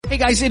Hey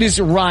guys, it is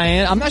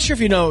Ryan. I'm not sure if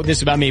you know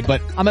this about me, but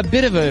I'm a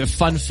bit of a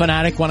fun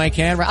fanatic when I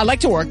can. I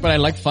like to work, but I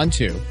like fun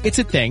too. It's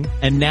a thing.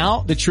 And now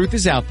the truth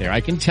is out there.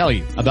 I can tell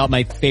you about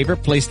my favorite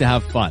place to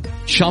have fun.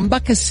 Chumba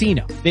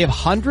Casino. They have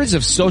hundreds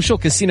of social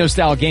casino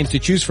style games to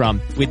choose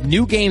from with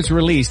new games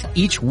released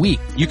each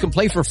week. You can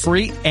play for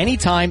free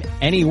anytime,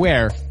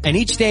 anywhere. And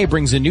each day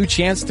brings a new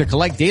chance to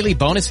collect daily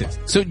bonuses.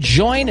 So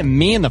join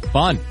me in the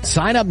fun.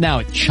 Sign up now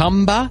at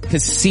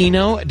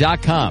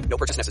ChumbaCasino.com. No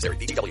purchase necessary.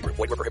 VGW Group.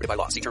 Void where prohibited by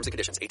law. See terms and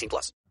conditions.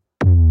 18+.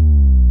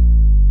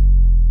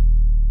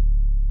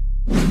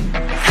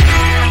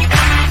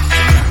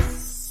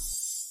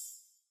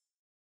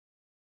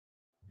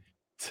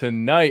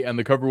 Tonight on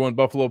the Cover One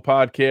Buffalo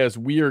podcast,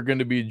 we are going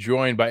to be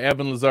joined by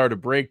Evan Lazar to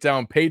break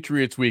down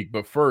Patriots week.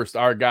 But first,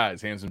 our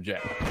guys, Handsome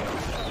Jack.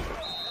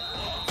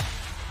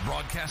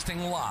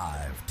 Broadcasting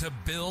live to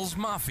Bills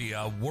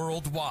Mafia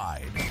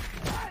Worldwide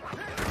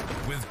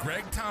with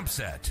Greg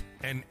Thompsett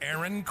and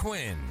Aaron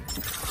Quinn.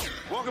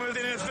 Welcome to the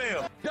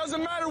NFL.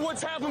 Doesn't matter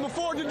what's happened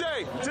before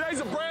today. Today's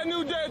a brand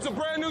new day. It's a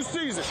brand new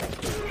season.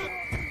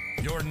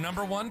 Your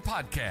number one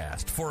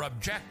podcast for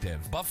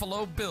objective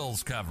Buffalo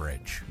Bills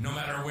coverage. No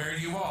matter where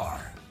you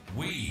are,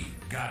 we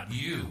got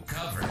you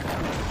covered.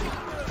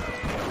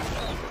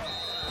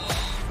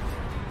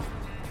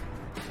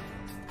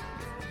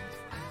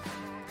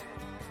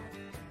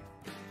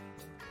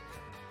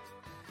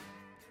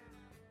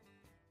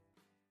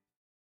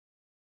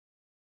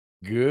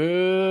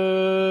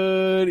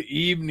 Good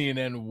evening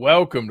and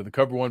welcome to the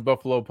Cover One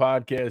Buffalo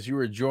podcast. You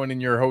are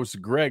joining your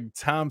host, Greg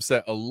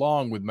Thompson,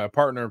 along with my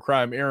partner in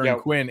crime, Aaron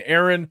Quinn.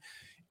 Aaron,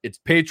 it's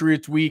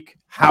Patriots week.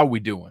 How we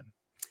doing?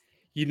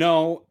 You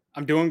know,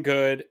 I'm doing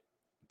good.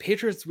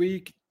 Patriots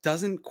week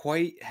doesn't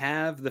quite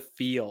have the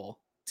feel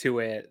to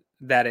it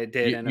that it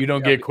did. You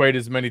don't get quite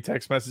as many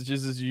text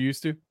messages as you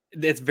used to?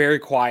 It's very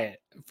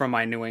quiet from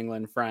my New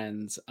England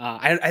friends.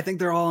 I think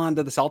they're all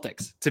onto the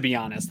Celtics, to be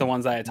honest, the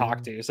ones that I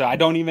talk to. So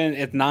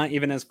it's not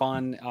even as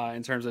fun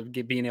in terms of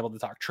being able to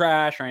talk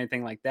trash or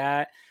anything like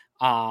that.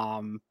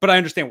 But I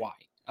understand why.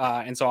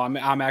 And so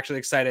I'm actually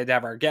excited to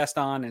have our guest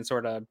on and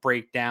sort of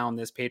break down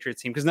this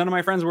Patriots team, because none of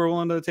my friends were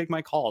willing to take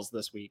my calls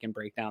this week and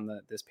break down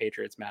this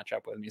Patriots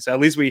matchup with me. So at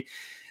least we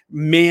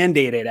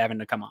mandated Evan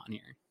to come on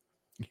here.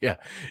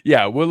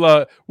 Yeah.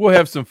 We'll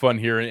have some fun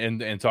here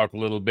and talk a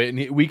little bit,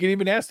 and we can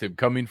even ask him,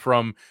 coming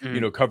from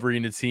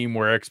covering a team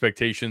where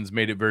expectations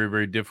made it very,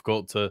 very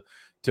difficult to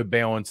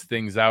balance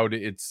things out.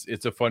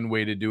 It's a fun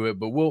way to do it,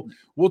 but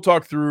we'll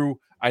talk through.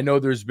 I know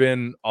there's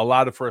been a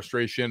lot of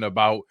frustration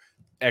about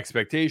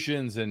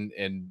expectations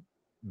and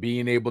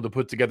being able to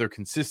put together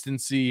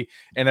consistency,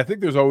 and I think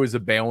there's always a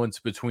balance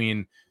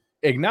between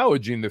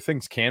acknowledging that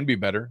things can be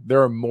better.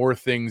 There are more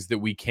things that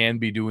we can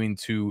be doing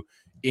to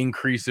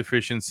increase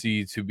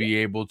efficiency, to be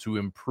able to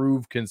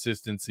improve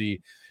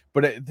consistency,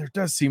 but there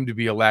does seem to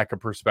be a lack of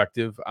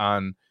perspective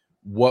on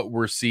what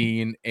we're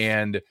seeing,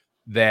 and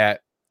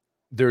that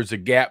there's a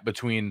gap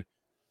between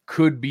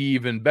could be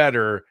even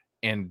better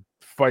and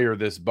fire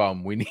this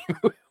bum. We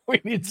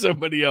need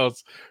somebody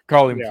else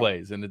calling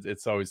plays, and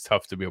it's always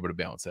tough to be able to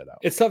balance that out.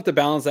 It's tough to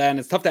balance that, and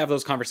it's tough to have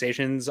those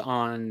conversations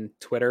on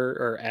Twitter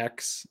or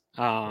X.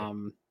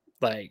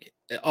 Like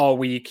all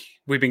week,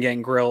 we've been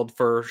getting grilled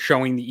for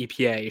showing the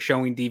EPA,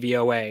 showing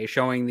DVOA,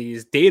 showing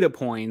these data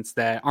points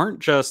that aren't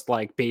just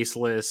like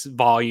baseless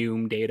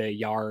volume data,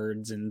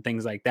 yards, and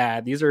things like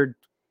that. These are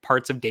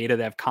parts of data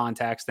that have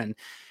context, and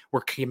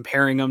we're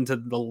comparing them to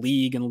the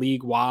league and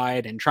league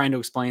wide and trying to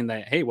explain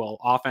that, hey, well,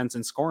 offense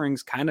and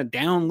scoring's kind of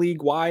down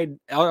league wide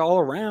all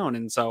around.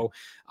 And so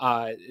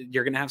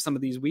you're going to have some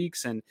of these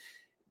weeks, and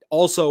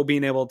also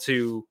being able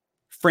to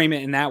frame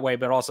it in that way,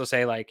 but also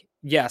say like,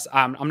 yes,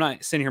 I'm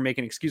not sitting here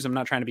making excuses. I'm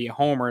not trying to be a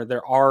homer.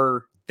 There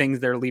are things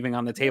they're leaving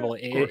on the table.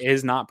 It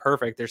is not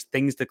perfect. There's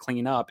things to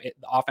clean up. The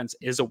offense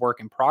is a work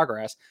in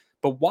progress,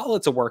 but while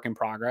it's a work in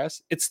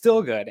progress, it's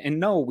still good. And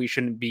no, we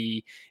shouldn't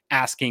be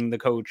asking the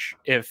coach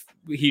if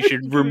he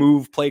should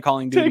remove play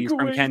calling duties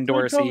from Ken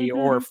Dorsey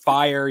or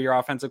fire your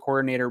offensive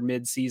coordinator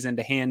mid-season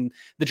to hand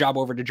the job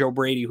over to Joe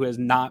Brady, who has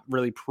not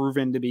really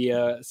proven to be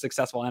a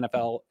successful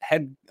NFL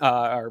head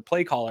or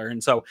play caller.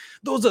 And so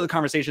those are the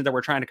conversations that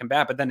we're trying to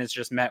combat, but then it's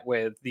just met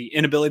with the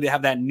inability to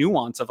have that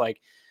nuance of like,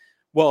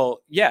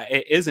 well, yeah,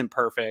 it isn't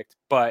perfect,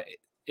 but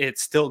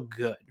it's still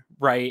good,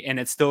 right? And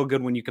it's still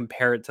good when you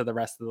compare it to the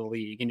rest of the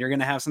league, and you're going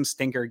to have some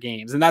stinker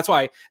games. And that's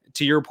why,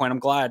 to your point, I'm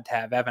glad to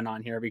have Evan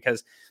on here,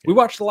 because we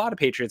watched a lot of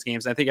Patriots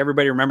games. I think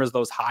everybody remembers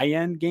those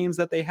high-end games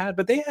that they had,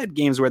 but they had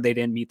games where they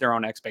didn't meet their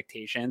own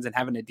expectations, and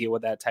having to deal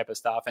with that type of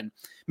stuff. And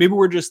maybe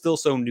we're just still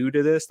so new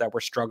to this that we're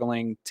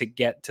struggling to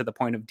get to the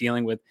point of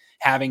dealing with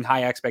having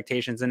high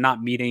expectations and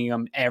not meeting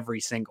them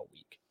every single week.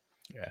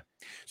 Yeah.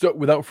 So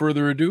without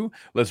further ado,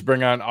 let's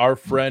bring on our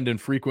friend and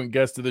frequent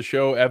guest of the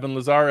show, Evan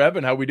Lazar.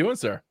 Evan, how we doing,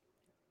 sir?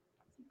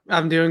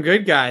 I'm doing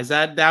good, guys.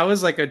 That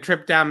was like a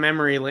trip down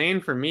memory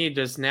lane for me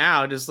just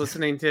now, just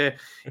listening to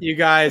you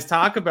guys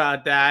talk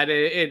about that.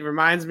 It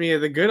reminds me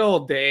of the good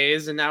old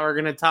days, and now we're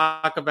going to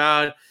talk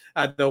about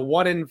the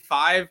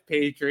 1-5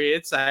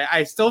 Patriots.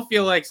 I still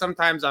feel like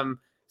sometimes I'm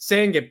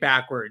saying it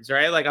backwards,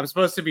 right? Like I'm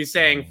supposed to be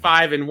saying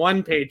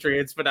 5-1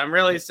 Patriots, but I'm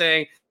really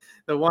saying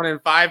the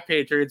 1-5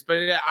 Patriots.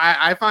 But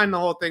I find the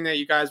whole thing that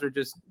you guys were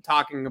just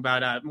talking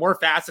about more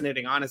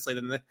fascinating, honestly,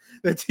 than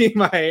the team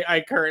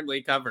I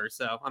currently cover.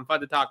 So I'm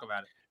fun to talk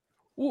about it.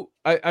 Well,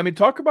 I mean,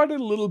 talk about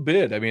it a little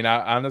bit. I mean,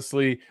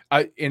 honestly,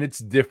 and it's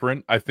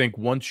different. I think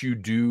once you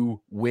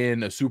do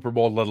win a Super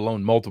Bowl, let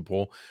alone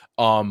multiple,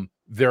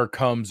 there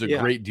comes a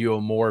great deal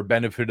more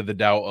benefit of the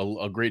doubt,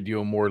 a great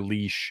deal more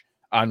leash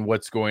on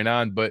what's going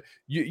on. But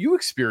you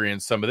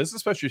experience some of this,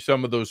 especially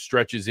some of those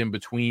stretches in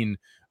between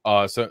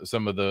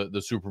some of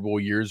the Super Bowl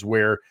years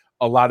where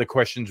a lot of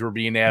questions were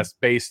being asked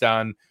based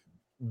on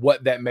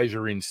what that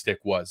measuring stick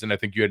was. And I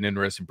think you had an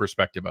interesting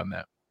perspective on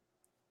that.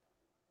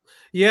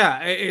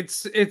 Yeah,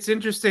 it's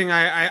interesting.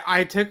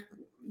 I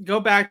go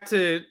back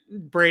to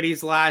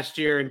Brady's last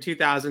year in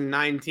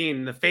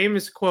 2019. The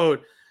famous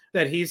quote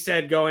that he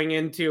said going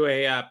into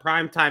a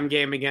primetime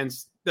game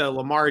against the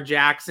Lamar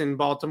Jackson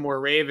Baltimore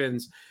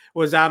Ravens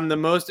was, "I'm the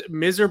most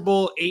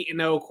miserable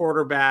 8-0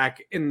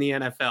 quarterback in the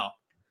NFL."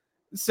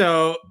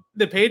 So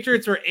the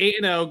Patriots were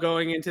 8-0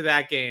 going into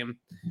that game.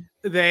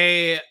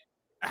 They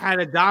had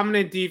a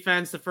dominant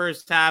defense the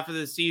first half of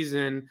the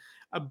season,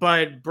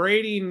 but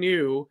Brady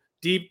knew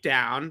deep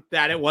down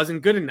that it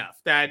wasn't good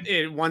enough, that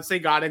once they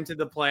got into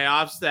the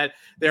playoffs, that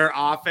their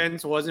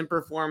offense wasn't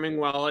performing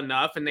well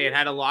enough, and they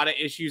had a lot of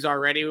issues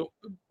already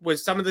with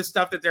some of the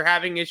stuff that they're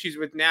having issues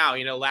with now,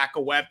 lack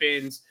of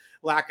weapons,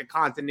 lack of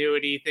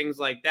continuity, things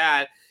like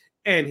that.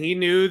 And he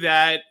knew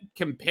that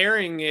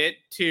comparing it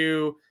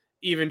to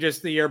even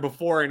just the year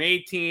before in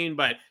 18,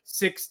 but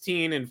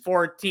 16 and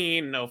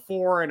 14 and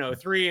 04 and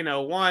 03 and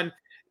 01,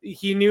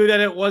 he knew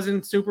that it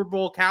wasn't Super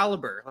Bowl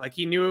caliber. Like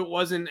he knew it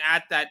wasn't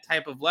at that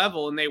type of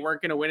level, and they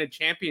weren't going to win a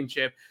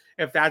championship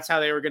if that's how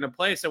they were going to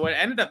play. So what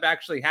ended up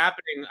actually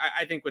happening,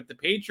 I think, with the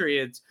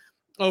Patriots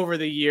over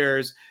the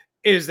years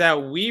is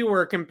that we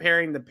were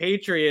comparing the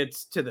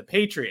Patriots to the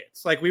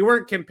Patriots. Like we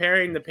weren't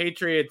comparing the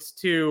Patriots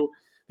to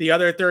the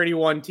other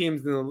 31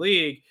 teams in the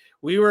league.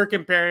 We were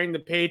comparing the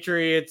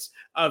Patriots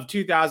of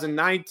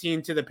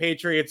 2019 to the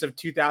Patriots of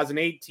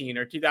 2018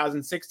 or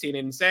 2016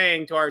 and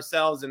saying to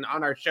ourselves and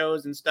on our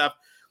shows and stuff,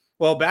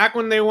 well, back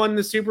when they won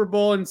the Super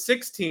Bowl in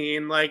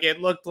 16, like it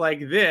looked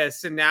like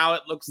this, and now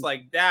it looks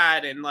like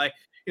that. And like,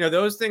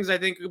 those things I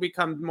think will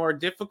become more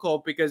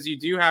difficult because you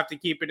do have to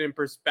keep it in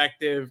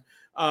perspective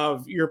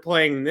of you're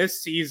playing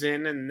this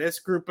season and this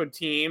group of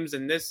teams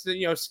and this,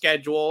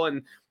 schedule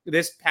and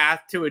this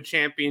path to a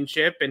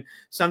championship. And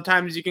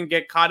sometimes you can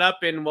get caught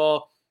up in,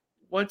 well,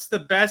 what's the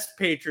best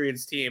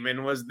Patriots team?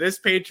 And was this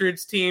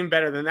Patriots team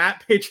better than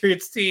that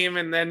Patriots team?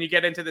 And then you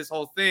get into this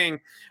whole thing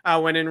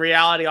when in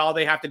reality, all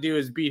they have to do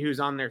is beat who's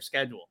on their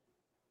schedule.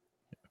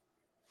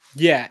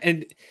 Yeah.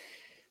 And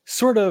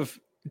sort of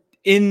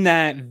in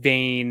that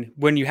vein,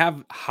 when you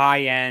have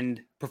high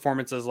end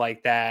performances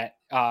like that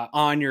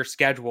on your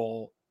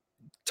schedule,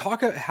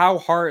 talk how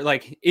hard,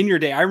 like in your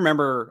day. I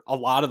remember a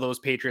lot of those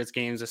Patriots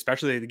games,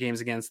 especially the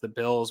games against the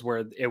Bills,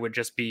 where it would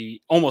just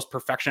be almost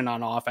perfection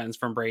on offense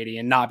from Brady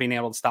and not being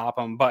able to stop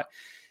them. But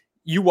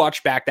you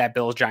watch back that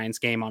Bills Giants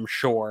game, I'm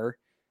sure.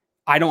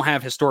 I don't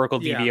have historical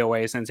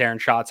DVOA since Aaron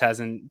Schatz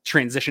hasn't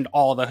transitioned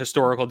all the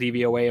historical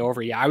DVOA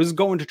over yet. I was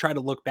going to try to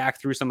look back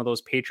through some of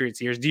those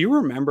Patriots years. Do you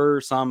remember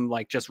some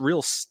like just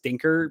real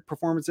stinker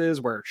performances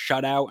where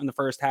shutout in the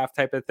first half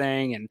type of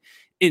thing?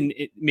 And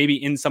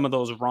maybe in some of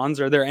those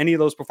runs, are there any of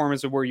those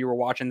performances where you were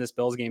watching this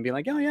Bills game being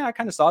like, oh yeah, I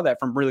kind of saw that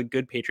from really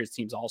good Patriots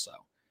teams also?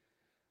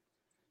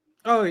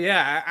 Oh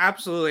yeah,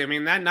 absolutely. I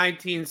mean, that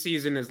 19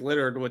 season is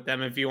littered with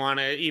them. If you want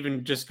to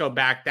even just go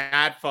back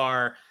that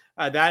far,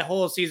 that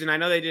whole season, I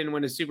know they didn't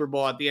win a Super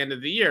Bowl at the end of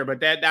the year, but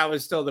that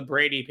was still the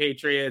Brady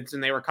Patriots,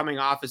 and they were coming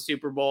off a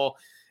Super Bowl.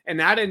 And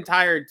that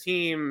entire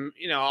team,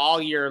 all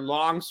year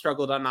long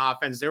struggled on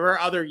offense. There were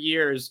other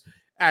years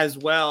as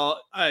well.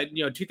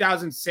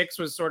 2006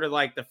 was sort of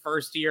like the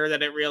first year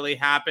that it really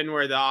happened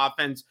where the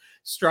offense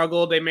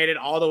struggled. They made it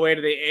all the way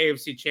to the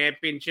AFC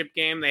Championship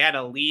game. They had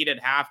a lead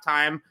at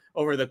halftime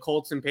over the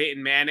Colts and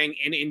Peyton Manning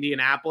in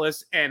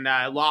Indianapolis and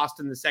lost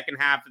in the second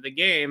half of the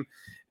game.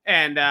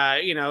 And,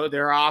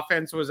 their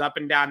offense was up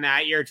and down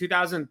that year.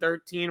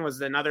 2013 was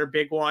another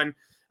big one.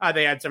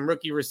 They had some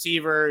rookie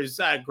receivers.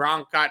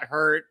 Gronk got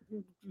hurt,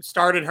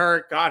 started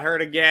hurt, got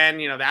hurt again,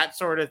 that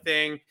sort of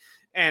thing.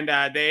 And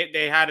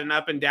they had an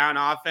up and down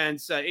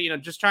offense,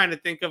 just trying to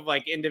think of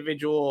like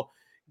individual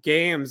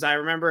games. I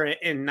remember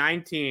in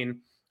 19,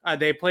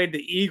 they played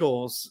the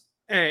Eagles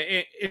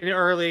in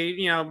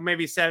early,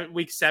 maybe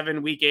week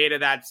 7, week 8 of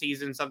that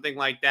season, something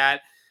like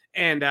that.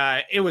 And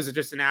it was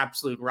just an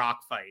absolute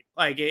rock fight.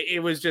 Like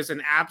it was just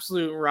an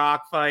absolute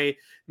rock fight.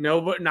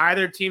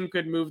 Neither team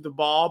could move the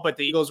ball, but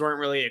the Eagles weren't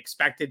really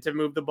expected to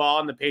move the ball,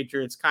 and the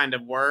Patriots kind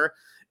of were.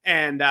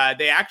 And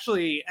they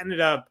actually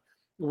ended up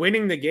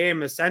winning the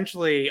game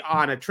essentially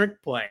on a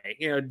trick play.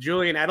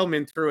 Julian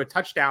Edelman threw a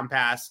touchdown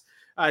pass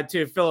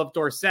to Philip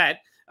Dorsett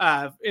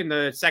in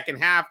the second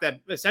half that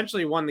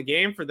essentially won the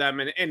game for them.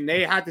 And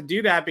they had to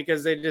do that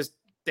because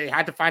they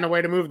had to find a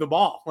way to move the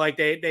ball. Like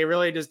they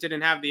really just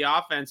didn't have the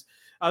offense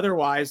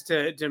otherwise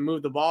to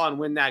move the ball and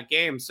win that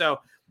game. So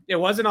it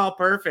wasn't all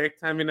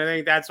perfect. I mean, I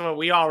think that's what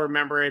we all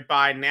remember it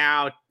by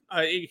now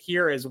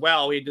here as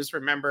well. We just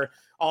remember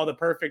all the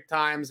perfect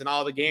times and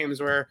all the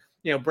games where,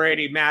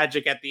 Brady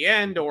magic at the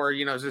end, or,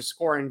 just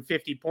scoring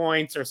 50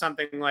 points or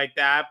something like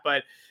that.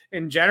 But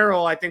in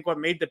general, I think what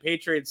made the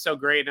Patriots so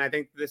great, and I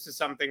think this is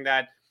something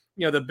that,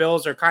 the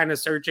Bills are kind of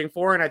searching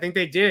for, and I think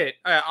they did it,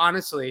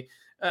 honestly,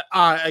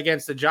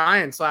 against the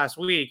Giants last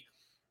week.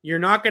 You're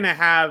not going to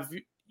have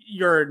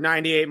your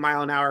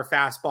 98-mile-an-hour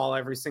fastball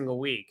every single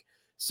week.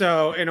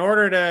 So in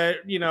order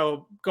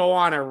to, go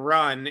on a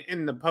run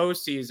in the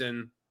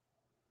postseason,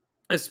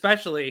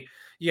 especially,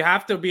 you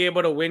have to be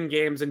able to win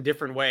games in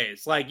different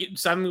ways. Like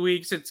some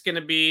weeks it's going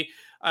to be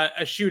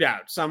a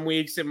shootout. Some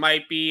weeks it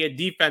might be a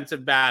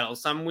defensive battle.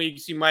 Some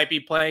weeks you might be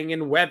playing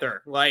in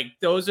weather. Like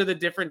those are the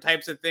different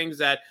types of things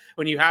that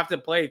when you have to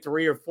play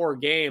 3 or 4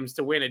 games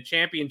to win a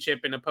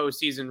championship in a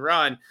postseason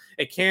run,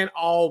 it can't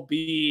all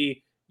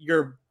be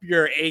your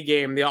A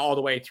game all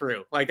the way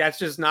through. Like that's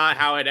just not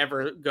how it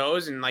ever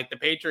goes. And like the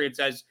Patriots,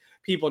 as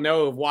people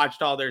know who've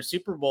watched all their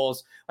Super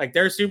Bowls, like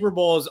their Super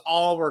Bowls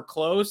all were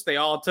close. They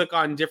all took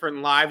on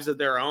different lives of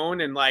their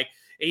own. And like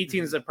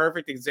 18 is a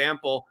perfect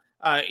example.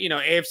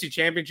 AFC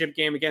Championship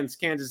game against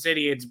Kansas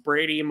City, it's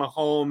Brady,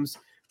 Mahomes,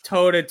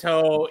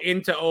 toe-to-toe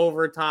into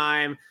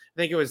overtime. I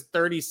think it was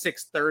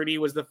 36-30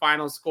 was the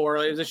final score.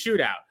 It was a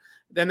shootout.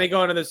 Then they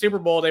go into the Super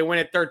Bowl, they win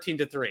it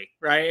 13-3,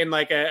 right? In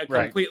like a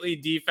completely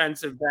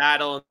defensive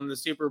battle in the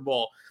Super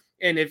Bowl.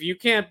 And if you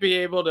can't be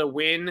able to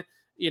win,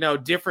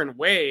 different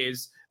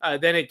ways,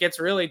 then it gets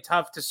really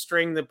tough to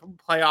string the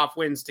playoff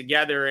wins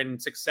together in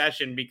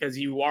succession because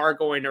you are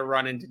going to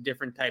run into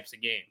different types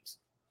of games.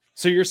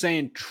 So you're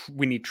saying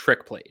we need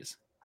trick plays?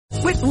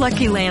 With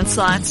Lucky Land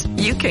Slots,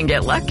 you can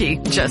get lucky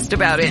just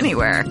about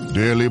anywhere.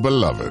 Dearly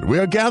beloved, we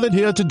are gathered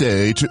here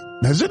today to...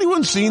 Has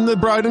anyone seen the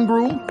bride and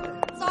groom?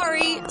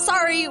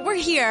 Sorry, we're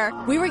here.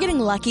 We were getting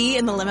lucky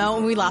in the limo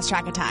and we lost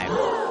track of time.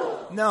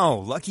 No,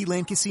 Lucky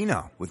Land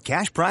Casino, with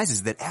cash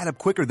prizes that add up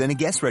quicker than a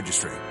guest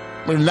registry.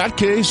 In that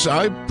case,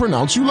 I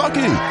pronounce you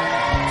lucky.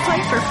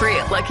 Play for free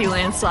at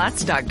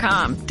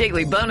LuckyLandSlots.com.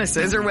 Daily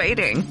bonuses are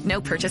waiting. No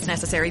purchase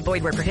necessary.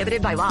 Void where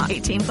prohibited by law.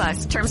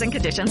 18+. Terms and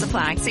conditions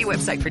apply. See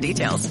website for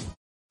details.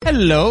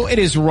 Hello, it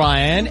is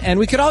Ryan, and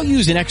we could all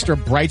use an extra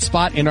bright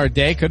spot in our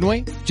day, couldn't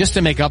we? Just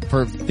to make up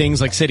for things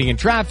like sitting in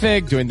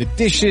traffic, doing the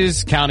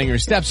dishes, counting your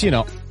steps,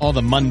 all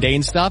the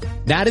mundane stuff.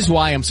 That is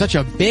why I'm such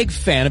a big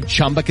fan of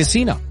Chumba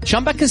Casino.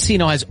 Chumba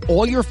Casino has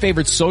all your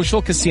favorite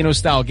social casino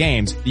style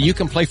games that you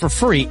can play for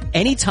free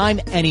anytime,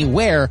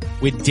 anywhere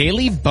with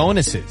daily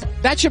bonuses.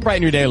 That should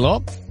brighten your day a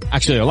little.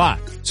 Actually, a lot.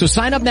 So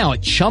sign up now at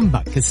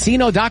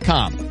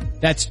ChumbaCasino.com.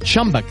 That's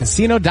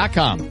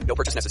ChumbaCasino.com. No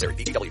purchase necessary.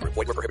 VGW Group.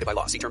 Void where prohibited by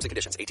law. See terms and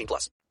conditions.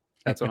 18+.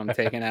 That's what I'm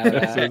taking out of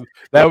that.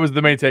 That was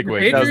the main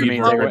takeaway. That was the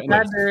main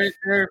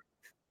takeaway.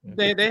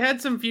 They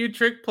had some few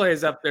trick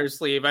plays up their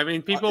sleeve. I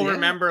mean, people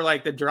remember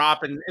like the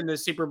drop in the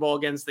Super Bowl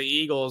against the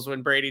Eagles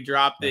when Brady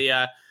dropped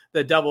the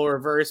double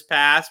reverse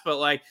pass, but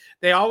like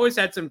they always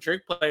had some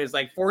trick plays.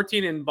 Like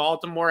 14 in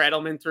Baltimore,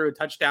 Edelman threw a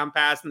touchdown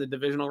pass in the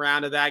divisional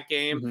round of that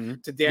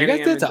game to Danny. You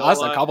guys did to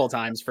us a couple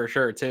times for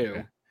sure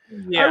too.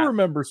 Yeah. I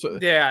remember so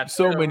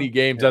many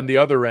games on the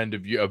other end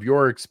of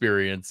your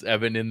experience,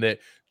 Evan, in that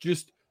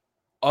just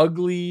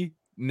ugly,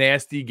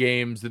 nasty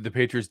games that the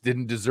Patriots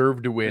didn't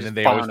deserve to win, and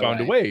they always found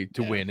a way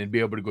to win and be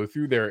able to go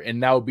through there. And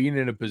now being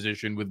in a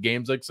position with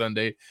games like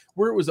Sunday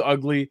where it was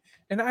ugly,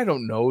 and I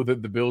don't know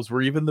that the Bills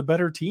were even the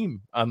better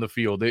team on the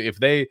field. If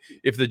the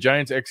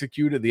Giants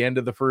execute at the end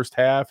of the first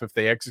half, if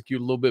they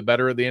execute a little bit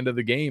better at the end of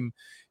the game,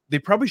 they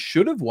probably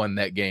should have won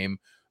that game.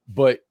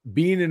 But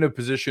being in a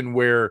position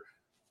where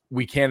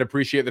we can't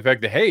appreciate the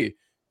fact that, hey,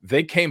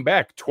 they came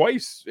back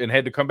twice and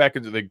had to come back.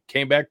 They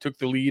came back, took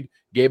the lead,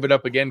 gave it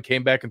up again,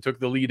 came back and took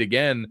the lead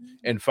again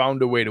and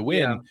found a way to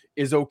win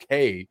is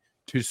okay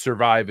to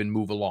survive and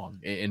move along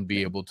and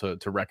be able to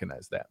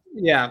recognize that.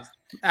 Yeah.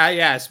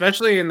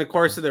 Especially in the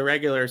course of the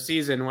regular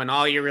season when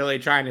all you're really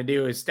trying to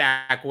do is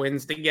stack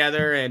wins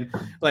together and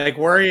like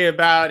worry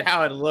about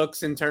how it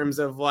looks in terms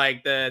of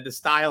like the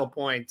style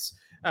points.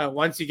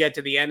 Once you get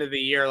to the end of the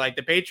year, like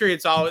the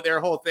Patriots, their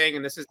whole thing,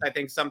 and this is, I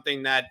think,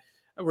 something that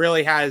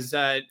really has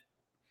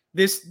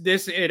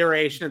this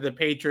iteration of the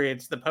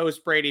Patriots, the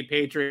post-Brady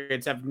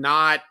Patriots, have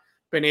not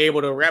been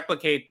able to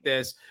replicate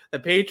this. The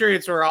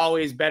Patriots were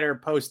always better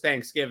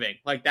post-Thanksgiving.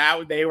 Like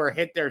that, they were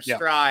hit their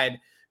stride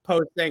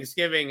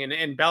post-Thanksgiving,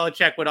 and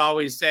Belichick would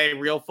always say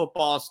real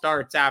football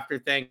starts after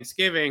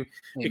Thanksgiving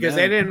because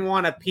they didn't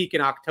want to peak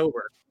in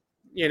October.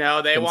 They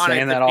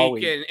wanted to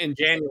peak in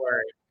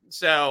January.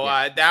 So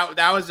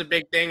that was a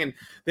big thing. And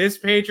this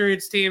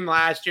Patriots team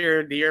last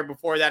year, the year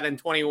before that in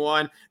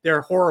 21, they're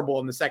horrible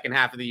in the second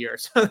half of the year.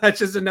 So that's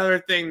just another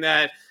thing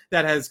that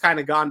has kind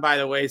of gone by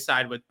the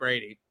wayside with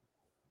Brady.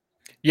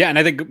 Yeah, and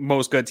I think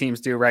most good teams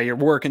do, right? You're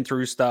working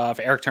through stuff.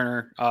 Eric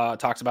Turner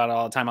talks about it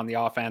all the time on the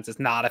offense. It's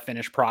not a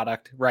finished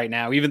product right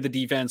now. Even the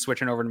defense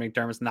switching over to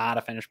McDermott's not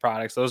a finished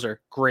product. So those are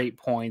great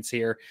points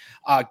here.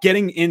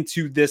 Getting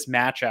into this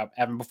matchup,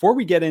 Evan, before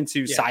we get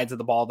into sides of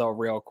the ball, though,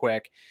 real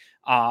quick,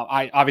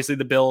 obviously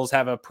the Bills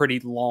have a pretty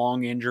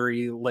long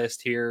injury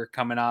list here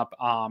coming up,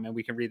 and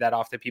we can read that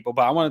off to people.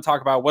 But I want to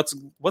talk about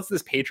what's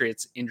this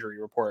Patriots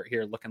injury report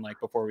here looking like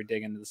before we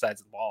dig into the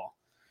sides of the ball.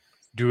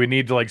 Do we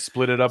need to like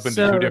split it up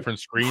into two different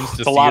screens to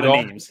see a lot it of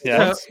all? Names?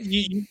 Yeah, so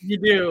you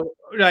do.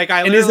 Like,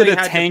 I and is it literally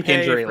a had tank to pay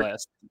injury for,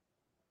 list?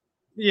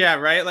 Yeah,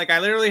 right. Like, I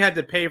literally had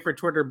to pay for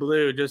Twitter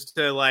Blue just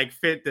to like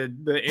fit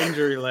the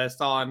injury list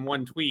on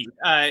one tweet.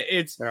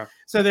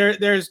 So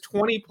there's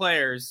 20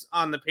 players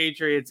on the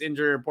Patriots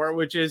injury report,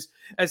 which is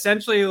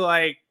essentially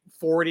like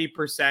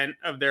 40%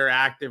 of their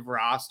active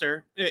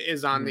roster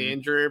is on the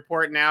injury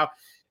report. Now,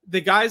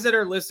 the guys that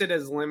are listed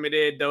as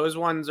limited, those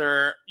ones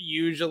are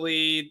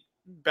usually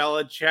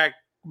Belichick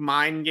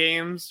mind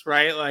games,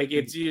 right? Like,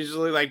 it's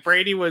usually like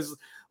Brady was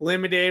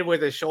limited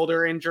with a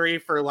shoulder injury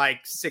for like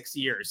 6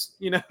 years,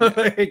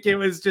 like it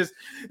was just,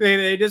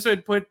 they just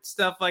would put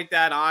stuff like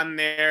that on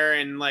there,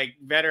 and like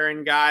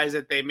veteran guys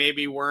that they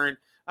maybe weren't,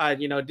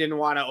 didn't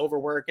want to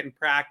overwork in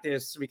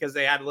practice because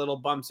they had little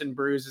bumps and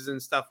bruises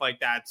and stuff like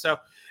that. So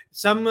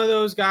some of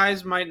those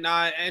guys might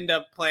not end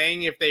up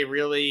playing if they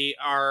really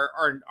are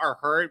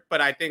hurt.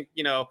 But I think,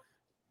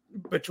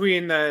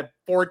 between the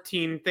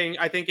 14 thing,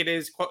 I think it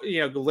is,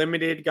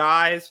 limited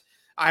guys,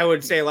 I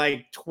would say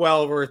like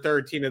 12 or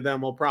 13 of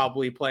them will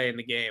probably play in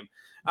the game.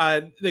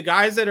 The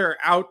guys that are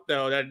out,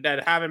 though,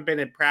 that haven't been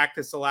in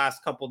practice the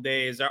last couple of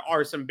days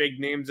are some big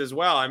names as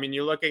well. I mean,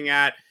 you're looking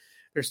at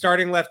their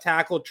starting left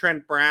tackle,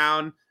 Trent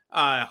Brown,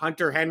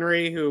 Hunter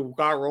Henry, who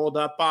got rolled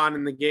up on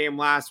in the game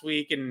last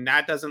week, and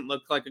that doesn't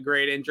look like a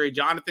great injury.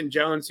 Jonathan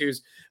Jones,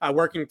 who's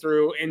working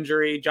through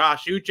injury.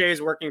 Josh Uche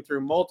is working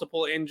through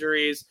multiple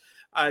injuries.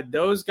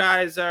 Those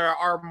guys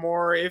are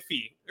more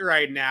iffy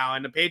right now.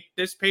 And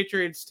this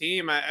Patriots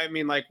team, I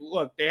mean, like,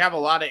 look, they have a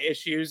lot of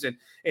issues, and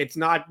it's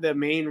not the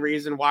main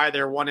reason why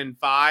they're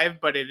 1-5,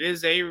 but it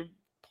is a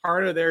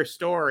part of their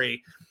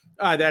story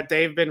that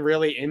they've been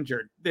really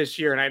injured this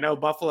year. And I know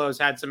Buffalo's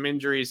had some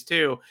injuries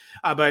too,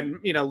 but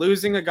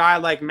losing a guy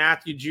like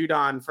Matthew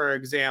Judon, for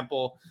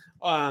example,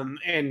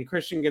 and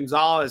Christian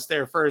Gonzalez,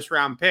 their first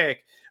round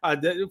pick,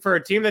 for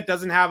a team that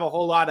doesn't have a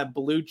whole lot of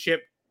blue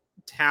chip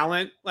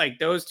talent, like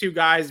those two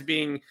guys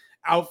being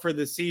out for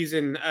the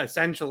season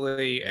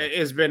essentially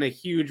has been a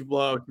huge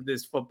blow to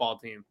this football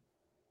team.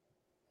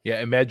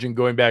 Yeah, imagine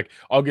going back.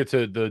 I'll get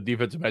to the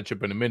defensive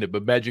matchup in a minute,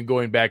 but imagine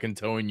going back and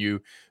telling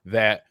you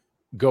that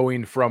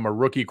going from a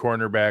rookie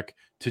cornerback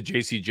to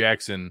JC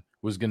Jackson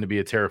was going to be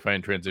a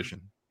terrifying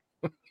transition.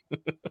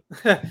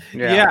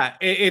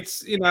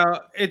 It's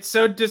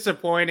so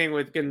disappointing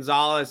with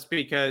Gonzalez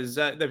because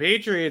the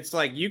Patriots,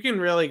 like, you can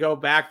really go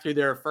back through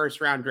their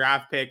first round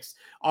draft picks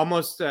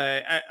almost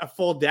a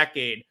full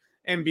decade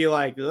and be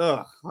like,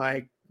 ugh,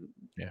 like,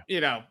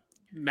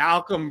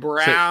 Malcolm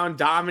Brown,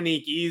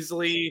 Dominique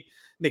Easley,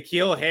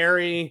 N'Keal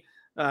Harry,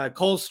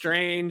 Cole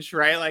Strange,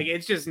 right? Like,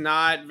 it's just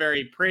not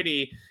very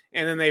pretty.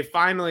 And then they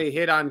finally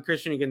hit on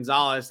Christian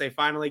Gonzalez. They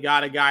finally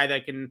got a guy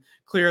that can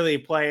clearly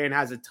play and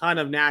has a ton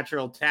of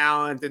natural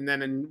talent. And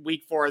then in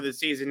week 4 of the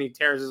season, he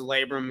tears his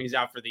labrum. He's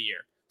out for the year.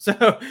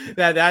 So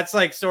that's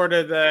like sort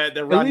of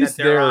the run that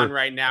they're on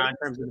right now in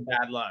terms of the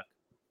bad luck.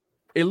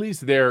 At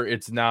least there,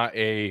 it's not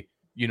a,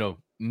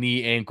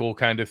 knee ankle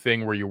kind of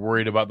thing where you're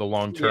worried about the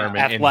long term.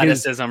 And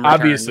athleticism.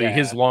 Obviously,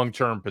 his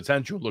long-term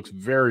potential looks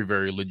very,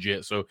 very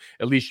legit. So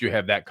at least you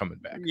have that coming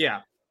back.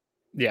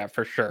 Yeah,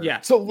 for sure.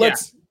 Yeah. So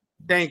let's.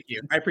 Thank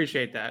you. I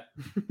appreciate that.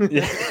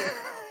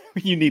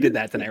 You needed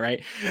that tonight,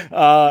 right?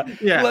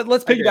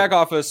 Let's piggyback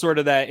off of sort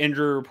of that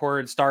injury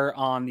report, start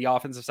on the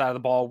offensive side of the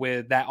ball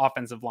with that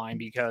offensive line,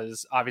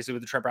 because obviously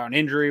with the Trent Brown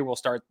injury, we'll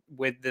start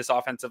with this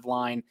offensive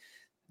line.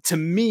 To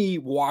me,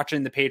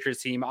 watching the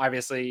Patriots team,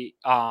 obviously,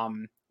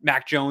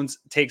 Mac Jones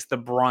takes the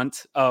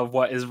brunt of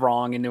what is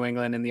wrong in New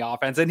England in the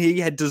offense, and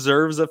he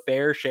deserves a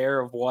fair share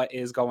of what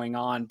is going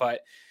on.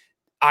 But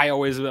I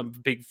always am a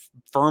big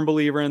firm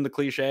believer in the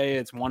cliche.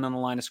 It's one on the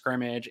line of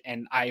scrimmage.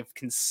 And I've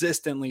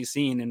consistently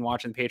seen in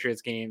watching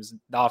Patriots games,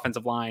 the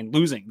offensive line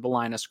losing the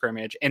line of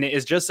scrimmage. And it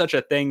is just such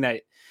a thing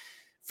that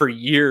for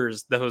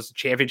years, those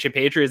championship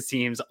Patriots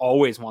teams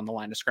always won the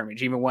line of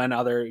scrimmage, even when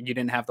you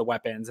didn't have the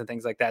weapons and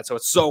things like that. So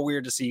it's so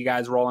weird to see you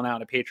guys rolling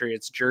out a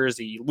Patriots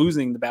jersey,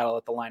 losing the battle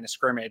at the line of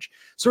scrimmage.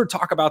 Sort of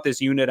talk about this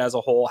unit as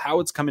a whole,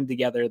 how it's coming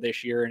together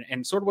this year,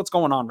 and sort of what's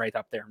going on right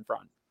up there in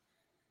front.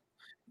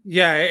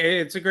 Yeah,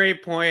 it's a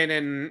great point.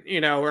 And,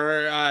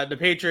 we're the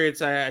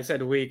Patriots, I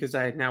said we because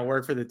I now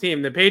work for the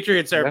team. The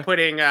Patriots are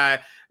putting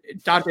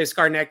Dante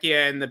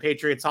Scarnecchia in the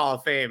Patriots Hall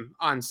of Fame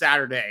on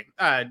Saturday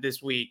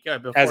this week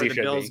before the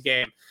Bills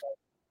game.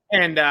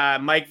 And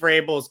Mike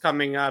Vrabel is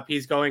coming up.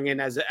 He's going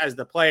in as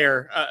the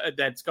player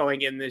that's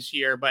going in this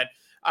year. But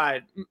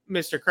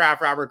Mr.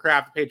 Kraft, Robert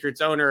Kraft, the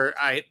Patriots owner,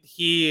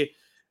 he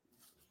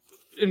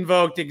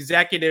invoked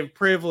executive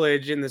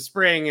privilege in the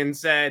spring and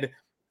said,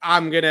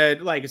 I'm going to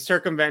like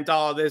circumvent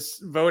all this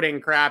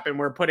voting crap and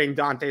we're putting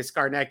Dante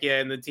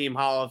Scarnecchia in the team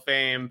Hall of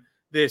Fame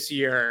this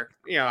year.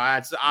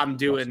 I'm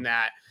doing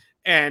that.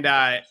 And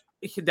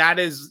that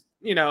is,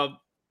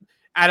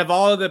 out of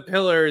all of the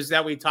pillars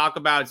that we talk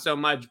about so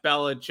much,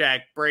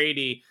 Belichick,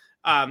 Brady,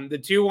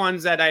 the two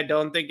ones that I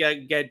don't think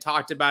get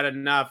talked about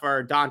enough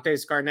are Dante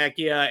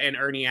Scarnecchia and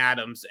Ernie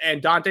Adams.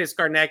 And Dante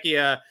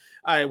Scarnecchia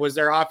was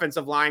their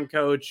offensive line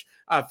coach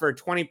for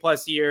 20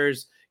 plus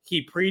years.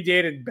 He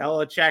predated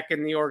Belichick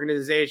in the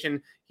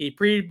organization. He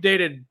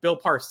predated Bill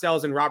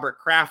Parcells and Robert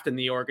Kraft in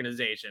the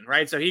organization,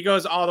 right? So he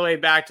goes all the way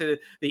back to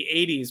the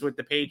 80s with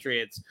the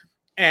Patriots.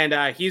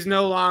 And he's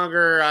no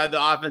longer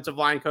the offensive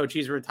line coach.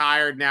 He's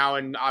retired now.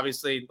 And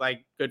obviously,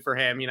 like, good for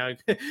him.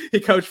 He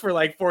coached for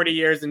like 40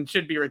 years and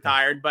should be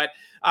retired. But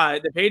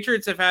the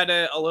Patriots have had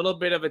a little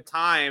bit of a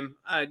time,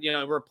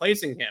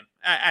 replacing him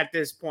at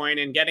this point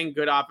and getting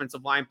good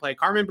offensive line play.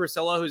 Carmen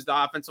Bracillo, who's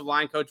the offensive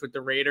line coach with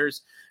the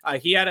Raiders,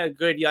 he had a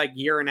good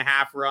year and a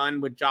half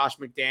run with Josh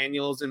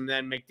McDaniels. And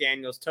then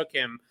McDaniels took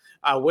him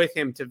with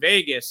him to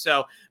Vegas.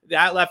 So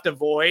that left a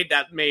void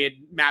that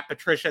made Matt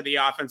Patricia the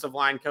offensive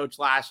line coach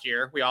last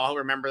year. We all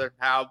remember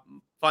how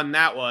fun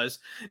that was.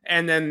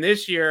 And then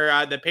this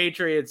year, the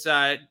Patriots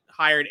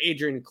hired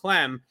Adrian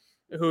Clem,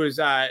 who's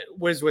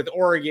was with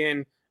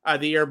Oregon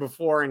the year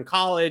before in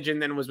college,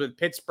 and then was with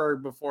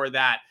Pittsburgh before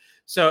that.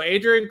 So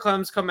Adrian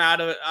Clem's come out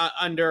of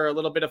under a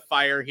little bit of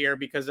fire here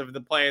because of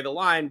the play of the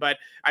line. But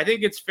I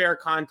think it's fair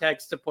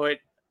context to put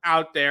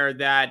out there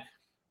that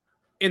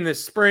in the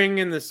spring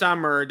and the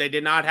summer, they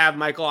did not have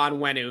Michael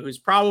Onwenu, who's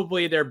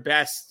probably their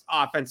best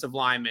offensive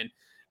lineman.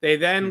 They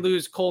then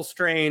lose Cole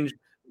Strange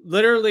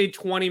literally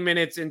 20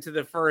 minutes into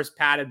the first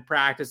padded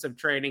practice of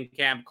training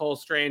camp. Cole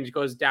Strange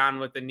goes down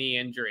with a knee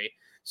injury.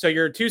 So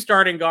your two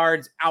starting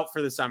guards out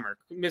for the summer,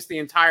 missed the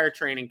entire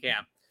training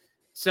camp.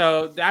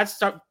 So that's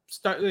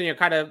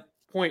kind of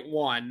point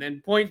one.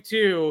 Then point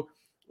two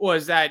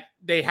was that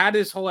they had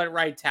this hole at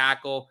right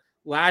tackle.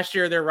 Last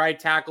year, their right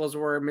tackles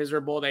were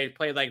miserable. They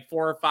played like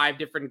 4 or 5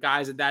 different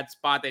guys at that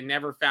spot. They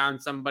never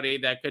found somebody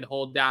that could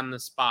hold down the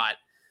spot.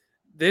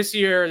 This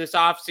year, this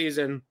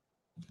offseason,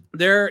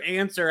 their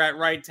answer at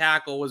right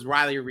tackle was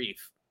Riley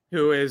Reif,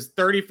 who is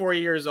 34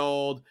 years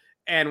old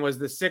and was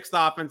the 6th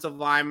offensive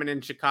lineman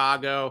in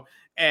Chicago.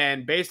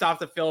 And based off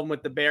the film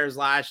with the Bears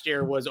last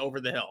year, was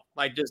over the hill.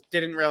 Like, just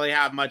didn't really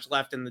have much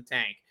left in the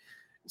tank.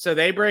 So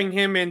they bring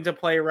him in to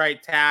play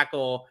right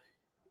tackle.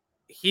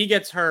 He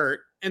gets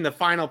hurt in the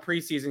final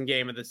preseason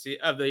game of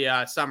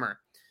the summer.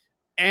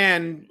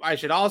 And I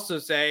should also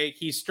say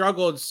he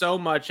struggled so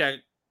much at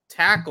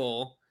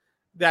tackle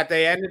that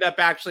they ended up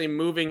actually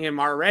moving him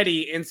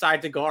already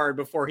inside to guard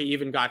before he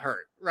even got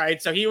hurt,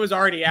 right? So he was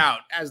already out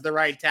as the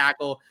right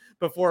tackle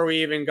before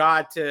we even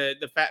got to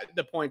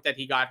the point that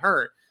he got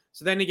hurt.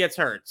 So then he gets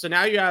hurt. So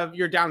now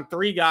you're down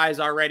 3 guys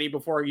already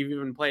before you've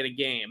even played a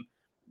game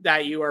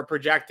that you are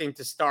projecting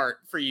to start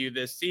for you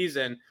this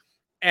season.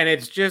 And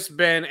it's just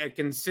been a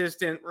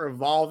consistent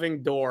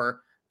revolving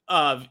door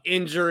of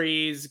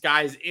injuries,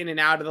 guys in and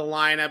out of the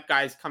lineup,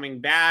 guys coming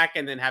back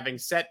and then having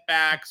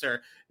setbacks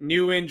or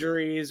new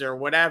injuries or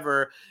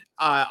whatever.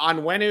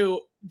 Onwenu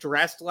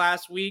dressed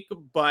last week,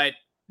 but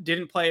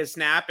didn't play a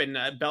snap. And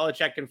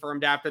Belichick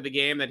confirmed after the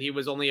game that he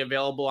was only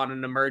available on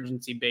an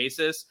emergency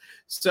basis.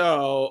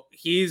 So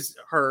he's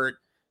hurt.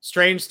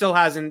 Strange still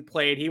hasn't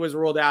played. He was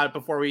ruled out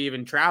before we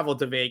even traveled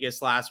to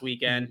Vegas last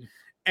weekend. Mm-hmm.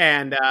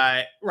 And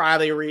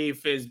Riley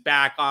Reif is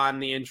back on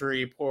the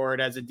injury report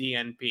as a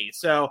DNP.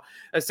 So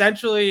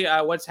essentially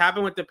what's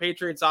happened with the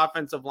Patriots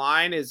offensive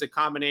line is a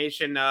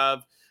combination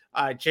of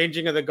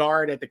changing of the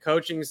guard at the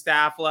coaching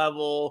staff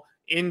level,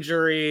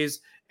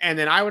 injuries. And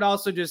then I would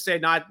also just say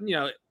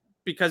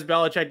because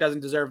Belichick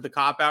doesn't deserve the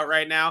cop-out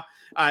right now,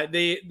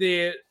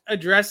 the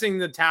addressing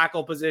the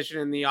tackle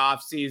position in the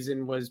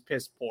offseason was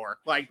piss poor.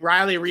 Like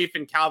Riley Reif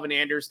and Calvin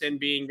Anderson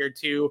being your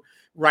 2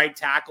 right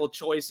tackle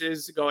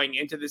choices going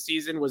into the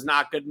season was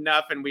not good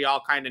enough, and we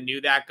all kind of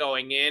knew that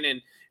going in, and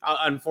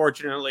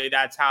unfortunately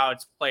that's how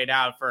it's played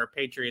out for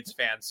Patriots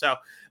fans. So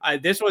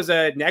this was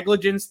a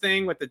negligence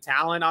thing with the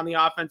talent on the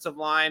offensive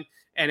line,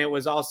 and it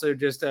was also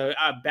just a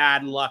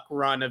bad luck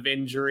run of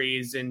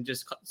injuries and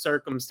just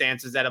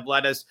circumstances that have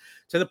led us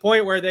to the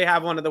point where they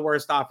have one of the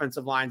worst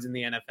offensive lines in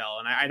the NFL,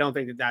 and I don't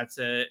think that that's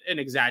an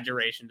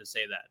exaggeration to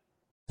say that.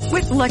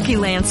 With Lucky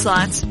Land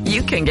Slots,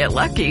 you can get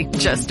lucky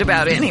just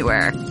about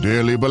anywhere.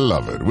 Dearly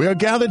beloved, we are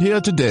gathered here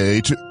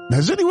today to...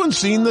 Has anyone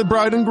seen the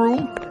bride and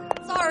groom?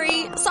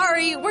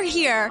 Sorry, we're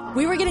here.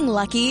 We were getting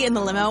lucky in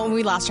the limo and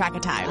we lost track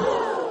of time.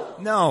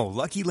 No,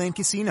 Lucky Land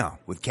Casino,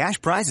 with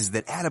cash prizes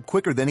that add up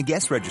quicker than a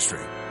guest registry.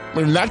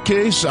 In that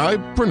case, I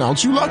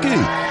pronounce you lucky.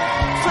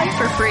 Play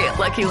for free at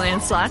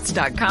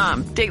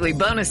LuckyLandSlots.com. Daily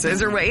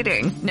bonuses are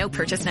waiting. No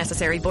purchase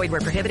necessary. Void where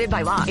prohibited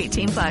by law.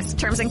 18+.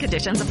 Terms and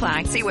conditions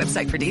apply. See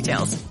website for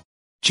details.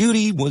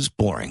 Judy was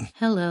boring.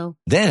 Hello.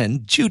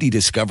 Then Judy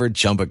discovered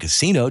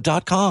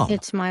ChumbaCasino.com.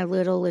 It's my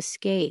little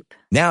escape.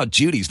 Now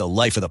Judy's the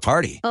life of the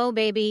party. Oh,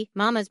 baby,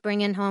 mama's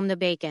bringing home the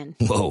bacon.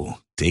 Whoa,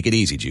 take it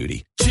easy,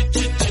 Judy.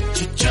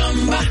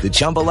 The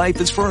Chumba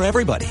life is for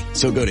everybody.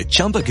 So go to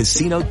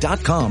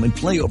ChumbaCasino.com and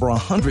play over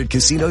 100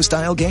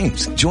 casino-style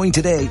games. Join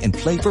today and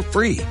play for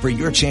free for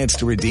your chance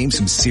to redeem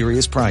some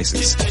serious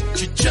prizes.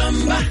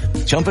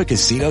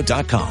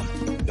 ChumbaCasino.com.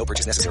 No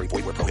purchase necessary.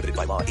 Void where prohibited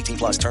by law. 18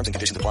 plus terms and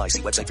conditions apply.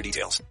 See website for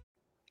details.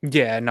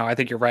 Yeah, no, I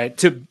think you're right.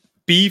 To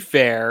be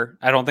fair,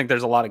 I don't think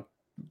there's a lot of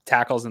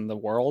tackles in the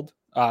world,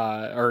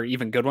 or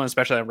even good ones,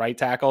 especially at right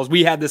tackles.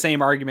 We had the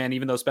same argument,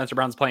 even though Spencer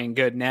Brown's playing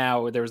good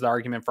now. There was the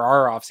argument for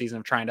our offseason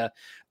of trying to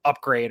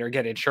upgrade or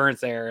get insurance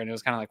there. And it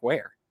was kind of like,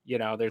 where?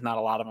 There's not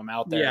a lot of them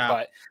out there.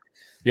 Yeah.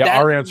 But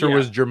our answer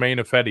was Jermaine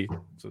Ifedi.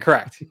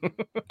 Correct.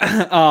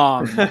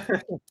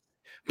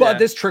 But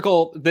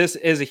this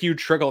is a huge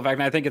trickle effect.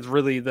 And I think it's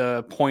really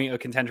the point of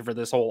contention for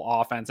this whole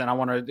offense. And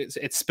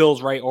it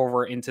spills right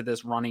over into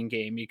this running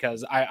game,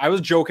 because I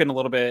was joking a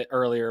little bit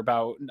earlier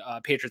about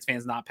Patriots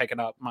fans not picking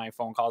up my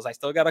phone calls. I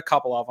still got a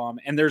couple of them.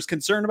 And there's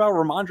concern about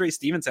Ramondre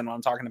Stevenson when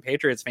I'm talking to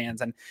Patriots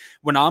fans. And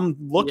when I'm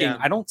looking,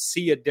 I don't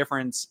see a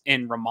difference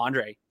in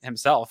Ramondre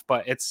himself,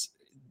 but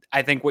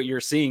I think what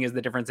you're seeing is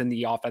the difference in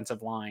the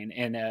offensive line,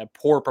 and a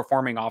poor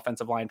performing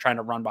offensive line trying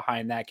to run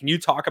behind that. Can you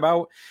talk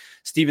about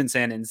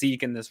Stevenson and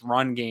Zeke in this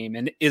run game?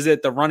 And is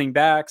it the running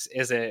backs?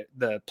 Is it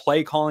the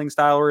play calling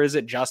style, or is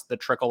it just the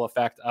trickle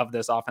effect of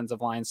this offensive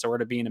line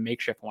sort of being a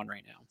makeshift one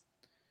right now?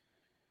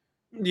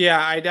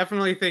 Yeah, I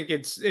definitely think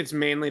it's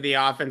mainly the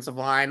offensive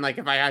line. Like,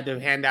 if I had to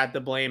hand out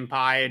the blame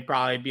pie, it'd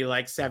probably be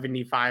like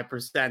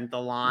 75% the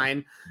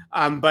line.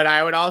 But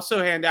I would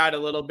also hand out a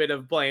little bit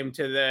of blame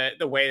to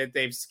the way that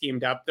they've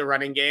schemed up the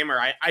running game, or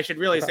I should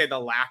really say the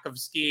lack of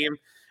scheme.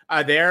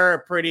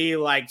 They're pretty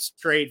like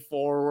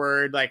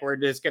straightforward, like, we're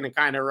just going to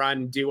kind of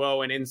run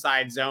duo and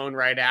inside zone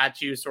right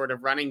at you sort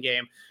of running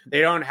game.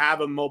 They don't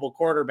have a mobile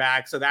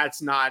quarterback, so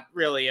that's not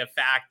really a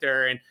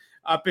factor. And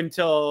up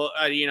until,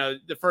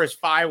 the first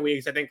 5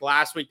 weeks, I think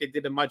last week they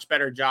did a much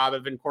better job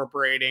of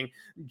incorporating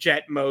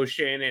jet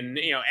motion and,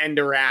 end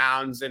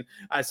arounds and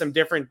some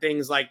different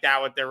things like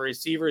that, with their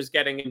receivers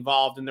getting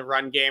involved in the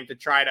run game to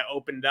try to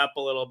open it up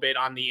a little bit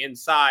on the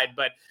inside.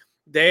 But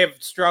they have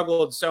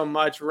struggled so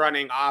much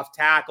running off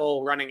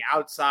tackle, running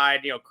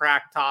outside,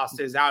 crack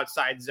tosses,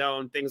 outside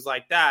zone, things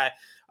like that,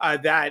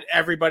 that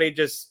everybody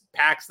just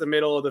packs the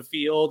middle of the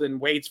field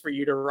and waits for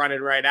you to run it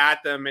right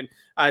at them. And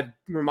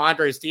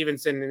Ramondre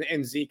Stevenson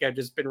and Zeke have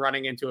just been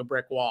running into a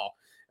brick wall.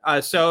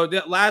 So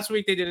last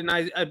week they did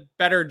a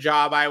better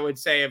job, I would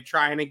say, of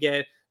trying to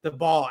get the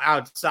ball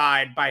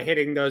outside by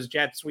hitting those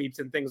jet sweeps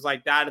and things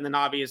like that. And then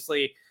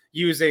obviously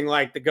using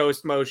like the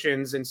ghost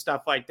motions and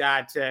stuff like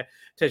that to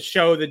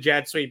show the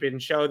jet sweep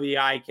and show the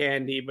eye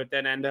candy, but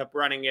then end up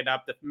running it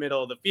up the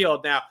middle of the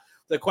field. Now,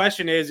 the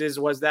question is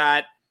was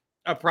that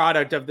a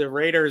product of the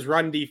Raiders'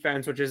 run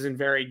defense, which isn't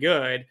very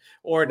good,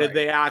 or did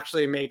they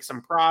actually make some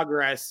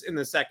progress in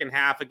the second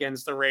half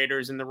against the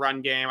Raiders in the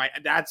run game?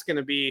 That's going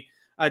to be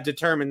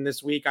determined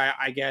this week,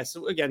 I guess,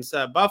 against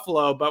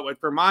Buffalo. But with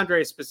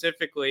Ramondre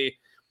specifically,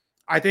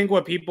 I think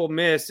what people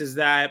miss is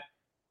that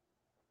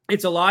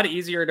it's a lot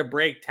easier to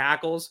break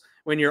tackles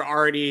when you're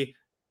already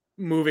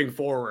moving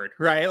forward,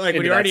 right? Like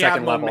when you already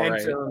have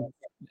momentum.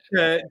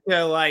 Right?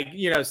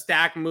 To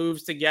stack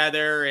moves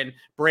together and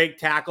break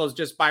tackles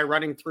just by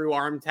running through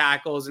arm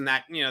tackles and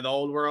that, the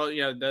old world,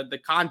 the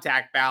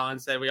contact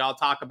balance that we all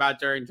talk about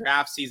during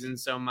draft season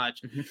so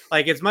much. Mm-hmm.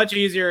 Like, it's much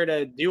easier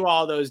to do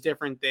all those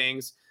different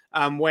things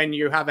when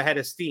you have a head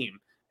of steam.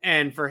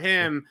 And for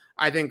him,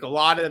 I think a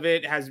lot of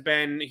it has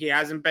been, he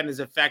hasn't been as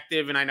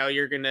effective. And I know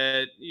you're going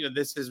to,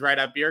 this is right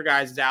up your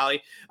guys'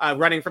 alley,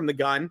 running from the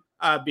gun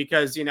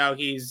because,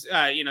 he's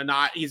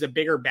a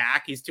bigger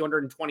back. He's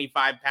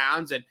 225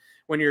 pounds. And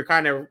when you're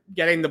kind of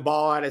getting the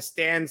ball at a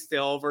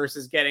standstill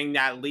versus getting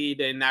that lead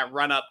and that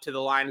run up to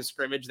the line of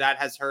scrimmage, that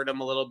has hurt him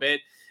a little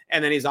bit.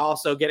 And then he's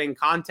also getting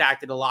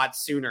contacted a lot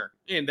sooner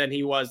than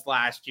he was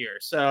last year.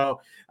 So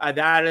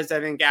that has, I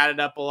think, added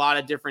up a lot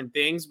of different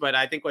things. But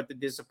I think what the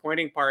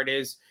disappointing part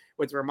is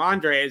with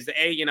Ramondre is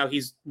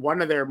he's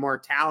one of their more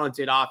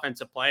talented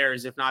offensive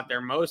players, if not their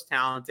most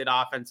talented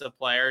offensive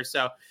players.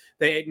 So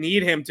they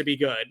need him to be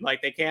good.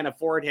 Like, they can't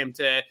afford him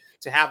to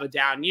have a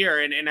down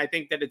year. And I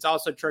think that it's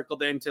also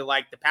trickled into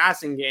like the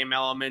passing game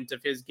element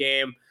of his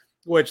game,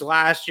 which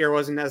last year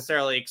wasn't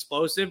necessarily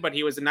explosive, but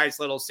he was a nice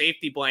little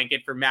safety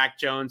blanket for Mac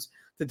Jones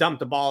to dump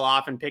the ball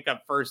off and pick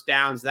up first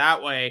downs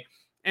that way.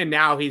 And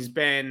now he's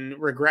been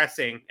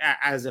regressing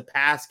as a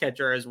pass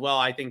catcher as well,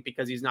 I think,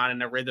 because he's not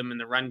in a rhythm in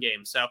the run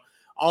game. So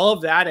all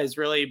of that has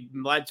really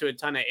led to a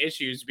ton of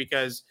issues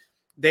because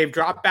they've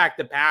dropped back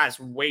the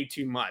pass way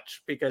too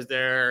much because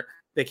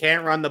they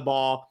can't run the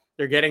ball.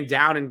 They're getting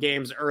down in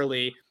games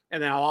early.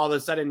 And then all of a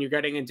sudden you're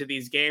getting into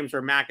these games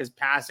where Mac is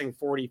passing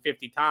 40,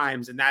 50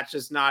 times. And that's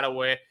just not a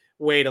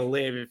way to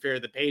live if you're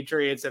the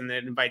Patriots, and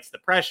it invites the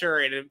pressure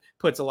and it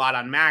puts a lot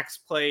on Mac's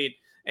plate.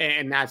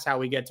 And that's how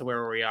we get to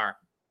where we are.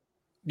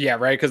 Yeah,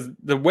 right. Because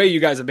the way you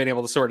guys have been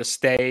able to sort of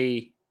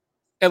stay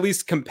at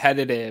least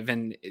competitive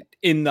and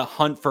in the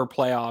hunt for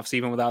playoffs,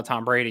 even without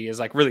Tom Brady, is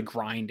like really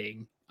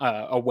grinding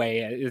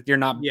away. You're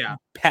not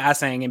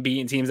passing and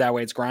beating teams that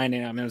way. It's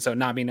grinding. I mean, so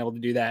not being able to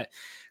do that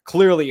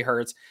clearly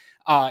hurts.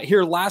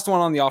 Here, last one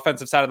on the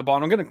offensive side of the ball,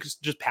 and I'm going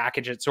to just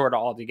package it sort of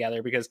all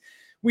together because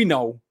we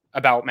know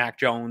about Mac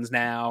Jones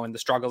now and the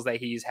struggles that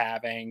he's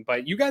having,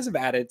 but you guys have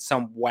added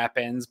some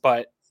weapons,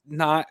 but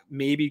not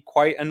maybe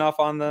quite enough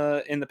in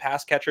the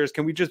pass catchers.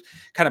 Can we just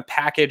kind of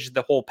package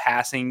the whole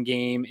passing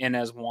game in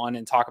as one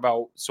and talk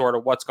about sort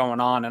of what's going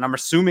on? And I'm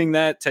assuming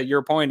that, to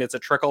your point, it's a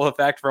trickle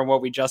effect from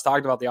what we just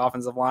talked about, the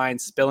offensive line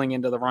spilling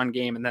into the run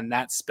game, and then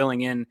that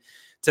spilling in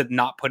to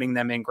not putting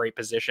them in great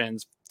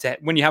positions.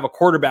 When you have a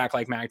quarterback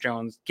like Mac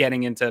Jones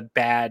getting into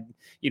bad,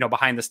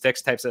 behind the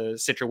sticks types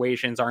of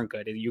situations aren't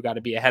good. You got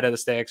to be ahead of the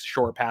sticks,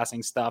 short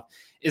passing stuff.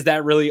 Is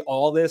that really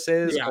all this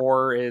is? Yeah.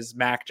 Or is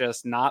Mac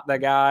just not the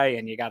guy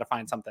and you got to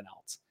find something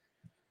else?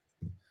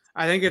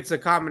 I think it's a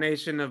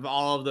combination of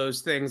all of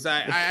those things.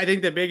 I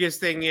think the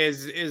biggest thing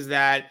is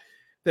that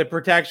the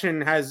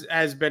protection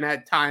has been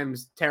at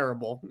times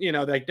terrible.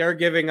 Like they're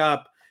giving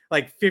up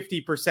like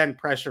 50%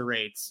 pressure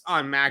rates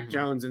on Mac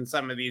Jones in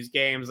some of these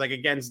games, like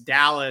against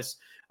Dallas.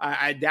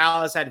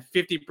 Dallas had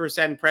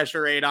 50%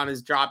 pressure rate on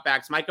his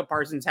dropbacks. Micah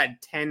Parsons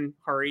had 10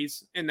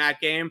 hurries in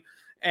that game.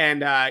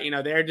 And,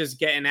 they're just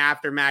getting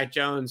after Mac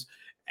Jones.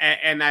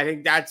 And I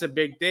think that's a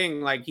big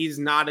thing. Like, he's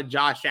not a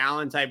Josh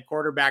Allen type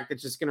quarterback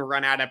that's just going to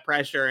run out of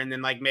pressure and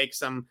then like make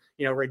some,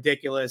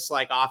 ridiculous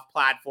like off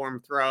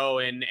platform throw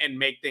and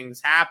make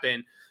things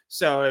happen.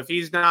 So if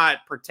he's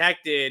not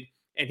protected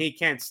and he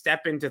can't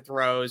step into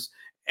throws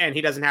and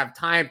he doesn't have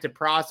time to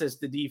process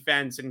the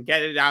defense and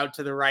get it out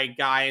to the right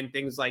guy and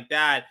things like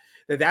that,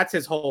 that's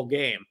his whole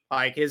game.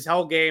 Like his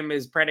whole game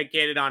is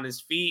predicated on his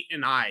feet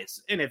and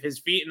eyes. And if his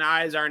feet and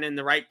eyes aren't in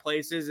the right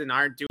places and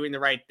aren't doing the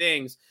right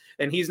things,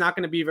 then he's not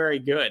going to be very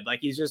good. Like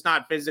he's just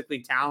not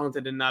physically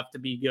talented enough to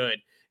be good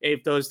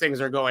if those things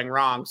are going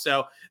wrong.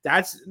 So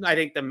that's, I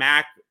think, the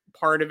Mac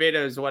part of it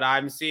is what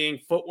I'm seeing.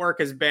 Footwork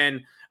has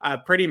been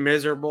pretty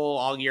miserable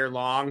all year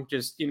long.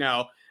 Just,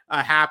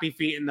 happy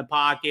feet in the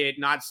pocket,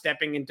 not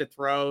stepping into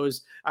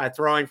throws,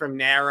 throwing from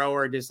narrow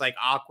or just like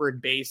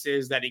awkward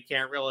bases that he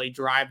can't really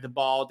drive the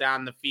ball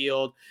down the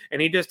field.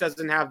 And he just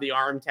doesn't have the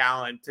arm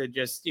talent to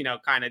just,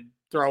 kind of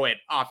throw it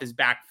off his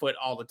back foot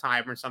all the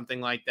time or something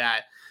like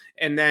that.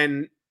 And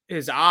then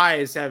his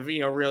eyes have,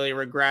 really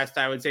regressed,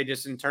 I would say,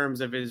 just in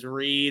terms of his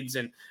reads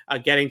and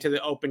getting to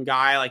the open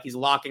guy. Like he's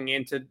locking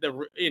into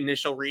the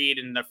initial read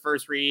and the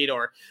first read,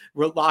 or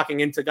locking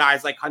into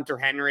guys like Hunter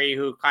Henry,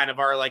 who kind of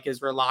are like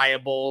his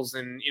reliables,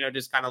 and,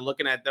 just kind of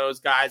looking at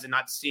those guys and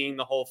not seeing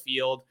the whole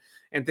field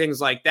and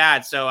things like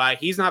that. So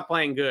he's not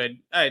playing good.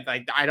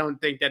 I don't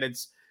think that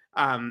it's,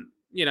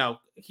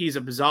 he's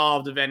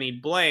absolved of any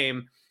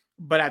blame.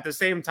 But at the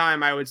same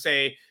time, I would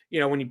say,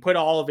 when you put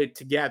all of it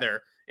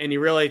together, and you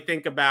really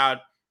think about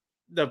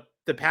the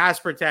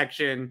pass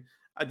protection,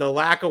 the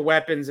lack of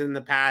weapons in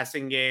the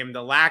passing game,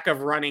 the lack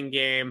of running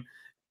game,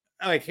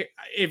 like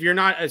if you're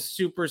not a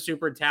super,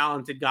 super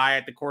talented guy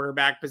at the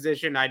quarterback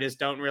position, I just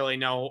don't really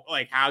know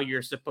like how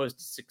you're supposed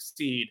to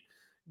succeed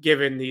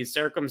given these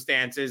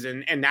circumstances.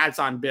 And that's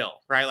on Bill,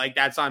 right? Like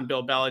that's on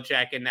Bill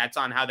Belichick, and that's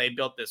on how they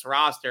built this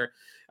roster.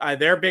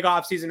 Their big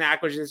offseason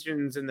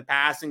acquisitions in the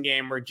passing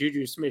game were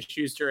Juju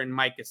Smith-Schuster and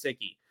Mike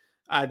Gesicki.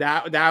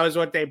 That was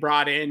what they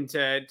brought in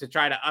to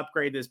try to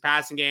upgrade this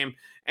passing game.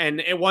 And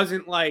it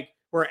wasn't like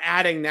we're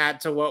adding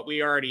that to what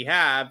we already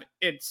have.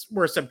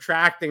 We're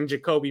subtracting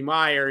Jacoby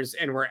Myers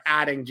and we're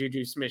adding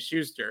Juju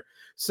Smith-Schuster.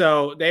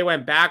 So they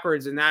went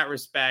backwards in that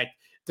respect.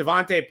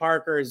 Devontae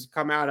Parker has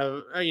come out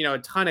of, a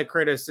ton of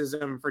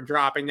criticism for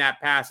dropping that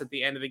pass at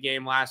the end of the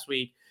game last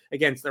week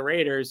against the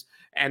Raiders,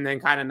 and then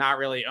kind of not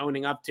really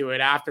owning up to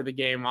it after the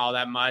game all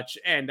that much.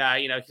 And,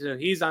 so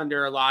he's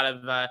under a lot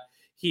of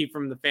heat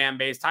from the fan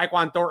base.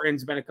 Tyquan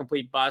Thornton's been a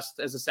complete bust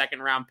as a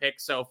second-round pick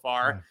so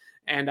far.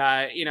 And,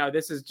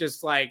 this is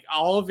just like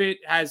all of it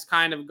has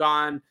kind of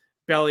gone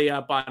belly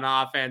up on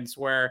offense,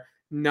 where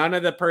none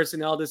of the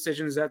personnel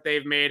decisions that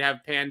they've made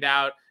have panned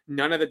out.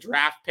 None of the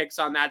draft picks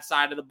on that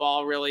side of the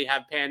ball really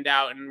have panned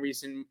out in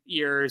recent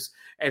years.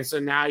 And so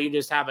now you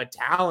just have a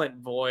talent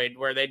void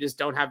where they just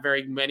don't have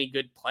very many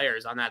good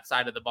players on that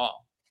side of the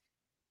ball.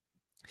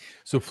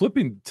 So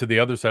flipping to the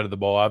other side of the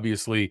ball,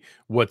 obviously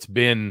what's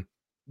been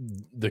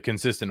the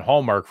consistent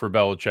hallmark for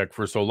Belichick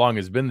for so long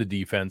has been the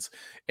defense.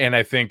 And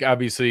I think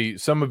obviously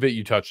some of it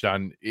you touched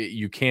on.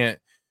 You can't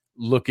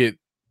look at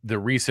the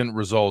recent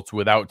results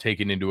without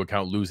taking into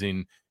account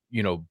losing,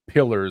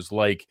 pillars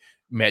like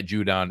Matt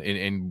Judon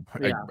and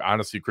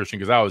honestly Christian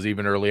Gonzalez,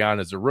 even early on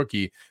as a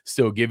rookie,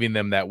 still giving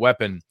them that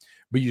weapon.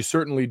 But you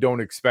certainly don't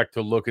expect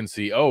to look and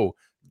see,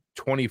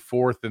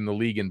 24th in the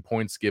league in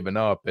points given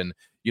up, and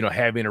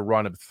having a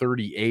run of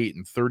 38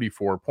 and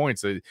 34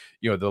 points. The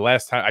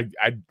last time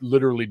I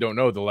literally don't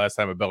know the last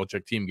time a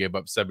Belichick team gave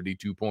up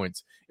 72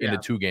 points in a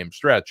 2-game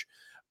stretch.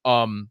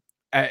 On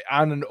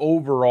an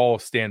overall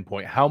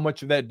standpoint, how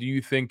much of that do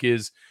you think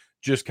is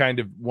just kind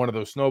of one of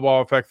those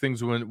snowball effect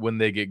things when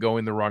they get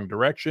going the wrong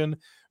direction,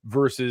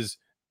 versus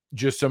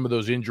just some of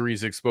those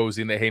injuries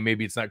exposing that, hey,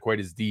 maybe it's not quite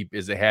as deep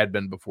as it had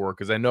been before?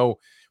 Because I know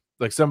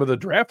like some of the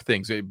draft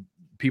things,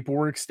 people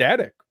were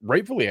ecstatic,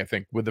 rightfully, I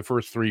think, with the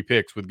first 3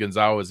 picks with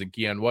Gonzalez and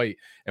Keon White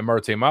and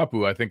Marte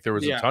Mapu. I think there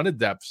was a ton of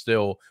depth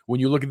still. When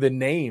you look at the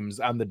names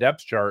on the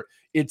depth chart,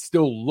 it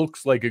still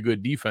looks like a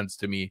good defense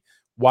to me.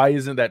 Why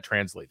isn't that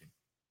translating?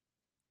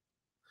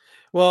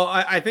 Well,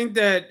 I think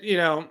that,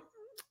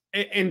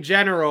 in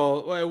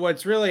general,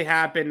 what's really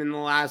happened in the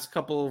last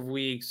couple of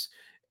weeks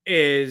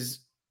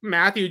is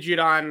Matthew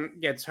Judon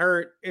gets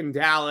hurt in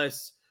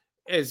Dallas,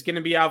 is going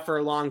to be out for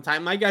a long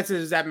time. My guess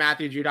is that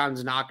Matthew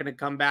Judon's not going to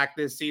come back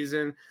this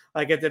season.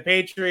 Like if the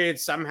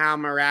Patriots somehow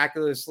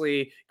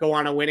miraculously go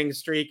on a winning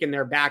streak and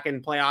they're back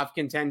in playoff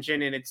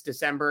contention and it's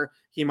December,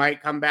 he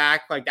might come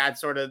back. Like that's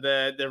sort of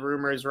the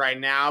rumors right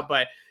now,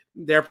 but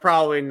they're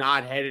probably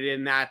not headed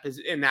in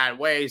that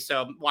way.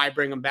 So why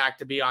bring him back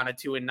to be on a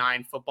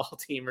 2-9 football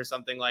team or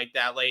something like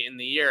that late in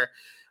the year?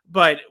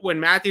 But when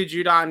Matthew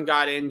Judon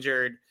got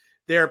injured,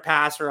 their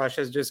pass rush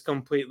has just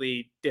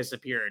completely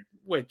disappeared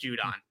with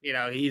Judon.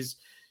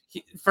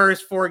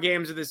 First 4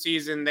 games of the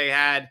season, they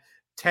had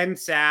 10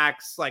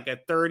 sacks, like a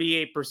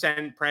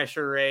 38%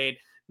 pressure rate.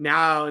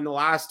 Now in the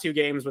last 2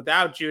 games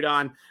without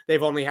Judon,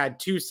 they've only had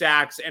 2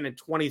 sacks and a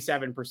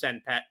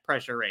 27%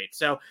 pressure rate.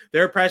 So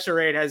their pressure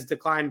rate has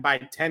declined by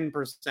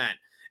 10%.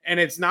 And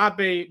it's not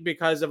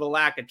because of a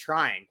lack of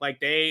trying. Like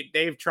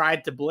they've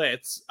tried to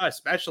blitz,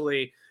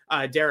 especially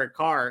Derek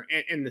Carr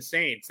and the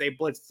Saints. They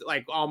blitzed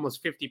like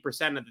almost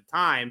 50% of the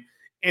time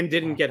and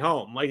didn't get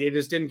home. Like they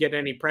just didn't get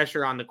any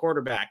pressure on the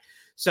quarterback.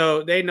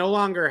 So they no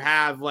longer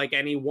have like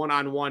any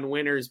one-on-one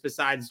winners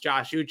besides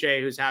Josh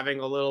Uche, who's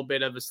having a little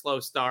bit of a slow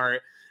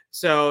start.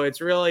 So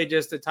it's really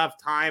just a tough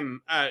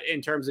time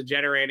in terms of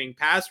generating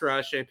pass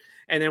rush. And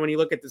then when you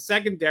look at the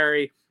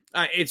secondary,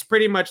 it's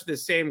pretty much the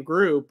same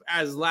group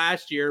as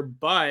last year,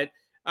 but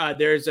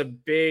there's a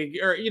big,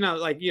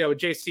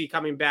 JC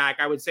coming back,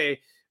 I would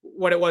say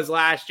what it was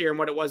last year and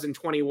what it was in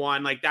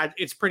 21, like that,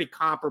 it's pretty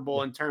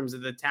comparable in terms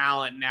of the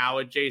talent now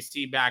with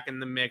JC back in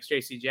the mix,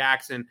 JC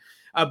Jackson.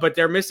 But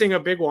they're missing a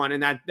big one,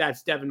 and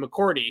that's Devin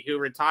McCourty, who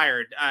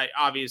retired,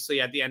 obviously,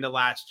 at the end of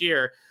last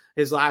year.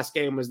 His last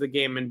game was the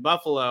game in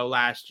Buffalo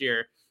last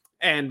year.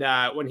 And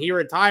when he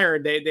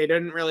retired, they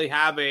didn't really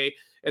have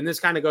and this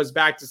kind of goes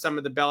back to some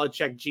of the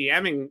Belichick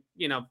GMing,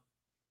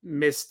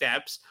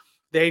 missteps.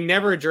 They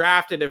never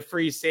drafted a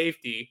free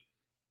safety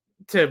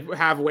to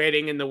have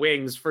waiting in the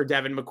wings for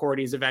Devin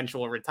McCourty's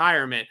eventual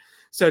retirement.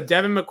 So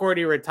Devin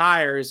McCourty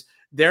retires.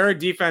 They're a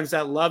defense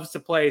that loves to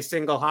play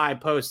single high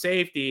post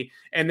safety,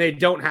 and they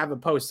don't have a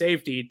post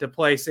safety to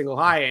play single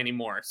high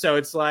anymore. So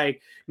it's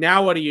like,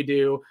 now what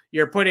do?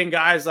 You're putting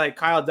guys like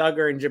Kyle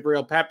Duggar and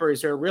Jabril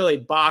Peppers, who are really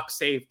box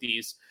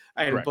safeties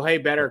and play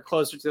better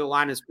closer to the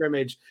line of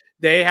scrimmage.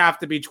 They have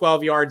to be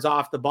 12 yards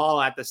off the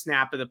ball at the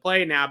snap of the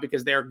play now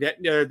because they're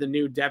the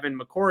new Devin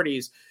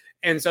McCourties.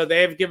 And so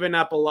they've given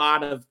up a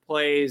lot of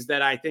plays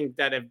that I think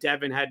that if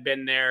Devin had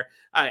been there,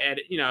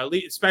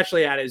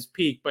 especially at his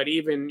peak, but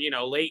even,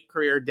 late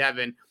career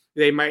Devin,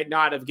 they might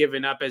not have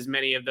given up as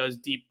many of those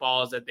deep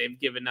balls that they've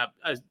given up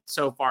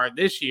so far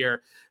this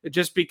year,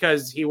 just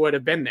because he would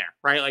have been there,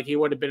 right? Like he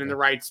would have been in the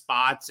right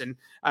spots. And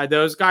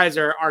those guys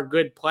are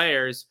good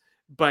players,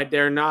 but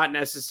they're not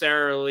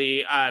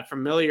necessarily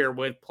familiar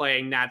with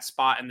playing that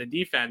spot in the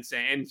defense.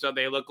 And so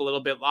they look a little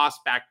bit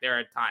lost back there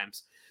at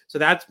times. So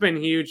that's been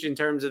huge in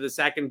terms of the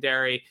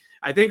secondary.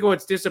 I think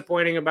what's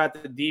disappointing about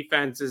the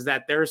defense is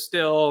that they're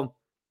still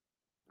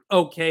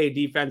okay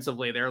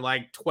defensively. They're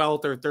like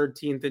 12th or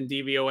 13th in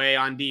DVOA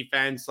on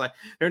defense. Like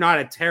they're not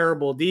a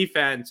terrible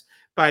defense,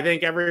 but I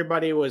think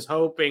everybody was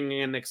hoping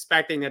and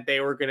expecting that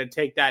they were going to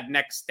take that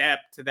next step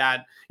to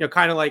that,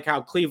 kind of like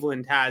how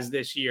Cleveland has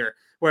this year,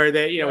 where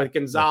they, with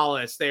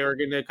Gonzalez, they were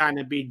going to kind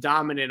of be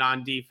dominant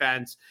on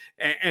defense.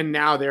 And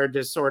now they're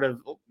just sort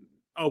of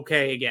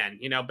okay again.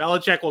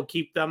 Belichick will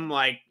keep them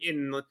like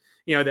in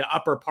the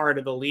upper part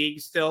of the league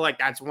still. Like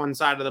that's one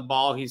side of the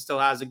ball he still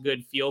has a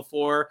good feel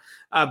for,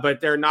 but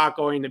they're not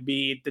going to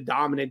be the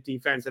dominant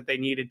defense that they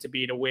needed to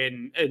be to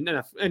win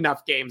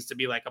enough games to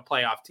be like a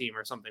playoff team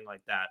or something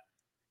like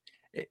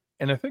that.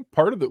 And I think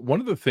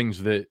one of the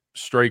things that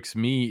strikes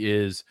me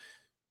is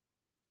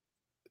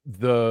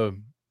the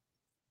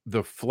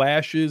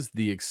flashes,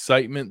 the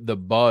excitement, the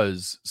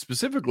buzz,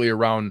 specifically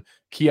around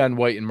Keon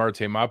White and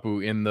Marte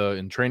Mapu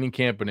in training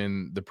camp and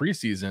in the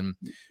preseason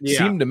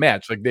seemed to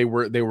match. Like they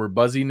were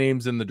buzzy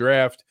names in the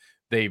draft.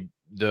 I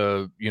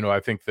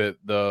think that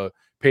the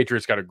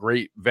Patriots got a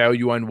great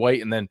value on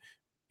White, and then,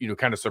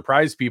 kind of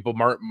surprised people.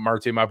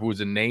 Marte Mapu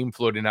was a name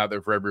floating out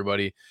there for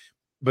everybody,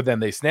 but then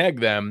they snag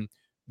them.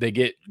 They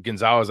get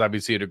Gonzalez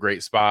obviously at a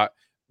great spot.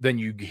 Then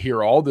you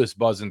hear all this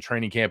buzz in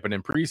training camp and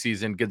in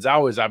preseason.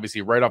 Gonzalez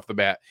obviously right off the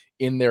bat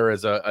in there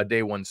as a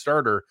day one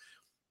starter.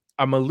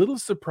 I'm a little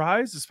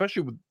surprised,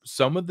 especially with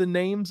some of the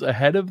names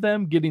ahead of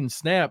them getting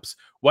snaps.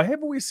 Why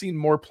haven't we seen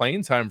more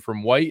playing time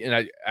from White?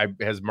 And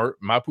has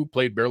Mapu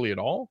played barely at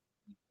all?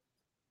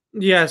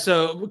 Yeah,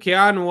 so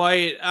Keon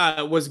White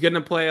was going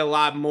to play a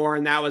lot more,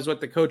 and that was what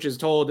the coaches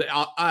told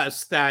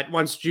us, that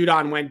once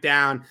Judon went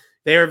down,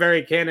 they were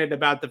very candid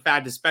about the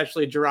fact,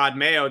 especially Gerard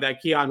Mayo,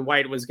 that Keon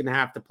White was going to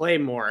have to play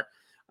more.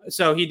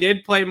 So he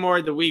did play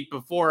more the week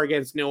before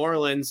against New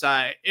Orleans.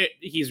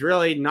 He's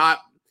really not.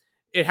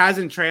 It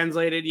hasn't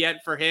translated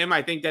yet for him.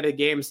 I think that a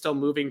game's still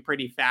moving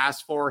pretty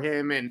fast for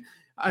him, and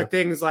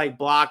things like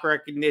block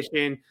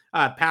recognition,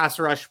 pass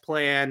rush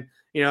plan,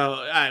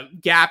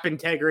 gap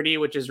integrity,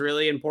 which is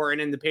really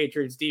important in the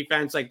Patriots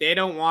defense. Like they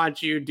don't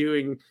want you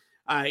doing,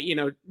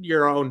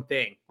 your own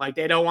thing. Like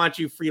they don't want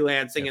you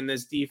freelancing in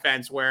this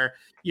defense where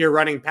you're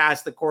running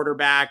past the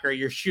quarterback or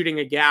you're shooting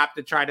a gap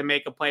to try to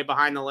make a play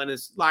behind the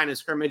line of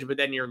scrimmage, but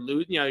then you're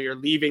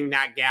leaving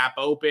that gap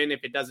open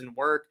if it doesn't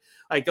work.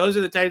 Like those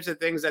are the types of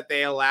things that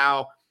they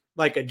allow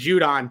like a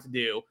Judon to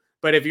do.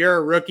 But if you're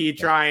a rookie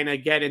trying to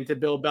get into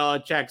Bill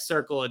Belichick's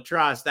circle of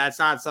trust, that's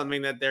not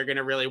something that they're going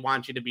to really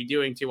want you to be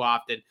doing too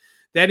often.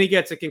 Then he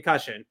gets a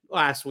concussion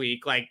last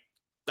week, like,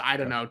 I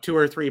don't know, 2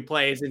 or 3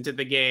 plays into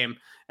the game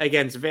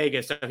against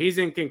Vegas. So he's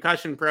in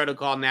concussion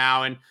protocol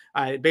now.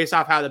 And based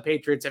off how the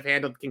Patriots have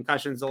handled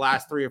concussions the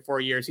last 3 or 4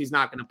 years, he's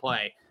not going to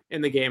play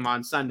in the game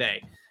on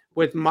Sunday.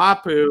 With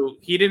Mapu,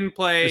 he didn't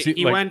play.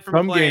 He went from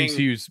some playing, games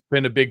he's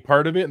been a big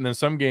part of it, and then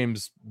some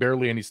games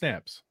barely any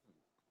snaps.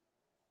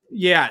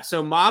 Yeah,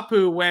 so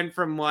Mapu went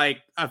from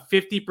like a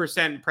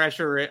 50%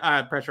 pressure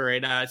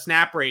rate,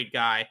 snap rate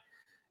guy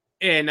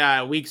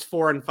in weeks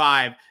 4 and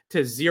 5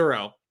 to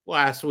 0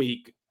 last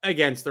week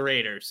against the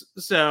Raiders.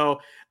 So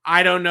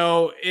I don't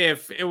know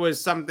if it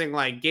was something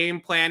like game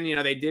plan.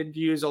 They did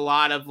use a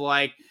lot of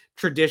like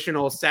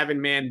traditional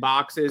 7-man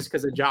boxes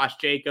because of Josh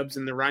Jacobs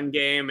in the run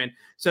game. And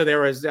so there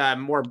was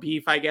more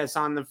beef, I guess,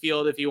 on the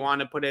field, if you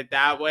want to put it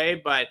that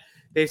way. But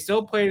they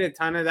still played a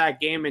ton of that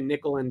game in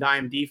nickel and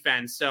dime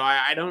defense. So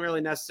I don't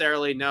really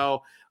necessarily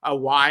know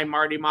why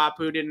Marty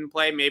Mapu didn't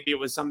play. Maybe it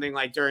was something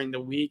like during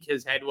the week,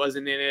 his head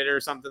wasn't in it or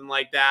something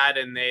like that.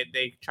 And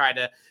they try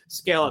to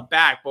scale it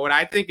back. But what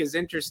I think is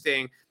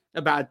interesting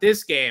about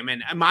this game,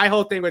 and my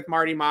whole thing with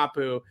Marty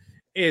Mapu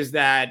is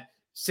that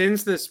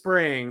since the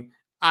spring,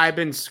 I've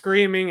been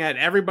screaming at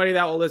everybody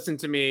that will listen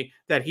to me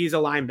that he's a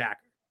linebacker,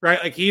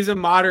 right? Like he's a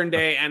modern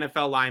day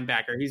NFL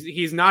linebacker.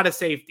 He's not a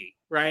safety,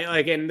 right?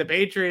 Like in the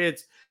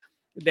Patriots,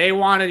 they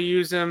want to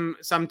use him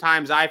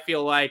sometimes, I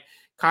feel like,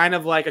 kind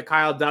of like a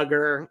Kyle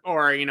Duggar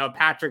or,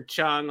 Patrick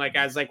Chung, like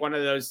as like one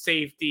of those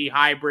safety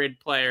hybrid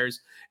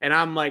players. And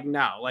I'm like,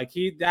 no, like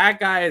that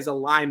guy is a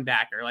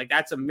linebacker. Like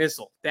that's a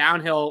missile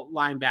downhill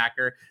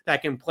linebacker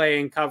that can play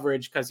in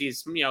coverage because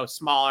he's,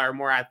 smaller,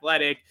 more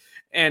athletic.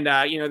 And,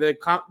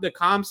 the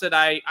comps that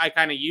I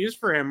kind of use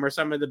for him were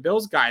some of the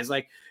Bills guys.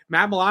 Like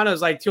Matt Milano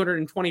is like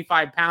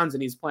 225 pounds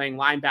and he's playing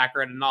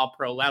linebacker at an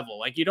all-pro level.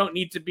 Like you don't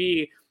need to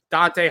be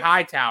Dante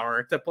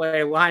Hightower to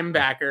play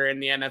linebacker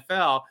in the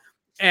NFL.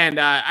 And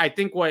I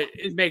think what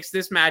it makes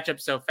this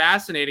matchup so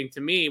fascinating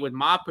to me with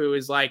Mapu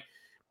is like,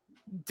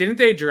 didn't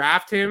they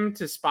draft him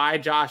to spy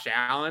Josh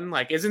Allen?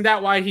 Like, isn't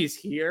that why he's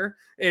here?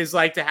 Is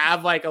like to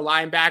have like a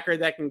linebacker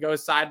that can go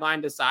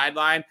sideline to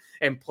sideline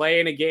and play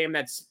in a game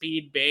that's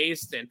speed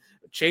based and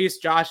chase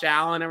Josh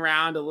Allen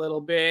around a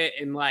little bit.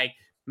 And like,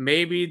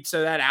 maybe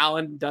so that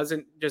Allen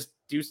doesn't just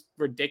do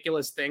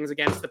ridiculous things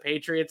against the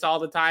Patriots all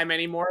the time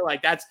anymore.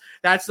 Like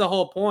that's the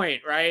whole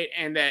point. Right.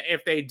 And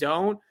if they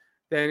don't,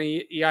 then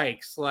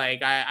yikes.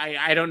 Like,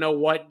 I don't know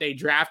what they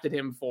drafted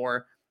him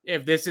for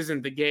if this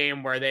isn't the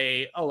game where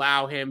they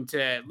allow him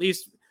to at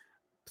least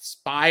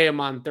spy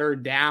him on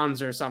third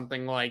downs or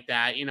something like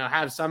that,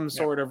 have some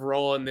sort of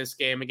role in this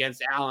game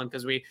against Allen.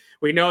 Cause we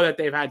know that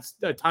they've had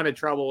a ton of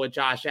trouble with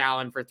Josh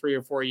Allen for 3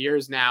 or 4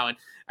 years now. And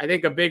I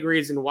think a big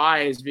reason why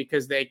is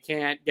because they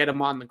can't get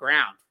him on the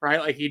ground, right?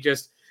 Like he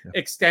just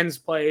extends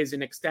plays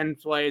and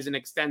extends plays and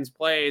extends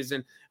plays.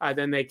 And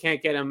then they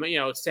can't get him,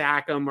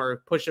 sack him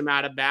or push him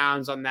out of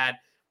bounds on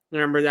that.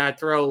 Remember that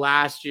throw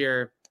last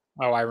year?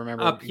 Oh, I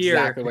remember up here,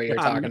 exactly what you're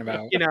talking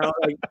about.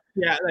 Like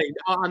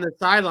on the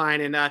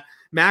sideline. And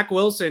Mac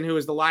Wilson, who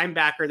was the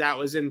linebacker that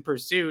was in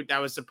pursuit, that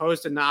was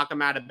supposed to knock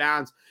him out of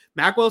bounds.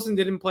 Mac Wilson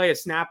didn't play a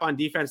snap on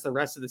defense the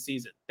rest of the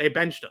season. They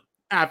benched him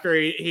after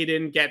he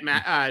didn't get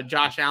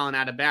Josh Allen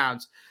out of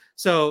bounds.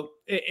 So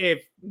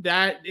if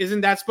that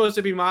isn't that supposed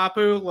to be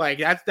Mapu, like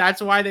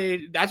that's what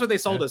they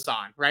sold us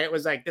on, right? It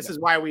was like, this is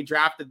why we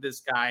drafted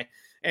this guy.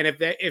 And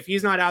if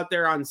he's not out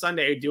there on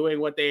Sunday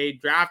doing what they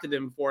drafted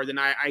him for, then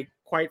I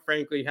quite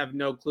frankly have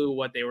no clue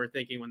what they were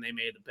thinking when they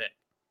made the pick.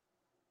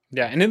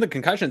 Yeah. And in the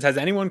concussions, has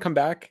anyone come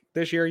back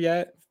this year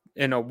yet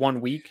in a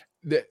 1 week?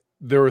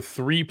 There are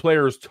 3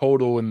 players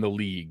total in the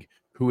league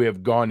who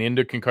have gone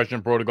into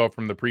concussion protocol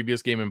from the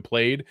previous game and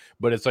played,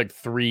 but it's like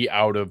 3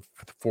 out of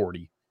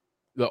 40.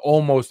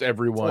 Almost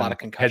everyone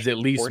has at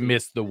least 40.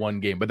 missed the one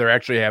game, but there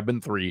actually have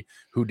been 3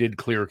 who did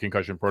clear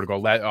concussion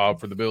protocol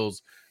for the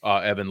Bills.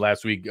 Evan,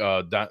 last week,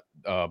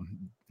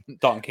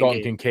 Dalton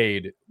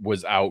Kincaid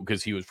was out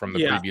because he was from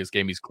the previous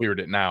game. He's cleared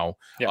it now,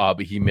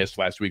 but he missed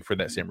last week for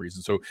that same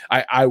reason. So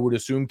I would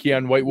assume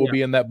Keon White will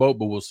be in that boat,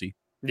 but we'll see.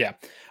 Yeah.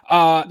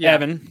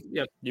 Evan,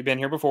 you've been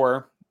here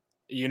before.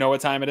 You know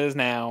what time it is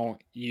now.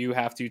 You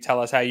have to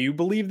tell us how you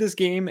believe this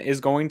game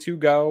is going to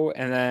go,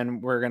 and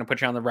then we're going to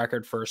put you on the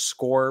record for a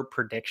score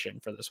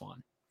prediction for this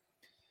one.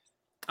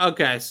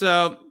 Okay,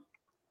 so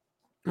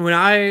when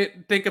I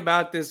think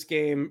about this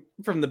game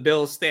from the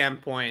Bills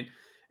standpoint,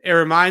 it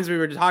reminds me, we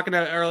were talking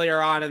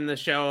earlier on in the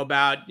show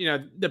about,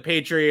 the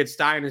Patriots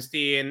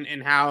dynasty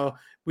and how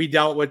we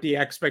dealt with the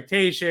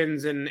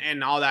expectations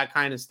and all that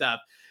kind of stuff.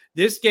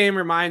 This game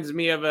reminds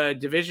me of a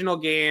divisional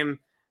game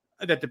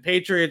that the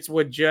Patriots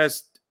would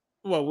just,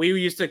 what we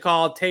used to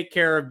call, take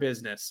care of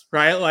business,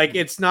 right? Like,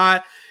 it's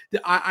not,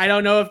 I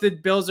don't know if the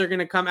Bills are going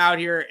to come out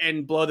here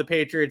and blow the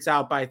Patriots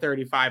out by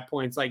 35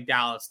 points like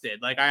Dallas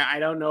did. Like, I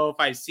don't know if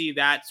I see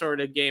that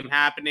sort of game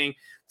happening.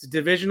 It's a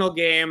divisional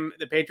game.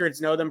 The Patriots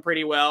know them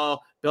pretty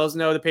well. Bills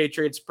know the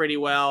Patriots pretty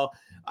well.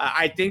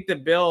 I think the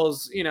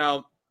Bills,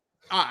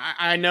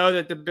 I know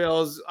that the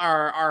Bills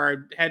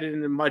are headed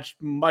in a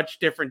much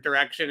different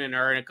direction and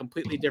are in a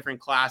completely different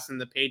class than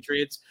the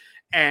Patriots.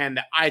 And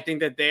I think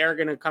that they are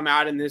going to come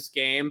out in this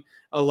game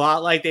a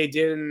lot like they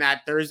did in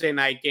that Thursday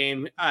night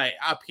game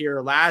up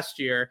here last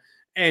year,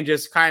 and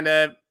just kind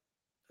of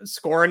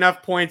score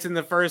enough points in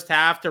the first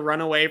half to run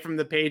away from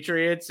the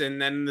Patriots.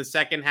 And then in the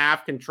second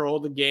half, control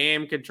the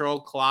game, control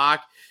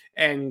clock,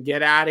 and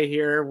get out of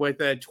here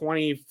with a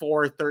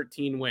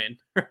 24-13 win,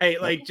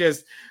 right? Like,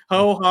 just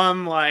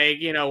ho-hum, like,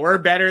 we're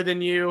better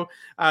than you.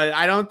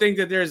 I don't think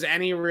that there's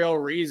any real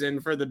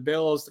reason for the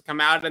Bills to come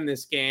out in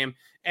this game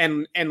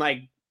and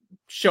like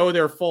show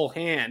their full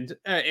hand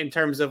in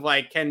terms of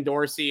like Ken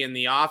Dorsey and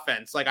the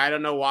offense. Like, I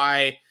don't know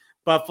why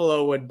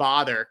Buffalo would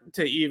bother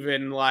to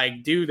even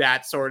like do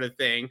that sort of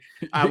thing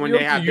when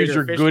they have use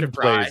your fish good to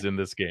fry. plays in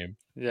this game.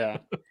 Yeah.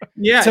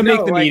 To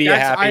make the media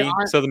happy,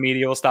 so the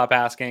media will stop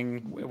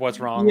asking what's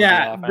wrong.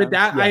 Yeah, with the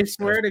but offense. I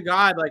swear to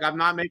God, like, I'm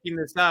not making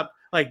this up.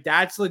 Like,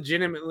 that's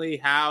legitimately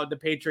how the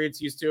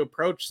Patriots used to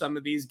approach some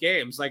of these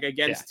games, like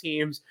against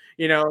teams,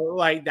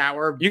 like that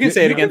were. You can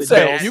say it against the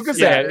Bills. Bills. You can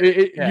say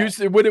it. You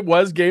said what it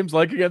was, games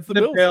like against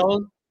the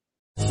Bills.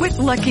 With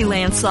Lucky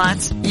Land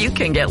Slots, you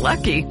can get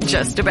lucky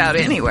just about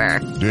anywhere.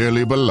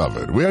 Dearly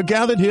beloved, we are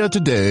gathered here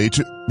today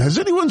to... Has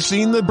anyone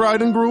seen the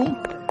bride and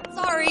groom?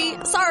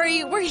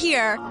 Sorry, we're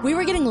here. We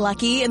were getting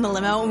lucky in the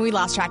limo and we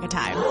lost track of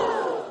time.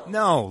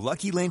 No,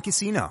 Lucky Land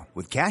Casino,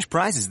 with cash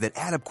prizes that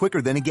add up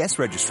quicker than a guest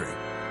registry.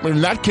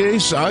 In that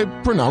case, I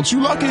pronounce you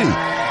lucky.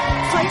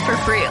 Play for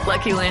free at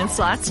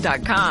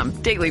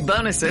LuckyLandSlots.com. Daily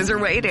bonuses are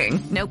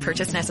waiting. No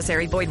purchase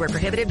necessary. Void where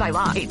prohibited by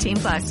law.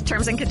 18+.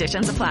 Terms and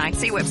conditions apply.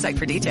 See website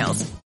for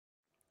details.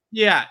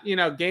 Yeah,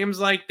 games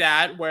like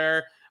that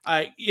where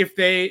if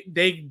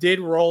they did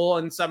roll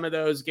in some of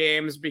those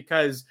games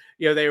because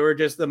they were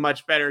just the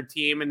much better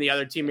team and the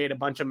other team made a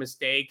bunch of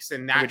mistakes,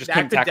 and that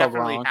could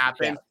definitely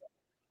happen.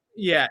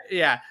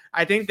 Yeah.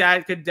 I think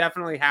that could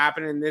definitely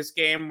happen in this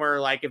game where,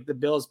 like, if the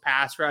Bills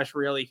pass rush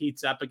really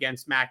heats up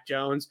against Mac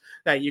Jones,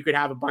 that you could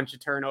have a bunch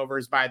of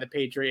turnovers by the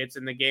Patriots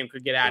and the game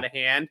could get out of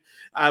hand.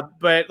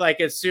 But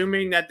like,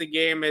 assuming that the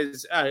game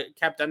is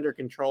kept under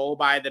control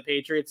by the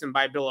Patriots and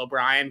by Bill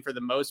O'Brien for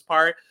the most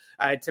part,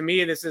 to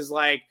me, this is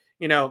like,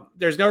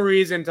 there's no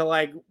reason to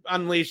like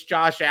unleash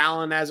Josh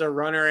Allen as a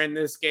runner in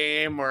this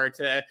game or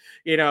to,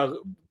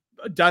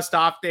 dust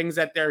off things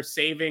that they're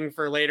saving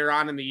for later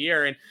on in the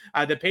year.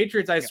 And the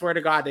Patriots, I swear to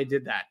God, they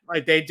did that.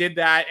 Like, they did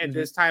that at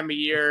this time of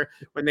year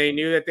when they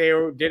knew that they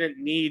didn't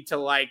need to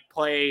like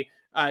play,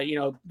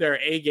 their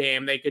A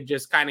game. They could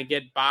just kind of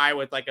get by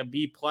with like a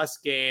B+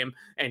 game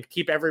and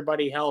keep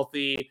everybody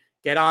healthy,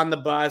 get on the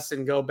bus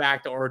and go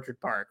back to Orchard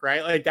Park,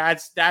 right? Like,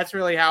 that's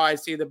really how I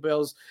see the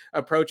Bills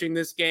approaching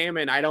this game.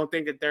 And I don't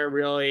think that they're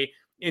really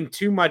in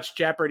too much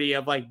jeopardy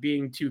of like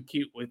being too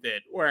cute with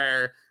it,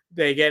 where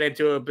they get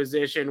into a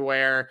position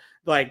where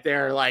like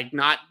they're like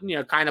not,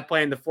 kind of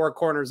playing the four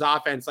corners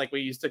offense like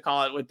we used to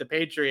call it with the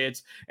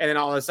Patriots. And then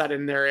all of a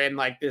sudden they're in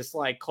like this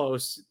like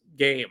close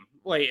game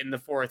late in the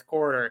fourth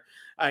quarter.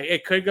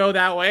 It could go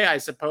that way, I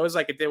suppose,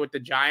 like it did with the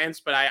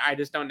Giants, but I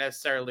just don't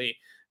necessarily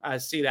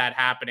see that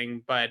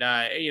happening. But,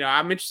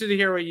 I'm interested to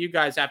hear what you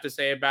guys have to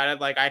say about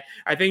it. Like,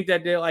 I think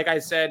that, like I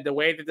said, the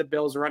way that the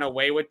Bills run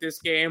away with this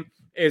game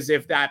is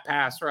if that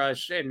pass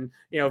rush and,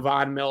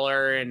 Von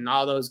Miller and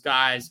all those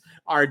guys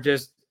are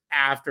just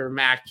after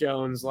Mac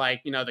Jones,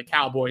 like, the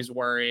Cowboys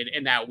were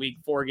in that week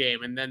 4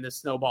 game, and then the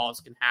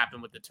snowballs can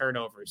happen with the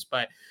turnovers.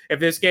 But if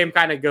this game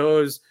kind of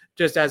goes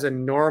just as a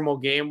normal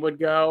game would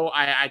go,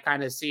 I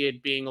kind of see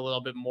it being a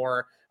little bit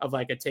more of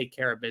like a take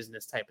care of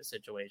business type of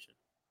situation.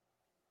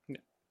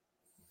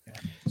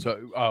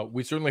 So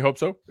we certainly hope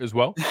so as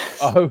well.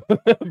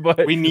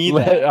 But we need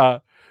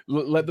that.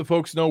 Let the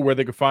folks know where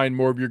they can find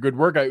more of your good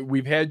work.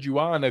 We've had you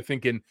on, I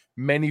think, in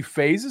many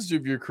phases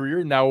of your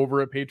career, now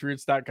over at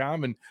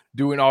Patriots.com and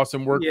doing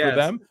awesome work for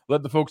them.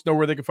 Let the folks know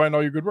where they can find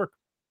all your good work.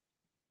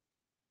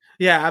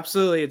 Yeah,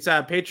 absolutely. It's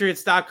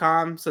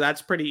Patriots.com. So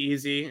that's pretty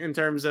easy in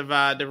terms of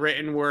the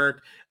written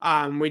work.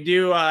 We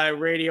do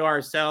radio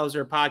ourselves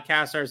or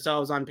podcast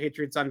ourselves on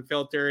Patriots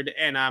Unfiltered.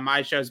 And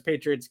my show is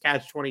Patriots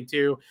Catch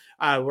 22.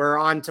 We're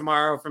on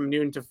tomorrow from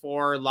noon to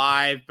 4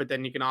 live, but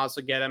then you can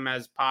also get them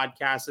as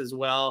podcasts as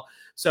well.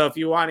 So if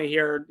you want to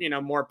hear,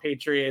 more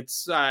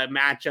Patriots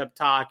matchup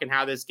talk and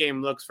how this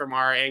game looks from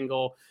our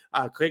angle,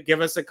 give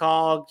us a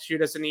call,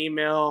 shoot us an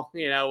email.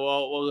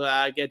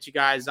 We'll get you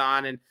guys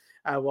on. And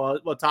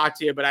we'll talk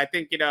to you. But I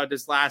think,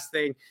 this last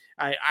thing,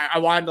 I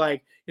wanted to,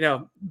 like,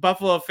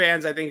 Buffalo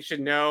fans, I think, should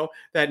know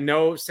that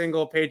no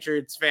single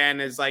Patriots fan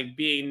is like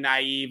being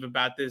naive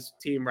about this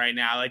team right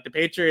now. Like, the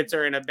Patriots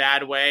are in a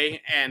bad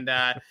way. And,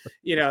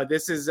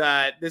 this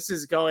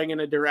is going in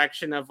a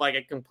direction of like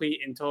a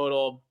complete and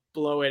total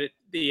blow it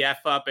the F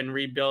up and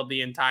rebuild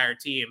the entire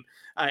team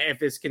if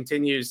this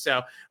continues.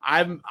 So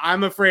I'm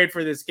afraid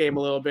for this game a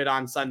little bit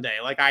on Sunday.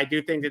 Like, I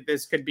do think that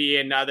this could be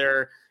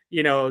another,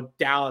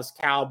 Dallas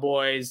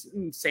Cowboys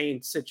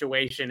Saints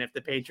situation if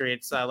the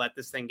Patriots let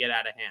this thing get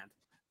out of hand.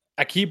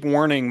 I keep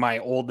warning my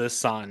oldest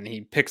son.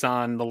 He picks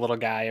on the little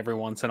guy every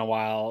once in a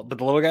while, but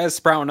the little guy is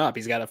sprouting up.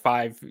 He's got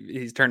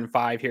he's turning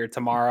 5 here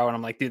tomorrow. And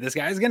I'm like, dude, this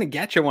guy's going to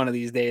get you one of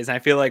these days. And I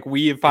feel like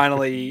we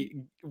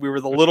were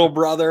the little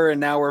brother,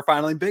 and now we're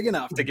finally big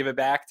enough to give it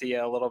back to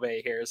you a little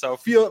bit here. So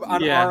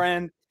our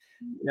end,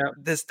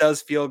 this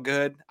does feel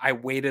good. I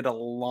waited a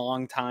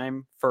long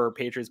time for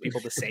Patriots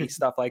people to say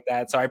stuff like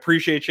that. So I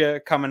appreciate you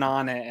coming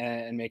on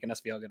and making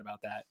us feel good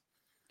about that.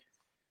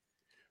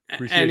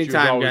 Appreciate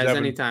anytime, you, guys.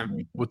 Evan.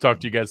 Anytime. We'll talk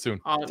to you guys soon.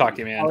 Talk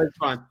to you, man. Always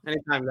fun.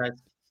 Anytime, guys.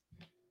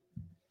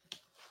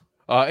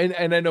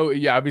 And I know,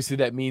 obviously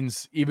that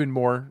means even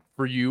more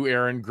for you,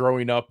 Aaron,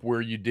 growing up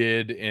where you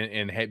did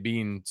and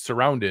being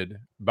surrounded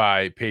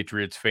by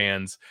Patriots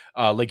fans.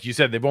 Like you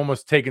said, they've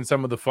almost taken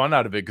some of the fun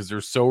out of it because they're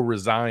so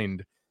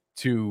resigned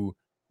to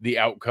the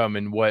outcome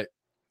and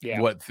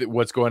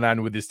what's going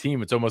on with this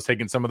team. It's almost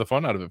taken some of the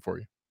fun out of it for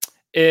you.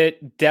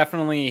 It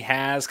definitely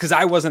has, because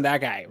I wasn't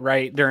that guy,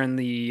 right? During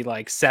the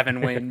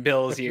 7-win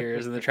Bills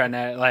years and the trend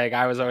that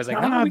I was always like,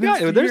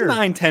 there's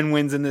 9-10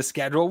 wins in this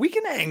schedule. We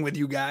can hang with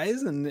you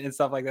guys and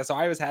stuff like that. So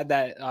I always had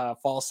that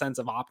false sense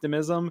of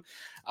optimism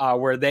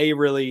where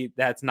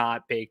that's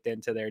not baked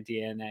into their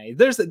DNA.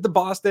 There's the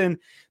Boston,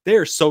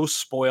 they're so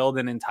spoiled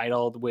and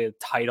entitled with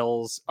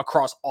titles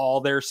across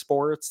all their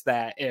sports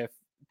that if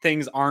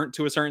things aren't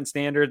to a certain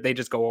standard, they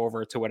just go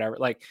over to whatever.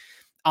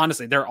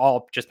 Honestly, they're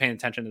all just paying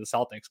attention to the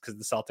Celtics because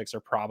the Celtics are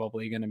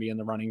probably going to be in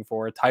the running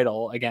for a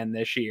title again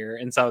this year.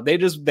 And so they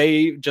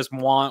just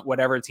want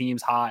whatever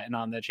team's hot and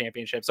on the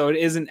championship. So it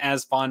isn't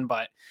as fun,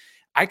 but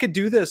I could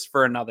do this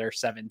for another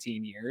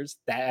 17 years.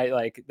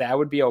 That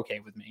would be okay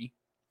with me.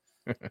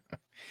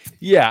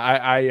 Yeah,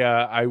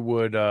 I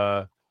would.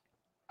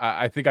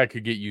 I think I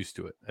could get used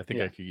to it. I could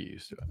get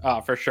used to it.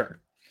 Oh, for sure.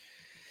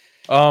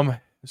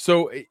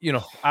 So,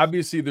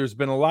 obviously there's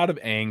been a lot of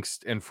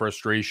angst and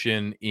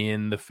frustration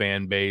in the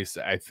fan base.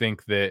 I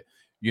think that,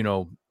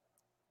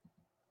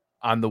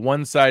 on the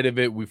one side of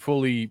it, we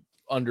fully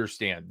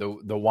understand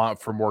the want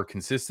for more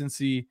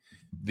consistency,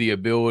 the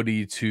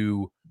ability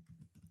to,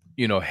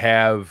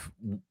 have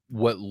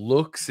what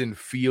looks and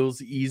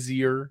feels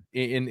easier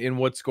in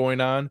what's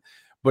going on.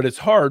 But it's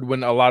hard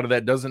when a lot of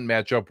that doesn't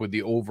match up with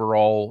the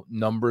overall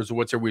numbers.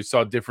 We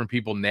saw different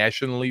people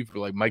nationally,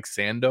 like Mike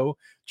Sando,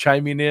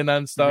 chiming in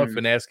on stuff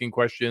and asking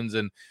questions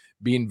and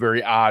being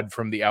very odd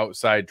from the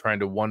outside,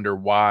 trying to wonder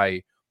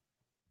why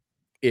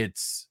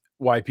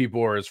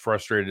people are as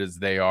frustrated as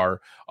they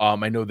are.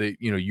 I know that,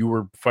 you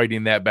were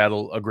fighting that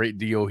battle a great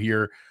deal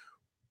here.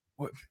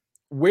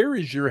 Where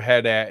is your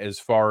head at as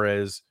far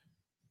as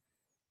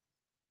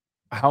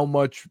how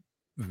much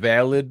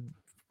valid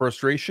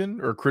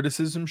frustration or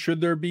criticism should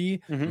there be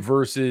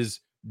versus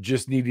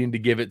just needing to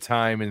give it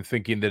time and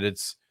thinking that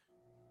it's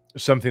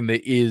something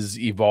that is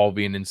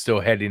evolving and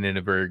still heading in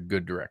a very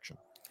good direction?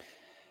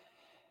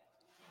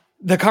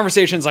 The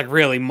conversation's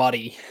really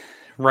muddy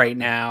right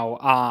now.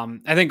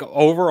 I think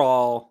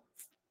overall,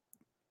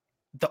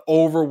 the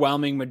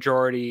overwhelming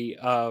majority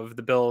of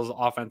the Bills'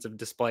 offensive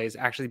displays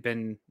actually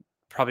been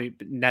probably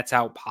nets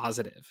out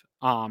positive.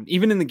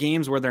 Even in the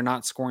games where they're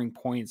not scoring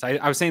points.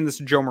 I was saying this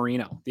to Joe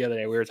Marino the other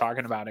day. We were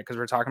talking about it because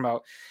we were talking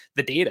about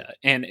the data.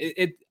 And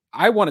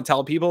I want to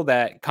tell people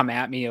that come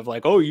at me of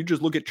oh, you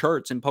just look at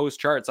charts and post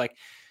charts.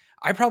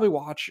 I probably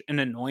watch an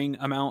annoying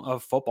amount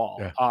of football.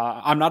 Yeah.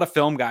 I'm not a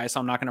film guy, so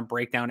I'm not going to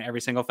break down every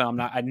single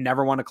film. I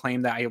never want to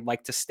claim that I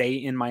like to stay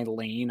in my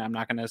lane. I'm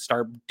not going to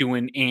start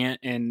doing Ant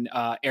and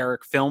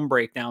Eric film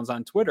breakdowns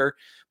on Twitter,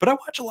 but I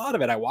watch a lot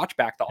of it. I watch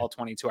back to all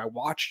 22. I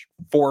watch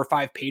 4 or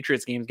 5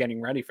 Patriots games getting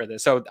ready for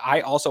this. So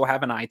I also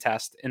have an eye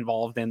test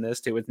involved in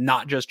this too. It's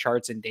not just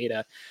charts and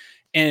data.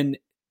 And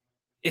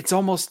it's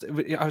almost,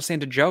 I was saying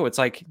to Joe, it's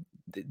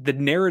the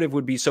narrative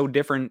would be so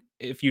different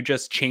if you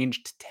just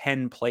changed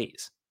 10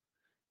 plays.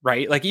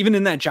 Right? Even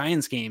in that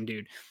Giants game,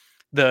 dude,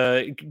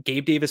 the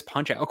Gabe Davis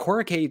punch out,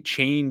 Okorike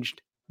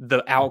changed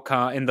the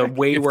outcome and the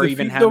way we're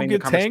even having the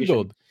conversation.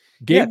 Tangled.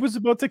 Gabe was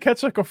about to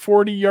catch a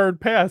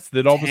 40-yard pass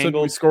that all of a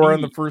sudden we score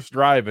on the first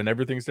drive and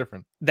everything's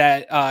different.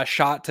 That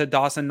shot to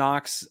Dawson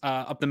Knox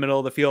up the middle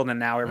of the field. And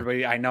now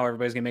I know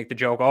everybody's going to make the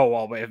joke, oh,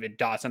 well, if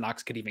Dawson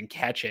Knox could even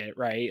catch it,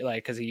 right?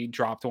 Because he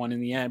dropped one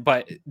in the end.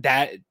 But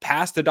that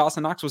pass to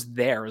Dawson Knox was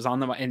there. It was on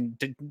the,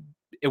 and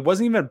it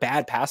wasn't even a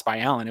bad pass by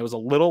Allen. It was a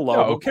little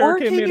low.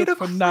 Okorike made a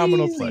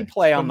phenomenal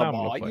play on the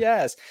ball.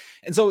 Yes.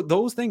 And so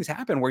those things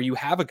happen where you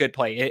have a good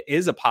play. It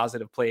is a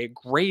positive play. It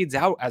grades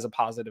out as a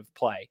positive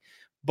play.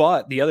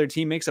 but the other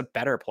team makes a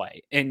better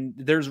play. And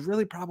there's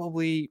really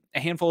probably a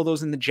handful of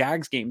those in the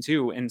Jags game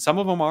too. And some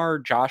of them are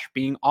Josh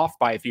being off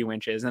by a few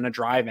inches and a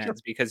drive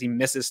ends because he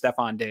misses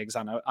Stephon Diggs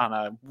on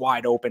a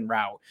wide open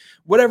route.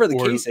 Whatever the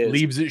case is,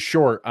 leaves it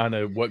short on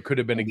what could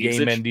have been a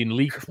game-ending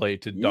leak play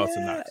to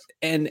Dawson Knox.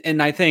 And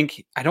I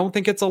don't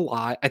think it's a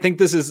lot. I think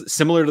this is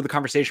similar to the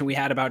conversation we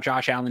had about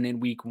Josh Allen in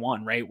week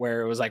 1, right?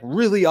 Where it was like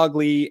really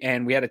ugly.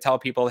 And we had to tell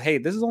people, hey,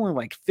 this is only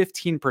like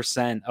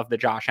 15% of the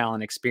Josh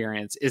Allen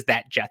experience is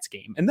that Jets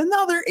game. And then the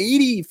other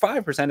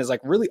 85% is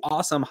like really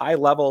awesome, high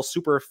level,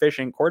 super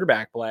efficient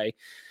quarterback play.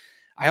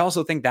 I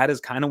also think that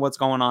is kind of what's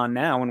going on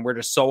now. And we're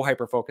just so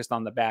hyper focused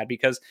on the bad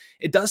because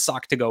it does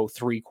suck to go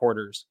 3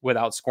 quarters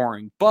without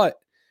scoring, but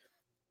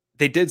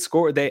they did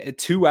score.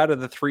 2 out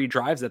of the 3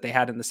 drives that they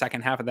had in the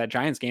second half of that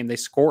Giants game, they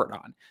scored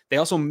on. They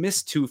also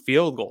missed 2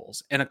 field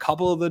goals, and a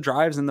couple of the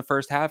drives in the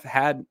first half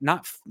had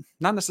not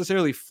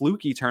necessarily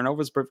fluky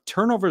turnovers, but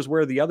turnovers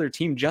where the other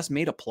team just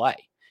made a play.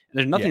 And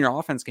there's nothing your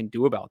offense can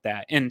do about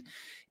that. And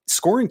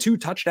scoring 2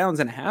 touchdowns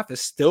and a half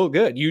is still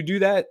good. You do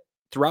that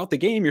throughout the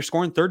game, you're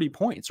scoring 30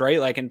 points, right?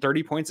 Like, and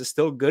 30 points is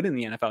still good in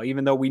the NFL,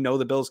 even though we know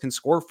the Bills can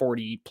score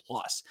 40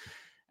 plus.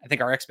 I think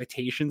our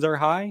expectations are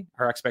high.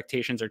 Our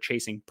expectations are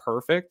chasing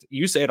perfect.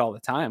 You say it all the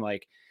time,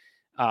 like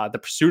the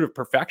pursuit of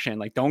perfection.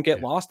 Like, don't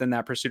get lost in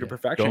that pursuit of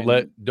perfection.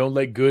 Don't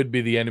let good be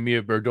the enemy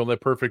of, or don't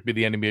let perfect be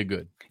the enemy of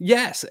good.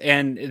 Yes,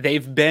 and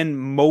they've been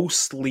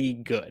mostly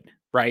good,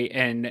 right?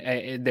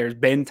 And there's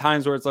been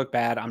times where it's looked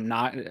bad. I'm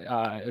not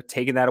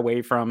taking that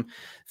away from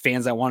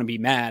fans that want to be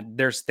mad.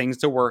 There's things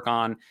to work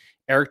on.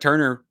 Eric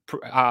Turner,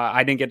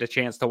 I didn't get a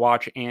chance to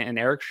watch an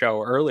Eric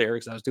show earlier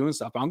because I was doing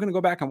stuff. But I'm going to go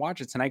back and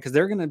watch it tonight because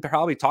they're going to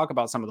probably talk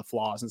about some of the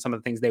flaws and some of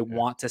the things they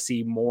want to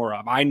see more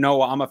of. I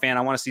know I'm a fan.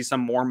 I want to see some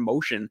more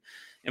motion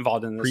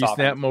involved in this.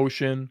 Pre-snap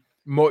motion.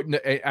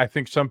 I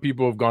think some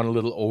people have gone a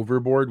little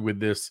overboard with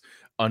this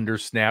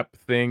under-snap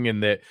thing,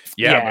 and that,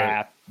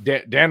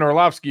 Dan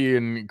Orlovsky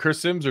and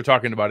Chris Sims are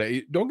talking about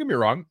it. Don't get me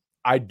wrong.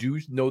 I do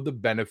know the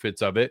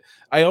benefits of it.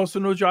 I also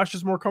know Josh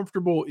is more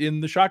comfortable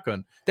in the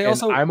shotgun.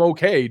 I'm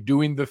okay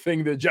doing the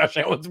thing that Josh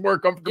Allen's more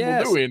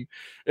comfortable doing.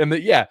 And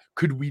that,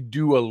 could we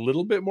do a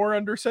little bit more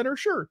under center?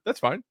 Sure, that's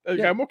fine.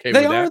 I'm okay with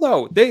that. They are,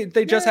 though.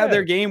 They just had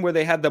their game where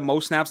they had the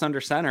most snaps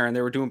under center and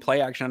they were doing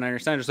play action under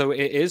center. So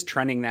it is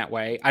trending that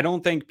way. I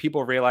don't think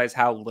people realize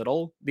how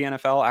little the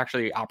NFL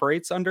actually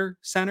operates under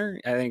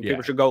center. I think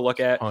people should go look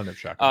at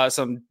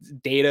some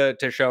data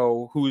to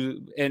show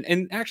who,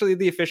 and actually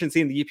the efficiency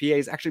in the EPA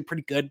is actually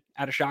pretty good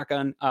out of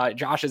shotgun.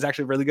 Josh is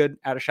actually really good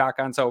out of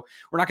shotgun. So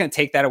we're not going to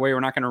take that away. We're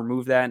not going to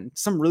remove that. And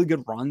some really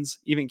good runs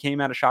even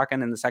came out of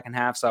shotgun in the second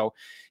half. So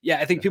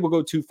I think people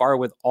go too far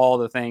with all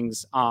the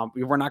things.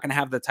 We're not going to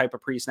have the type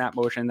of pre-snap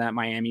motion that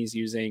Miami's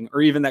using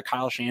or even that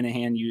Kyle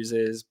Shanahan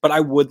uses, but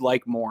I would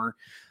like more.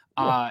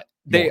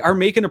 They are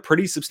making a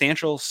pretty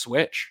substantial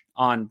switch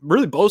on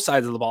really both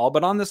sides of the ball,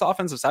 but on this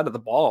offensive side of the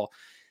ball,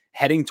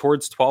 heading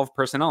towards 12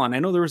 personnel. And I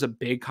know there was a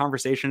big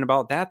conversation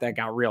about that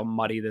got real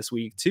muddy this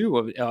week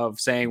too, of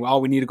saying, well,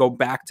 we need to go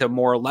back to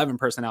more 11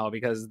 personnel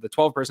because the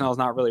 12 personnel is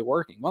not really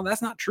working. Well,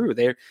 that's not true.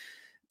 Their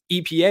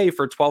EPA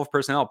for 12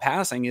 personnel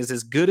passing is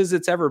as good as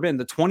it's ever been.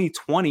 The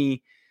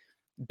 2020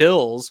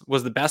 Bills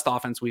was the best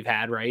offense we've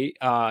had, right?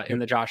 In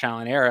the Josh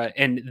Allen era.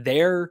 And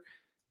their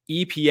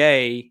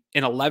EPA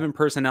in 11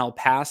 personnel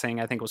passing,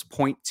 I think was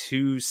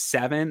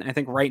 0.27. I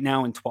think right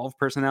now in 12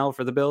 personnel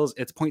for the Bills,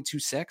 it's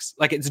 0.26.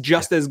 Like, it's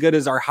just as good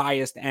as our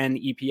highest end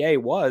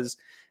EPA was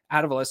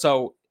out of it.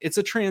 So it's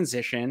a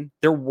transition.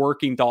 They're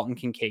working Dalton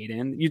Kincaid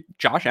in.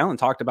 Josh Allen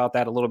talked about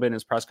that a little bit in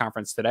his press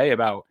conference today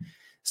about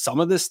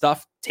some of this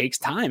stuff takes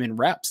time and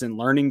reps and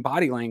learning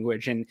body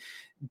language and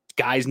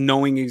guys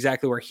knowing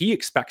exactly where he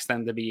expects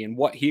them to be and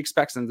what he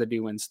expects them to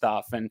do and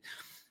stuff. And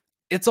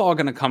it's all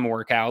going to come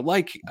work out.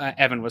 Like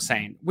Evan was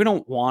saying, we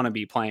don't want to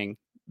be playing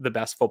the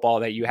best football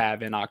that you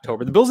have in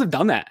October. The Bills have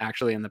done that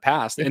actually in the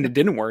past, and it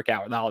didn't work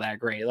out all that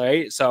great,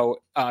 right?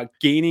 So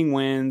gaining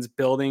wins,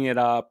 building it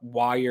up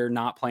while you're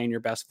not playing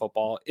your best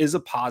football is a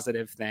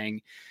positive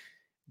thing.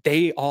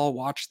 They all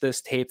watch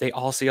this tape. They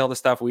all see all the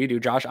stuff we do.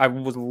 Josh, I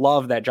would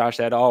love that Josh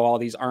said, all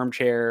these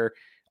armchair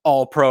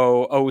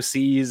all-pro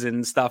OCs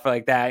and stuff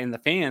like that. And the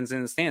fans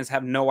in the stands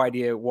have no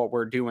idea what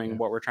we're doing,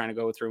 what we're trying to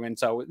go through. And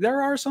so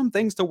there are some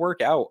things to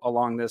work out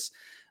along this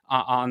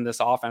on this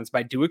offense, but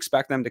I do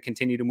expect them to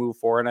continue to move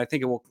forward. And I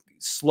think it will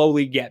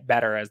slowly get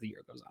better as the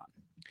year goes on.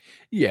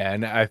 Yeah.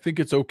 And I think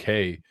it's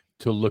okay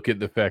to look at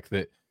the fact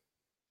that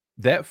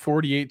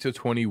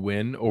 48-20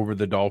 win over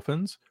the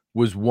Dolphins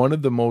was one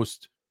of the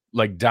most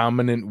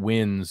dominant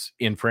wins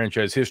in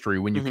franchise history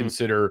when you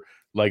consider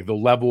the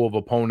level of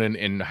opponent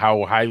and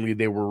how highly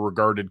they were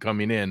regarded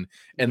coming in,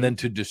 and then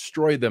to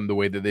destroy them the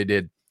way that they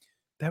did.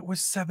 That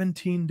was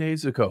 17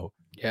 days ago.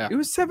 Yeah. It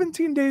was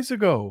 17 days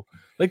ago.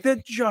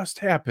 That just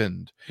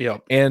happened. Yeah.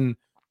 And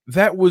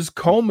that was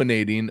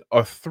culminating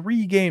a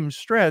 3-game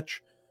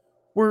stretch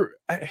where,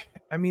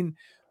 I mean,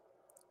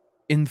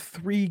 in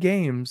 3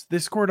 games, they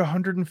scored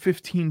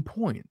 115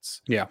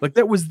 points. Yeah.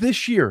 That was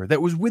this year.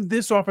 That was with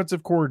this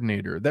offensive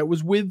coordinator. That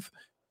was with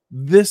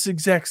this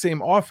exact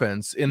same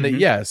offense in that,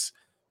 yes,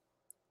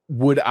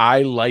 would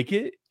I like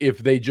it if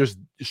they just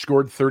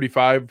scored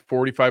 35,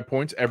 45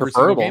 points every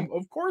single game?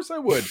 Of course I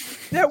would.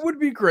 That would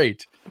be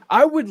great.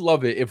 I would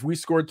love it if we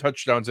scored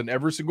touchdowns in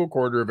every single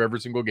quarter of every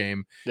single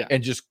game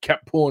and just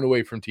kept pulling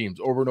away from teams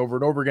over and over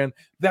and over again.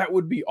 That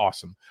would be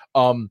awesome.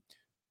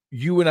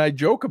 You and I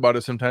joke about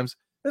it sometimes.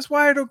 That's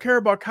why I don't care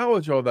about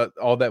college all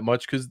that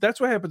much, because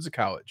that's what happens at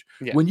college.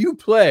 Yeah. When you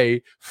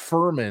play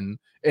Furman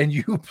and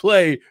you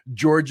play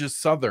Georgia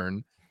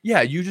Southern,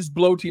 you just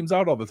blow teams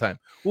out all the time.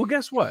 Well,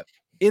 guess what?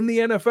 In the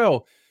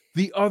NFL,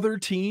 the other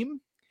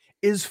team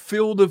is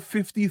filled of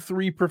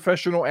 53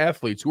 professional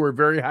athletes who are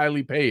very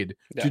highly paid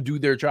to do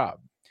their job.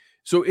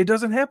 So it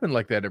doesn't happen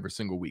like that every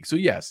single week. So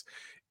yes,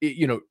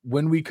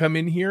 when we come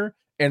in here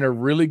and a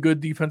really good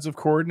defensive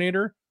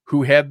coordinator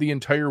who had the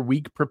entire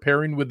week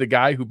preparing with the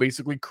guy who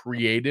basically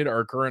created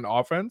our current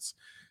offense,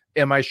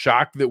 am I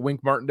shocked that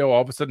Wink Martindale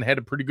all of a sudden had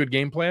a pretty good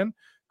game plan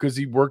because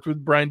he worked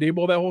with Brian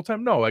Daboll that whole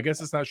time? No, I guess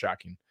it's not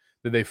shocking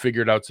that they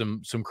figured out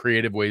some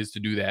creative ways to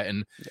do that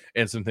and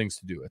some things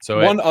to do it. So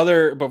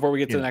other, before we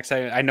get to the next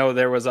segment, I know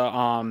there was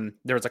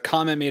a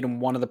comment made in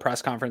one of the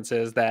press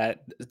conferences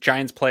that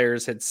Giants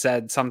players had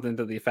said something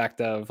to the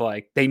effect of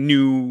like they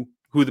knew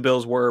who the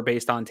Bills were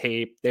based on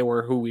tape. They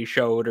were who we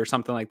showed or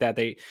something like that.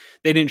 They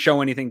didn't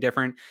show anything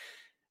different.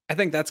 I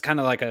think that's kind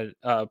of like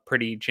a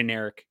pretty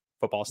generic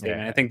football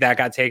statement. I think that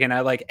got taken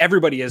out. Like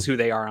everybody is who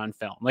they are on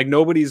film. Like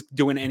nobody's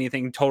doing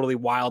anything totally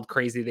wild,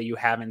 crazy that you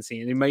haven't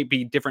seen. It might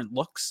be different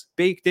looks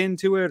baked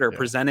into it or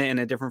presented in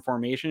a different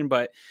formation,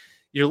 but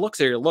your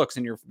looks are your looks,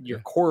 and your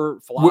core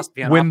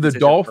philosophy. When the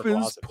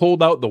Dolphins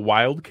pulled out the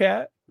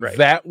Wildcat,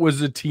 that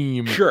was a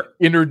team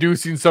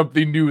introducing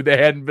something new that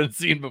hadn't been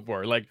seen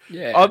before. Like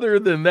other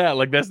than that,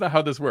 like that's not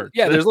how this works.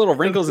 Yeah, there's little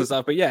wrinkles and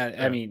stuff, but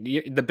I mean,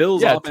 the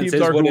Bills offense is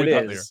what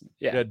it is.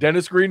 Yeah,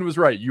 Dennis Green was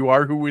right. You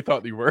are who we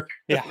thought you were.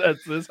 Yeah,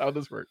 that's how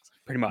this works.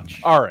 Pretty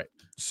much. All right.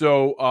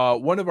 So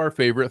one of our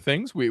favorite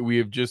things, we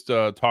have just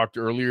talked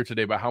earlier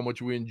today about how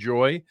much we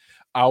enjoy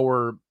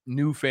our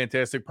new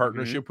fantastic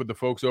partnership with the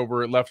folks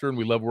over at Lefter, and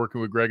we love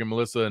working with Greg and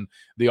Melissa and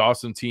the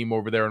awesome team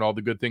over there and all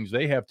the good things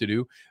they have to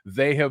do.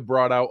 They have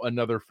brought out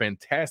another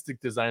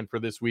fantastic design for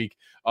this week,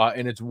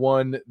 and it's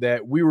one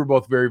that we were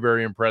both very,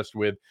 very impressed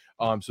with.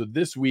 So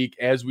this week,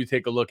 as we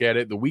take a look at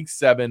it, the week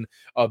 7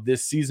 of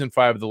this season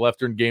 5 of the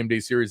Lefter and Game Day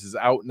series is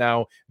out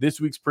now. This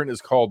week's print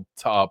is called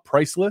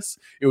Priceless.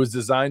 It was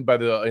designed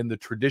in the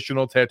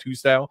traditional tattoo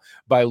style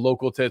by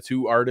local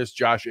tattoo artist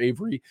Josh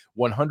Avery.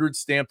 100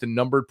 stamped and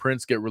numbered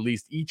prints get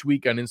released each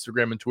week on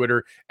Instagram and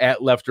Twitter at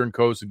Lefter &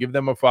 Co. So give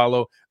them a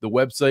follow. The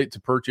website to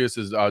purchase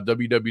is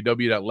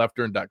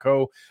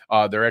www.leftern.co.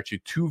 There are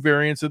actually 2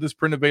 variants of this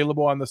print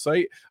available on the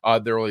site.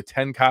 There are only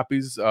 10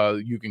 copies.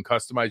 You can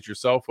customize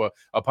yourself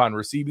upon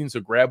receiving, so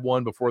grab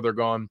one before they're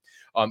gone.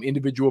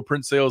 Individual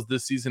print sales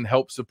this season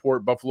help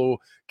support Buffalo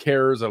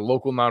Cares, a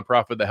local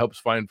nonprofit that helps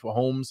find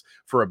homes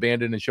for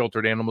abandoned and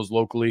sheltered animals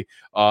locally.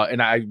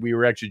 We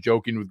were actually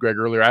joking with Greg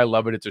earlier. I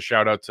love it. It's a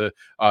shout out to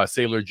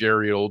Sailor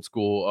Jerry, an old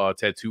school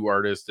tattoo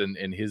artist,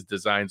 and his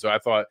design. So I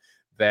thought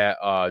that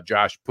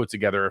Josh put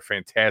together a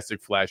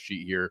fantastic flash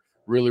sheet here.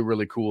 Really,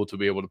 really cool to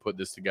be able to put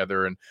this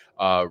together, and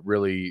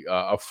really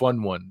a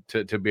fun one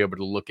to be able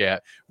to look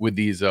at with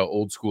these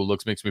old school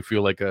looks. Makes me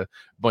feel like a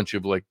bunch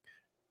of like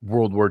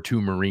World War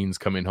II Marines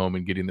coming home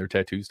and getting their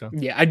tattoos done.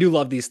 Yeah, I do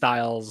love these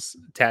styles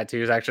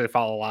tattoos. I actually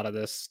follow a lot of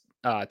this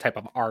type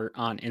of art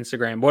on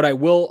Instagram. What I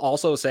will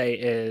also say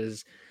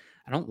is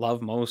I don't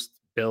love most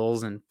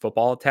Bills and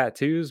football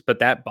tattoos, but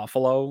that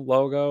Buffalo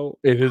logo,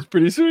 it is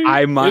pretty sweet.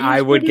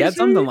 I would get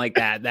something like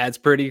that. That's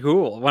pretty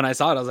cool. When I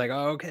saw it, I was like,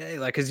 oh, okay,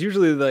 like because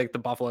usually like the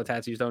Buffalo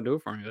tattoos don't do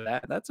it for me.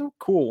 But that's a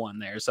cool one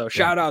there. So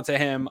shout out to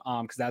him,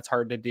 because that's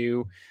hard to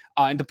do.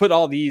 And to put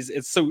all these,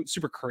 it's so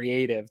super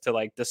creative to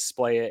like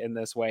display it in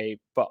this way,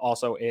 but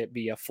also it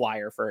be a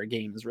flyer for a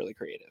game is really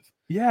creative.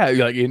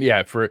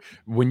 Yeah, for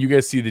when you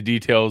guys see the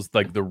details,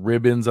 like the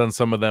ribbons on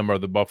some of them are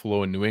the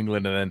Buffalo and New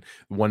England, and then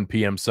 1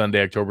 p.m.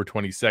 Sunday, October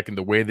 22nd,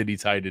 the way that he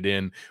tied it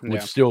in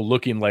was still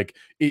looking like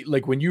it.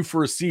 Like when you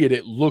first see it,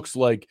 it looks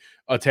like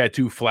a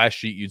tattoo flash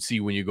sheet you'd see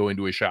when you go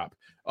into a shop.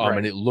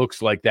 And it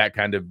looks like that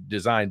kind of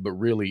design, but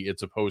really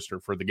it's a poster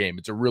for the game.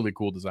 It's a really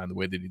cool design the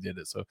way that he did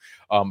it. So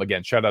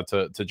again, shout out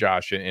to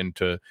Josh and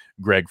to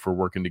Greg for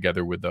working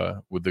together with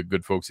the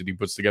good folks that he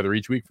puts together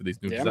each week for these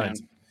new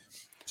designs. Man.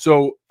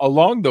 So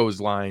along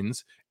those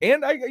lines,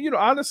 and I,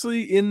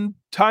 honestly, in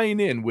tying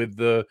in with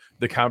the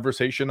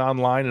conversation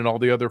online and all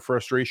the other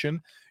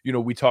frustration,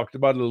 we talked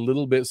about it a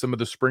little bit, some of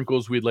the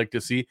sprinkles we'd like to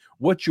see.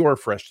 What's your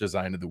fresh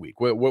design of the week?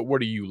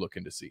 What are you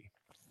looking to see?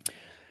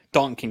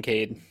 Dalton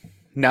Kincaid.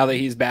 Now that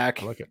he's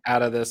back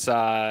out of this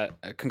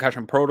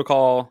concussion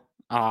protocol,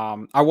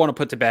 I want to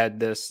put to bed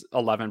this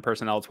 11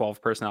 personnel,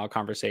 12 personnel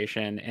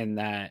conversation in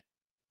that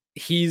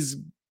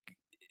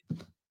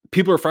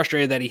people are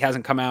frustrated that he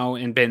hasn't come out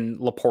and been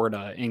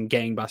Laporta and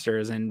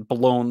gangbusters and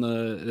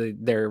blown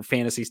their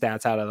fantasy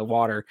stats out of the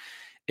water.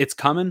 It's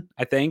coming.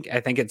 I think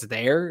it's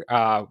there.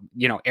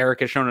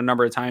 Eric has shown a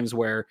number of times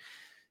where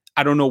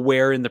I don't know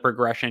where in the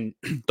progression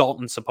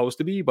Dalton's supposed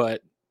to be,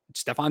 but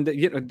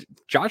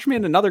Josh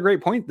made another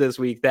great point this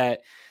week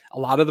that a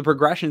lot of the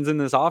progressions in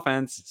this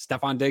offense,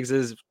 Stephon Diggs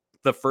is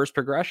the first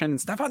progression, and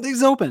Stephon Diggs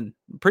is open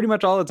pretty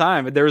much all the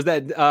time. There was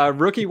that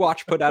Rookie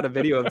Watch put out a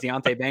video of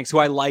Deontay Banks, who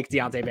I like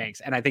Deontay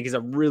Banks, and I think he's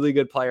a really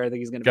good player. I think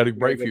he's going to got a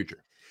bright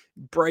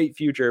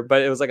future.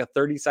 But it was like a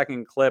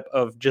 30-second clip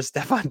of just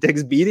Stephon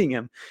Diggs beating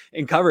him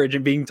in coverage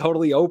and being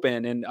totally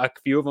open, and a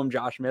few of them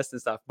Josh missed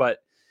and stuff. But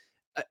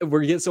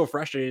we're getting so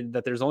frustrated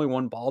that there's only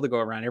one ball to go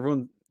around.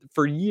 Everyone,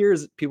 for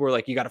years, people were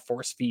like, you got to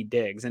force feed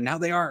Diggs. And now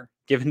they are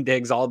giving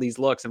Diggs all these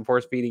looks and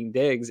force feeding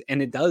Diggs.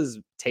 And it does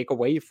take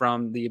away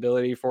from the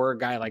ability for a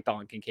guy like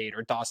Dalton Kincaid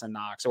or Dawson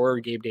Knox or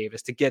Gabe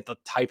Davis to get the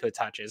type of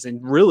touches, and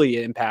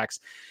really impacts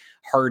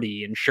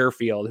Hardy and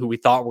Sherfield, who we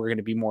thought were going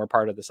to be more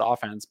part of this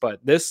offense. But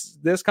this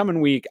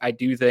coming week, I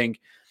do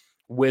think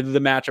with the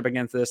matchup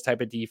against this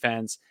type of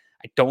defense,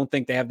 I don't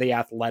think they have the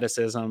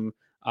athleticism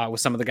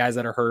with some of the guys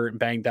that are hurt and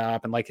banged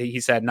up. And like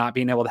he said, not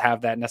being able to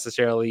have that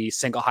necessarily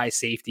single high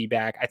safety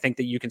back. I think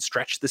that you can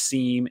stretch the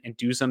seam and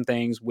do some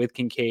things with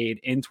Kincaid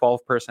in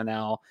 12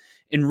 personnel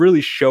and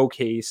really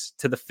showcase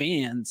to the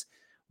fans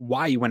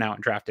why you went out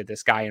and drafted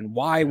this guy and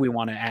why we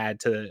want to add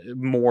to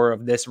more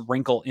of this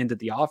wrinkle into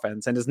the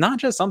offense. And it's not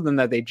just something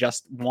that they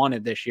just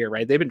wanted this year,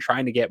 right? They've been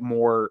trying to get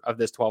more of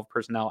this 12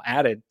 personnel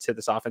added to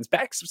this offense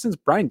back since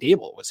Brian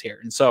Daboll was here.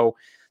 And so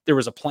there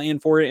was a plan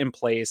for it in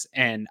place,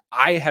 and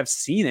I have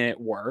seen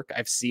it work.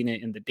 I've seen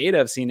it in the data.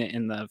 I've seen it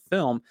in the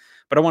film,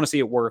 but I want to see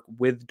it work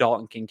with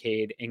Dalton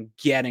Kincaid and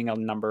getting a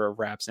number of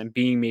reps and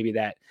being maybe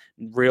that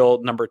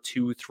real number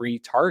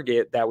 2-3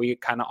 target that we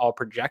kind of all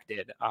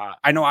projected.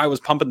 I know I was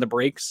pumping the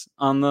brakes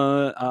on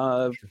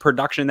the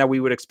production that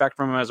we would expect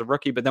from him as a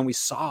rookie, but then we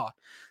saw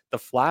the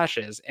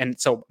flashes. And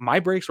so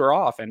my brakes were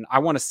off, and I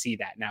want to see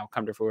that now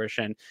come to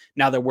fruition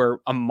now that we're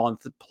a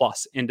month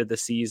plus into the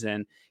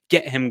season.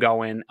 Get him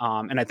going.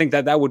 And I think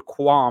that would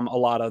qualm a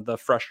lot of the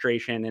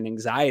frustration and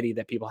anxiety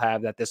that people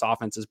have that this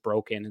offense is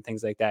broken and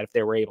things like that if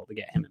they were able to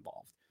get him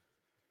involved.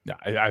 Yeah,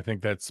 I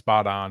think that's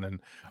spot on. And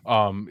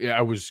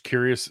I was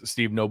curious,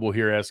 Steve Noble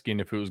here asking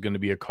if it was going to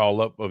be a call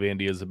up of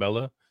Andy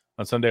Isabella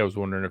on Sunday. I was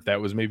wondering if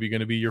that was maybe going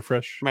to be your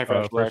fresh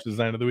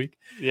design of the week.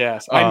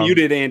 Yes. I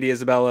muted Andy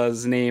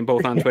Isabella's name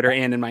both on Twitter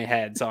and in my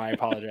head, so I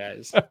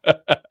apologize.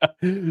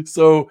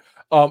 So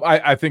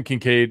I think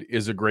Kincaid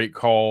is a great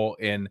call.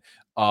 And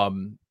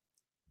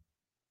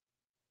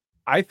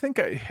I think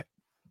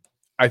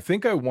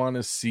I want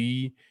to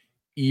see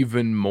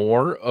even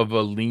more of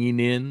a lean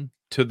in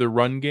to the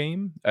run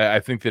game. I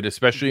think that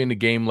especially in a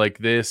game like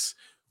this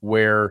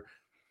where,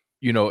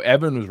 you know,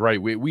 Evan was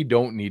right. We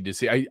don't need to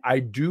see. I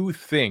do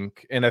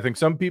think, and I think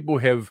some people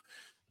have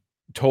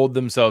told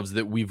themselves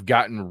that we've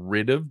gotten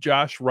rid of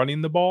Josh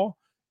running the ball,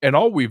 and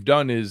all we've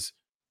done is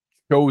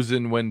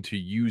chosen when to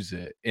use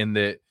it, and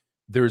that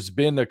there's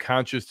been a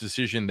conscious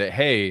decision that,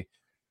 hey,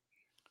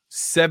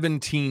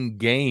 17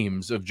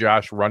 games of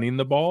Josh running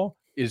the ball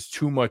is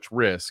too much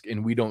risk,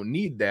 and we don't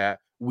need that.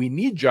 We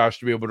need Josh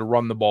to be able to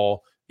run the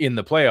ball in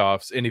the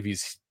playoffs, and if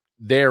he's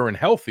there and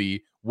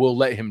healthy, we'll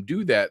let him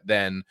do that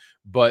then.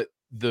 But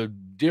the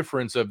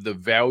difference of the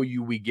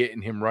value we get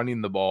in him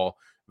running the ball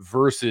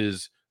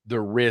versus the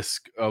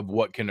risk of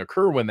what can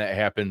occur when that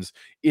happens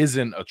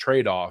isn't a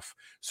trade-off.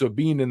 So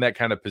being in that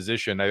kind of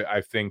position, I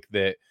think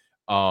that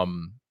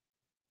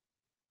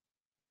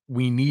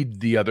we need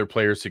the other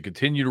players to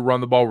continue to run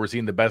the ball. We're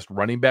seeing the best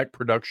running back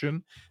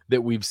production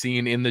that we've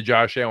seen in the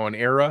Josh Allen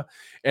era.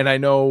 And I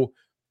know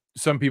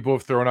some people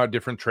have thrown out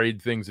different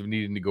trade things of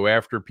needing to go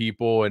after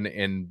people.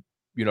 And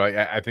you know,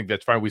 I think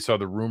that's fine. We saw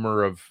the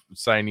rumor of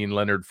signing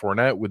Leonard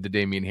Fournette with the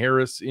Damian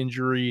Harris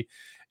injury.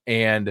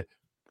 And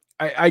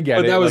I get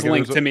it. But that was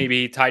linked to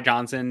maybe Ty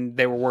Johnson.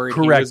 They were worried.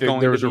 Correct.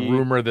 There was a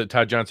rumor that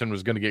Ty Johnson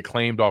was going to get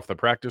claimed off the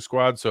practice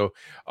squad. So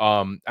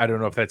I don't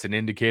know if that's an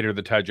indicator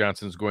that Ty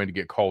Johnson is going to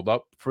get called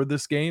up for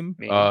this game,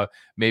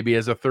 maybe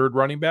as a third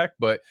running back.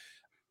 But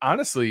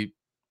honestly,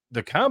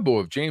 the combo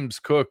of James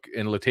Cook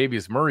and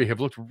Latavius Murray have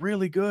looked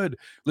really good.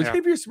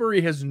 Latavius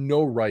Murray has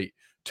no right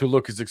to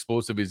look as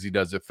explosive as he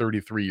does at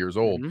 33 years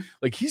old.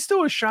 Like, he's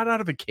still a shot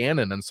out of a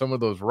cannon on some of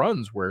those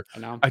runs where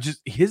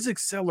his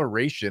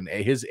acceleration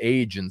at his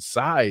age and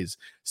size,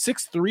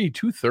 6'3",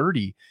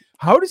 230,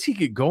 how does he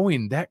get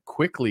going that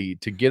quickly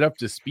to get up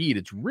to speed?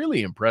 It's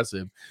really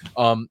impressive.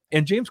 And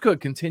James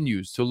Cook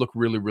continues to look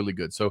really, really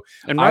good. So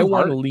I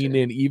want to lean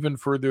in even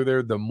further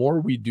there. The more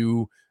we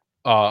do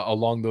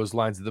along those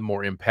lines, the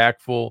more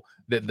impactful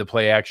that the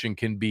play action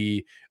can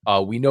be.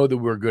 We know that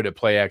we're good at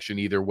play action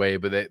either way,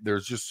 but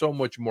there's just so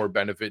much more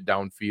benefit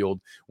downfield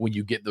when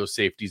you get those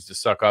safeties to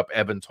suck up.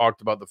 Evan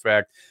talked about the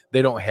fact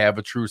they don't have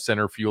a true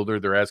center fielder.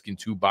 They're asking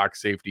two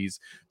box safeties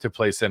to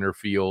play center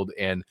field,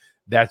 and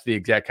that's the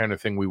exact kind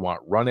of thing we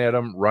want. Run at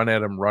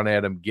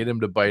him, get him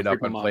to bite up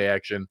on play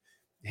action,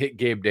 hit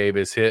Gabe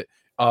Davis,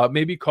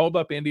 maybe called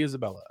up Andy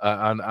Isabella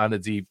on a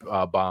deep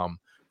bomb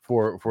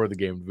for the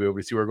game to be able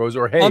to see where it goes.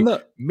 Or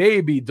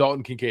maybe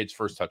Dalton Kincaid's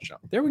first touchdown.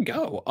 There we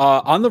go.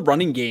 On the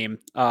running game,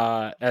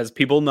 as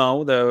people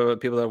know, the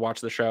people that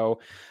watch the show,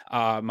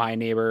 my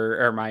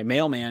neighbor or my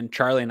mailman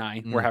Charlie and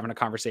I were having a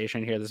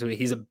conversation here this week.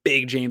 He's a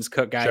big James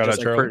Cook guy. Shout out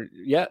Charlie.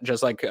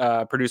 Just like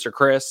producer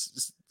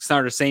Chris.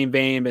 Started the same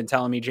vein, been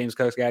telling me James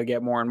Cook's got to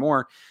get more and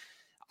more.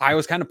 I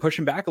was kind of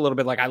pushing back a little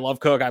bit. Like, I love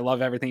Cook. I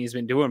love everything he's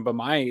been doing. But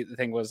my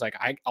thing was like,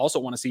 I also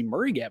want to see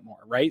Murray get more,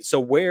 right? So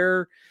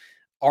where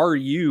are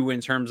you in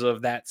terms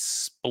of that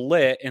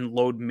split and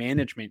load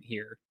management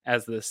here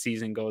as the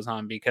season goes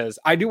on? Because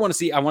I want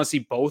to see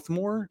both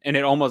more. And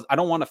I don't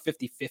want a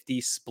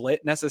 50-50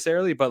 split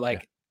necessarily, but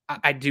like,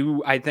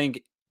 I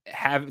think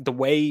have the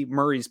way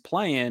Murray's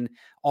playing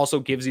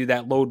also gives you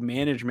that load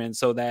management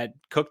so that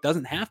Cook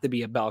doesn't have to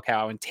be a bell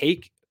cow and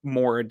take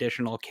more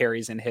additional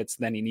carries and hits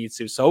than he needs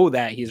to, so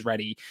that he's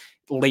ready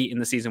late in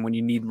the season when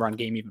you need run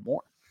game even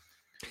more.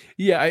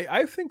 Yeah,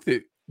 I think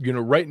that,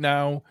 right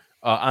now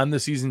on the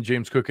season,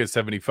 James Cook has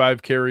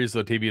 75 carries,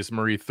 Latavius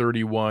Murray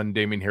 31,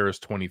 Damian Harris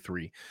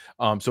 23.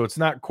 So it's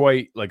not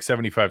quite like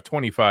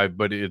 75-25,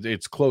 but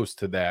it's close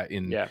to that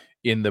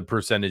in the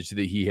percentage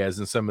that he has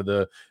in some of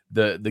the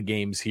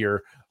games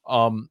here.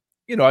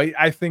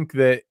 I think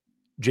that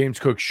James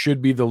Cook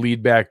should be the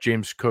lead back.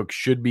 James Cook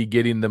should be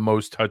getting the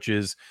most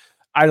touches.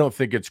 I don't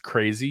think it's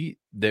crazy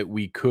that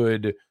we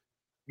could,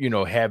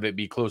 have it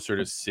be closer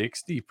to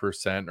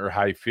 60% or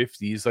high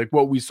 50s, like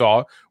what we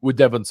saw with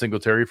Devin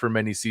Singletary for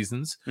many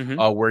seasons,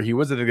 where he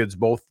was. I think it's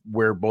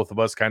where both of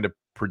us kind of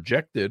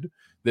projected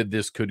that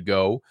this could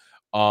go.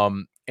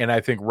 And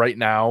I think right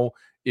now,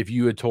 if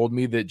you had told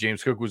me that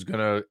James Cook was going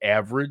to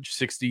average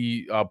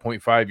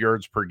 60.5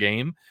 yards per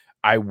game,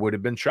 I would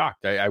have been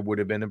shocked. I would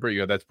have been,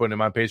 that's putting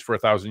him on pace for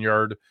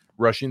 1,000-yard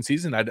rushing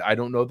season. I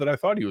don't know that I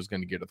thought he was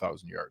going to get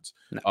 1,000 yards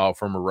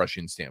from a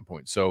rushing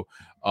standpoint. So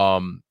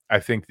I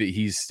think that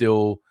he's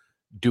still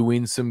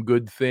doing some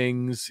good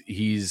things.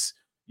 He's,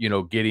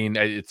 getting,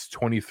 it's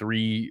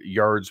 23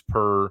 yards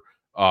per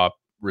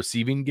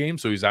receiving game.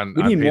 So he's on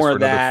pace for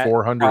another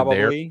 400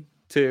 there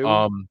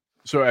too.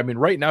 So, I mean,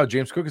 right now,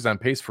 James Cook is on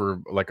pace for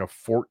like a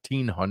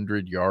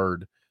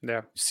 1,400-yard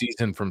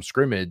season from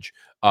scrimmage.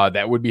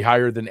 That would be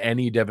higher than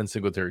any Devin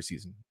Singletary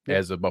season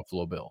as a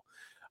Buffalo Bill.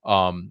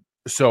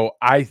 So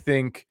I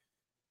think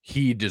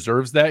he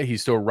deserves that.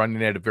 He's still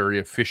running at a very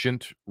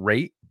efficient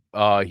rate.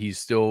 He's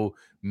still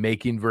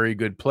making very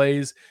good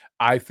plays.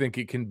 I think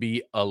it can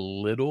be a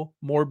little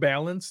more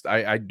balanced.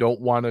 I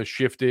don't want to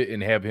shift it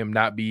and have him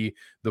not be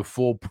the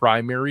full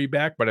primary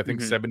back, but I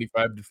think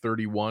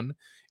 75-31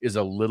 is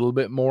a little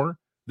bit more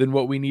than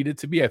what we need it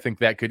to be. I think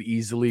that could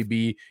easily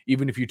be,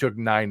 even if you took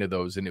 9 of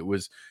those and it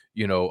was,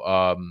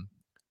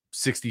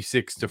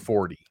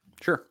 66-40.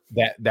 Sure.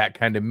 That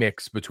kind of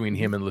mix between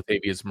him and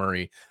Latavius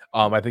Murray.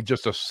 I think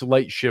just a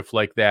slight shift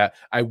like that.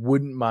 I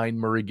wouldn't mind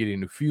Murray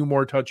getting a few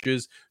more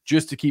touches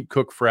just to keep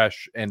Cook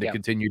fresh and to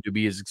continue to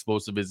be as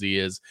explosive as he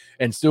is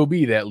and still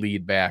be that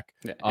lead back.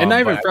 And not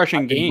even fresh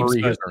in games,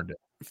 Murray has earned it.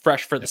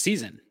 Fresh for the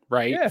season,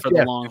 right? For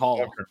the long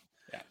haul.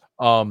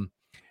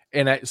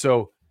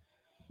 So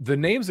the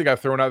names that got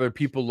thrown out there,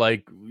 people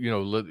like,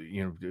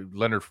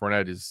 Leonard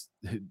Fournette is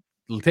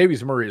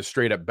Latavius Murray is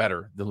straight up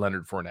better than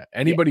Leonard Fournette.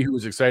 Anybody who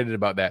was excited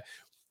about that,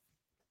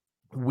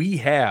 we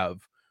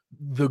have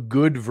the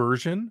good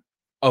version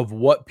of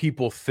what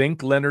people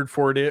think Leonard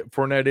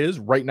Fournette is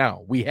right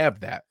now. We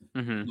have that.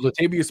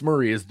 Latavius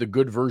Murray is the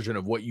good version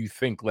of what you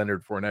think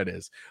Leonard Fournette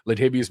is.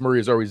 Latavius Murray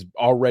is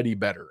already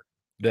better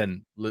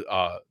than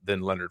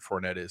Leonard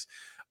Fournette is.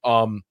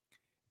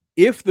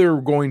 If they're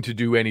going to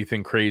do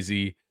anything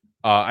crazy,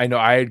 I know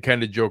I had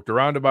kind of joked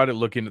around about it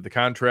looking at the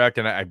contract,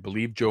 and I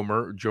believe Joe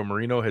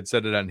Marino had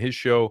said it on his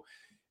show.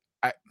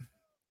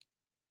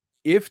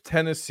 If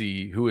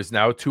Tennessee, who is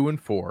now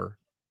 2-4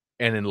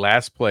 and in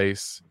last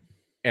place,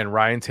 and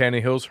Ryan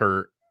Tannehill's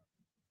hurt,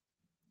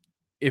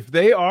 if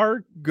they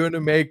are going to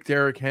make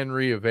Derrick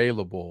Henry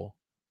available,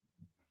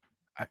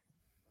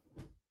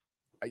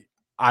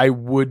 I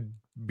would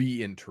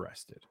be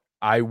interested.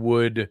 I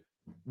would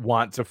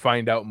want to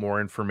find out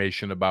more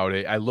information about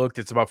it. I looked,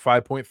 it's about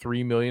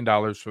 $5.3 million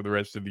for the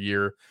rest of the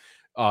year.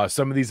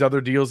 Some of these other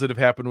deals that have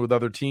happened with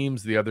other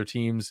teams, the other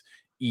teams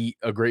eat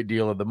a great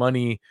deal of the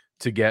money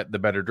to get the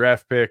better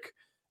draft pick.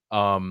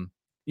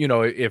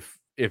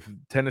 If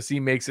Tennessee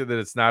makes it that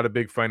it's not a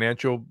big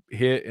financial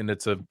hit and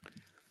it's a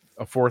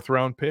 4th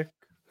round pick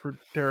for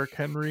Derrick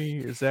Henry,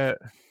 is that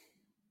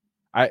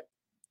I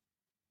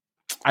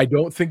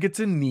don't think it's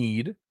a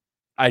need.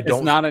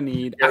 It's not a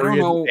need. I don't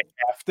know. They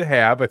have to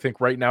have. I think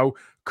right now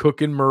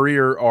Cook and Murray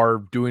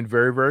are doing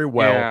very, very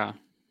well. Yeah.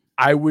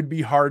 I would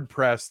be hard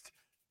pressed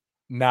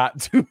not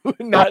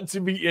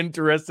to be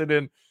interested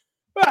in.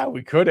 Well,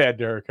 we could add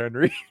Derrick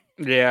Henry.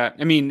 Yeah,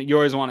 I mean, you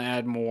always want to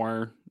add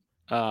more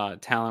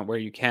talent where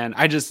you can.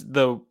 I just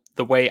the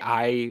way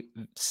I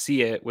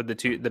see it with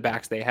the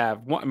backs they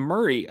have.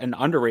 Murray, an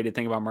underrated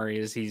thing about Murray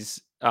is he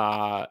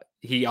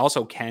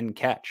also can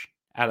catch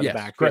out of the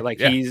backfield. Like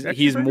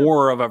he's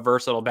more of a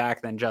versatile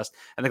back than just,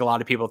 I think a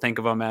lot of people think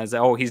of him as,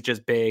 he's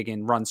just big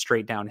and runs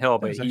straight downhill,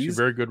 but he's a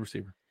very good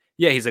receiver.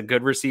 he's a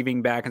good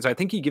receiving back. And so I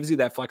think he gives you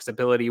that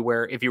flexibility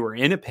where if you were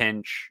in a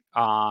pinch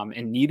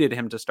and needed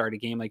him to start a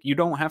game, like you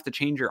don't have to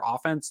change your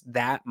offense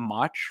that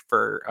much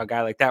for a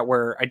guy like that,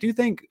 where I do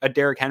think a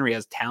Derrick Henry,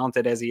 as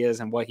talented as he is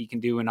and what he can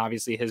do, and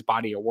obviously his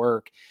body of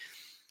work,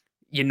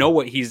 you know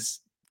what he's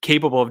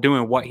capable of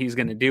doing, what he's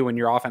going to do. And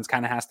your offense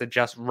kind of has to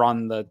just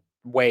run the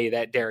way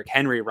that Derrick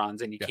Henry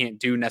runs, and you can't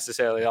do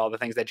necessarily all the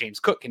things that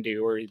James Cook can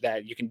do or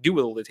that you can do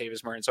with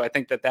Latavius Murray. And so I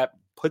think that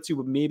puts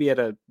you maybe at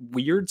a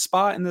weird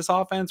spot in this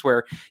offense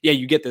where,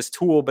 you get this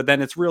tool, but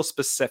then it's real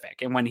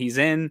specific. And when he's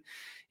in,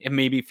 it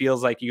maybe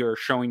feels like you're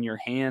showing your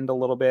hand a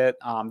little bit.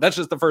 That's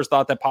just the first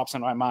thought that pops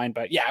into my mind.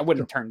 But I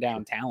wouldn't turn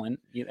down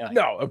talent.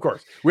 No, of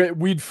course.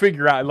 We'd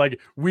figure out,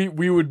 like, we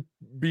would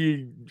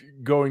be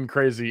going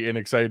crazy and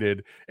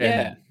excited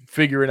and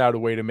figuring out a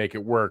way to make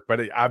it work.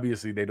 But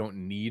obviously they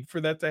don't need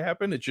for that to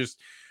happen. It's just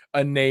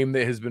a name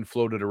that has been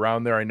floated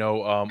around there. I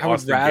know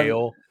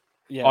Austin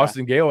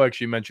Gale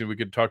actually mentioned we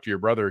could talk to your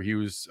brother. He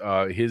was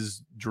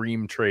his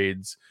dream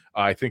trades.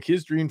 I think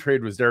his dream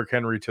trade was Derrick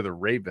Henry to the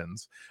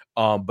Ravens,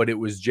 but it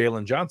was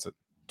Jalen Johnson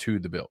to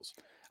the Bills.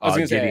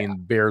 Getting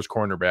Bears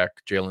cornerback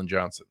Jalen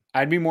Johnson.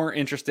 I'd be more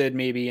interested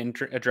maybe in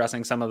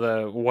addressing some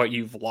of what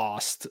you've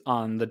lost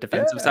on the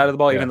defensive side of the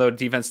ball, even though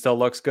defense still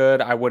looks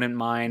good. I wouldn't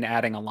mind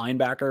adding a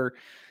linebacker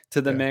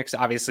to the mix.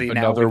 Obviously,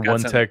 another now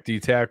one tech D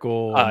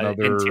tackle,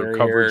 another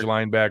coverage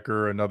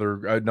linebacker,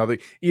 another,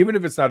 even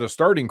if it's not a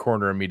starting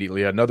corner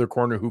immediately, another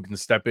corner who can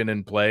step in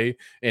and play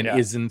and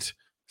isn't.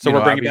 So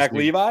we're bringing back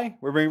Levi.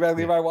 We're bringing back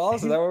Levi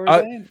Wallace. Is that what we're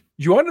saying?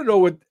 You want to know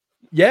what?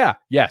 Yeah.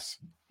 Yes.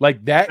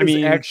 Like that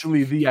is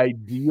actually the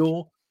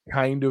ideal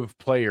kind of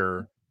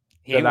player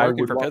that I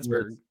would for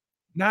Pittsburgh.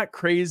 Not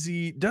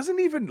crazy. Doesn't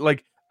even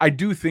like. I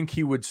do think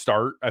he would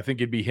start. I think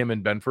it'd be him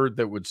and Benford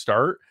that would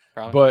start.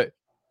 Probably. But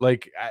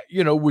like,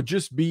 would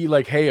just be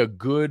like, hey, a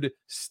good,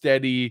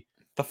 steady,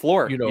 the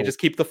floor. You just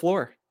keep the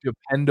floor.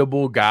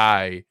 Dependable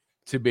guy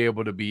to be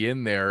able to be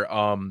in there.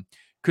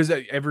 Because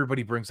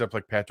everybody brings up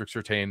like Patrick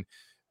Surtain.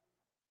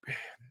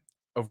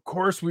 Of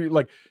course, we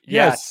like.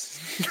 Yes.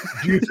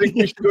 Do you think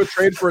we should go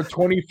trade for a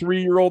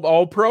 23-year-old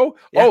All-Pro?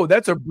 Yeah. Oh,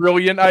 that's a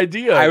brilliant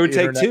idea. I would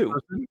take two.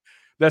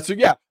 Person.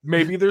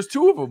 Maybe there's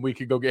two of them we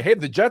could go get. Hey,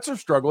 the Jets are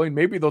struggling.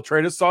 Maybe they'll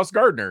trade us Sauce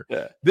Gardner.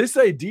 Yeah. This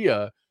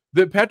idea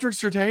that Patrick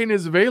Surtain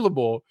is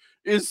available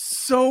is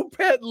so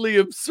patently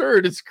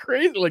absurd. It's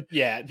crazy. Like,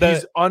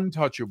 he's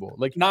untouchable.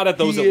 Like, not at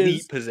those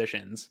elite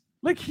positions.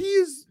 Like, he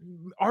is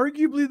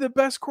arguably the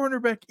best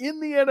cornerback in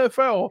the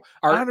NFL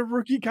on a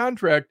rookie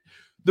contract.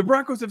 The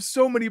Broncos have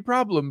so many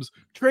problems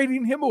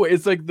trading him away.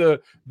 It's like the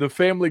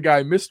Family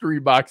Guy mystery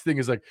box thing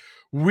is like,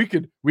 we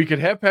could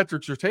have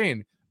Patrick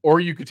Surtain,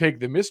 or you could take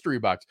the mystery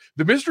box.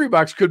 The mystery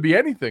box could be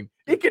anything.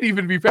 It could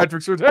even be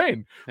Patrick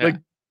Surtain. Yeah. Like,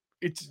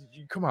 it's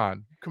come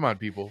on,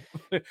 people.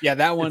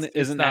 That one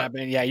isn't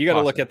happening. Yeah, you got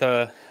to look at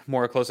the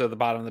more closer to the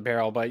bottom of the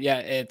barrel. But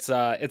it's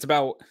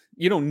about,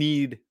 you don't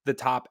need the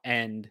top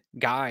end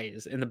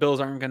guys, and the Bills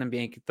aren't going to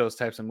make those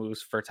types of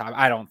moves for top.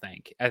 I don't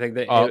think. I think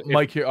that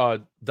Mike here,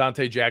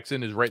 Dante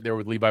Jackson is right there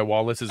with Levi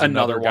Wallace is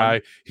another guy.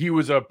 One. He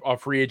was a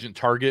free agent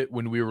target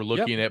when we were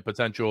looking at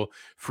potential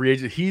free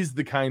agent. He's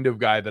the kind of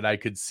guy that I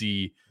could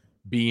see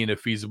being a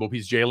feasible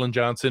piece. Jalen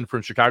Johnson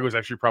from Chicago is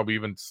actually probably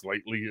even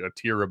slightly a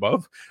tier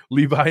above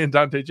Levi and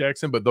Dante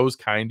Jackson, but those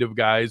kind of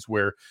guys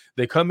where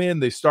they come in,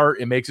 they start,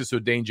 it makes it so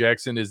Dane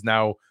Jackson is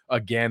now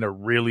again a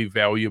really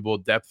valuable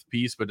depth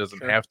piece, but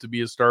doesn't have to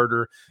be a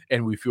starter,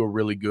 and we feel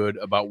really good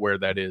about where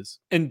that is.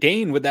 And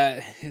Dane, with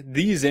that,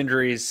 these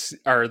injuries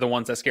are the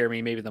ones that scare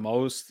me maybe the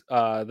most.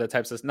 The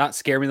types of, not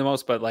scare me the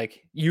most, but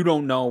like, you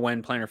don't know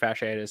when plantar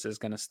fasciitis is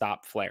going to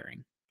stop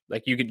flaring.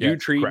 Like, you can do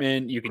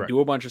treatment, you can do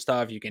a bunch of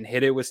stuff, you can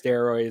hit it with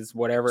steroids,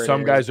 whatever.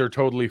 Some guys are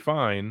totally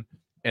fine,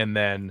 and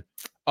then,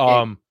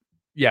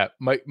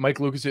 Mike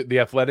Lucas, the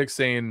Athletics,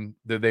 saying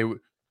that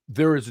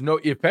there is no,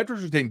 if Patrick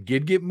Surtain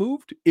did get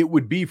moved, it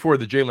would be for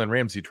the Jalen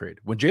Ramsey trade.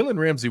 When Jalen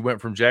Ramsey went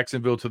from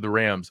Jacksonville to the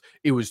Rams,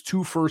 it was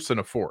 2 firsts and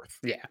a fourth.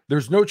 Yeah,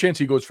 there's no chance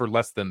he goes for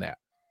less than that.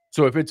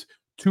 So if it's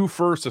 2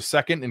 firsts, a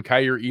second, and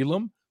Kyer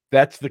Elam,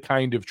 that's the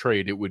kind of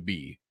trade it would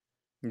be.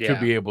 To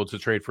be able to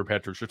trade for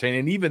Patrick Surtain.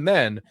 And even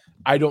then,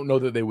 I don't know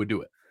that they would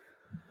do it.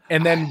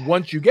 And then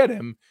once you get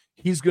him,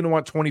 he's going to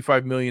want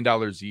 $25 million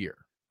a year.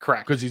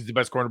 Correct. Because he's the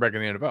best cornerback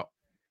in the NFL.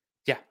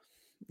 Yeah.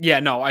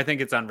 Yeah, no, I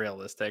think it's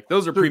unrealistic.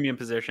 Those are premium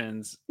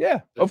positions. Yeah,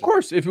 of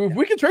course. If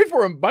we can trade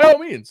for him, by all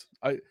means.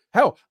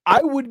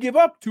 I would give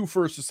up 2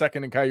 firsts, a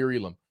second, and Kyer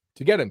Elam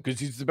to get him because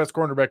he's the best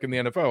cornerback in the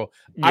NFL.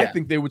 Yeah. I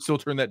think they would still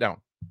turn that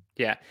down.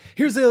 Yeah.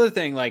 Here's the other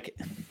thing, like,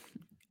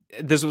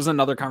 this was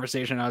another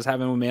conversation I was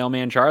having with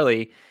Mailman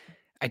Charlie.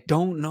 I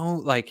don't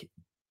know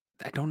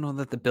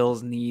that the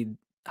Bills need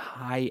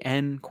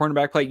high-end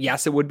cornerback play.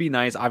 Yes, it would be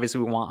nice.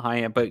 Obviously, we want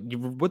high-end, but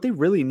what they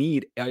really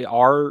need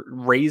are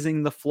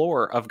raising the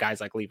floor of guys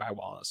like Levi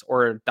Wallace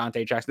or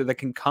Dante Jackson that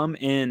can come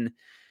in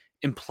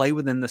and play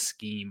within the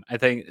scheme. I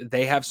think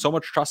they have so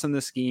much trust in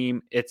the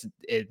scheme.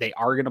 They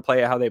are going to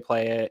play it how they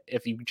play it.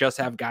 If you just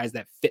have guys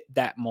that fit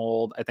that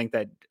mold, I think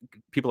that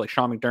people like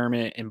Sean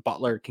McDermott and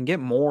Butler can get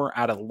more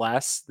out of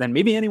less than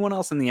maybe anyone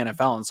else in the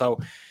NFL. And so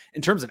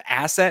in terms of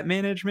asset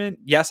management,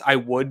 yes, I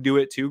would do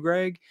it too,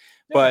 Greg.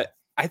 But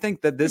I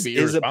think that this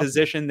is a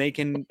position they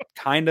can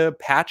kind of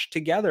patch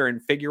together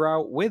and figure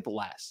out with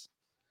less.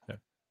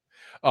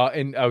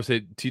 And I would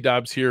say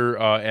T-Dobbs here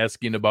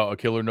asking about a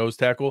killer nose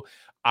tackle.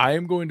 I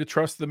am going to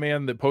trust the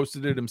man that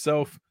posted it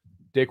himself.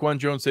 Daquan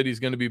Jones said he's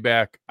going to be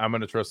back. I'm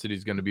going to trust that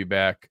he's going to be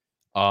back.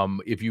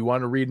 If you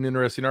want to read an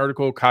interesting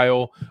article,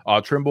 Kyle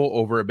Trimble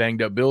over at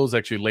Banged Up Bills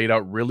actually laid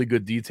out really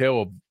good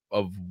detail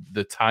of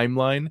the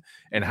timeline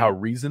and how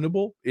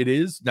reasonable it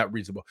is. Not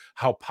reasonable,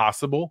 how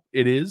possible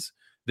it is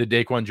that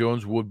Daquan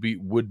Jones would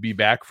be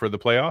back for the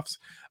playoffs.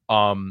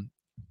 I'm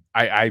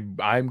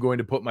going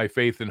to put my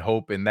faith and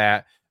hope in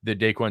that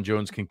Daquan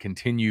Jones can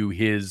continue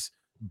his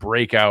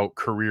breakout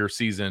career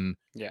season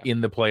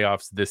in the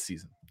playoffs this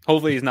season.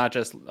 Hopefully he's not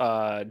just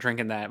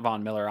drinking that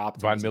Von Miller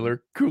optimism. Von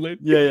Miller Kool-Aid.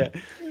 Yeah.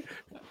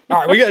 All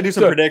right, we got to do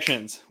some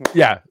predictions.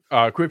 Yeah,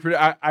 quick.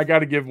 I got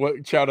to give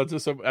shout out to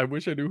some. I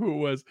wish I knew who it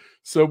was.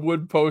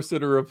 Someone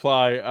posted a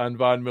reply on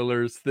Von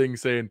Miller's thing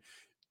saying,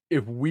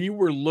 if we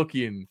were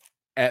looking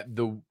at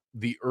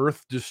the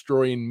Earth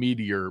destroying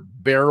meteor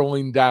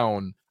barreling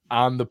down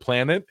on the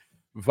planet,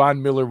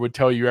 Von Miller would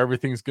tell you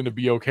everything's going to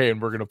be okay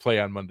and we're going to play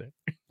on Monday.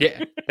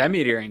 Yeah, that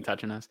meteor ain't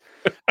touching us.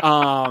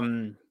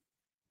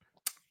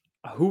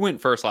 Who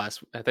went first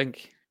last? I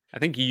think you. I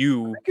think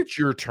it's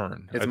your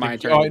turn. It's my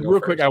turn. Real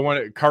quick,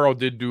 Carl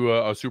did do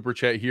a super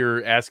chat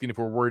here asking if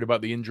we're worried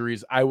about the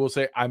injuries. I will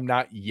say I'm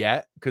not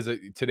yet because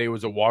today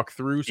was a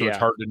walkthrough, so it's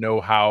hard to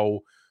know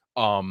how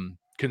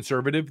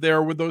conservative they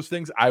are with those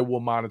things. I will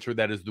monitor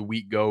that as the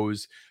week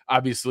goes.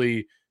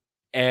 Obviously,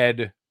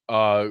 Ed,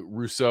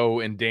 Rousseau,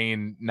 and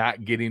Dane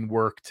not getting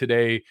work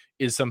today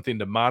is something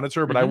to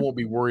monitor, but I won't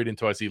be worried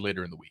until I see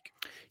later in the week.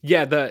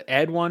 Yeah, the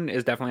Ed one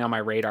is definitely on my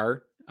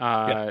radar.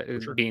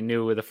 Being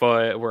new with the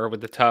foot or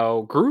with the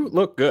toe. Groot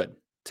looked good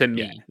to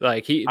me.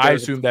 Like I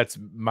assume that's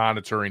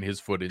monitoring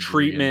his foot injury.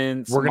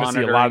 Treatments. We're going to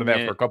see a lot of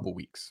that for a couple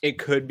weeks. It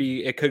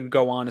could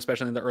go on,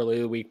 especially in the early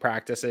of the week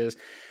practices.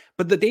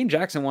 But the Dane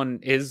Jackson one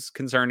is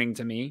concerning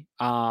to me.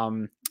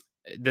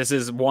 This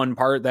is one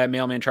part that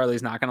Mailman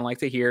Charlie's not going to like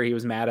to hear. He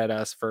was mad at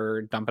us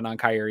for dumping on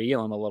Kyrie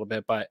Elam a little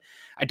bit, but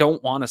I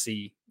don't want to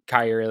see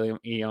Kyrie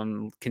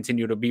Elam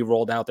continue to be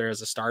rolled out there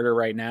as a starter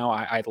right now.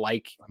 I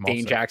like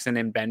Dane Jackson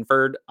and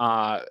Benford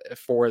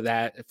for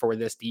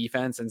this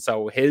defense. And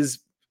so his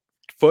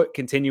foot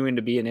continuing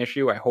to be an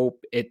issue. I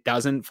hope it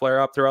doesn't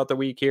flare up throughout the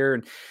week here,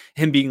 and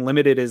him being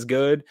limited is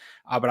good.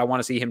 But I want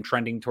to see him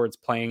trending towards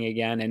playing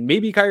again, and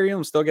maybe Kyrie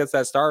Elam still gets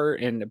that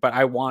start. But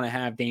I want to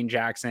have Dane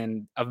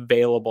Jackson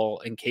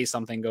available in case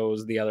something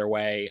goes the other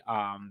way.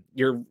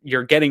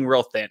 You're getting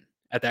real thin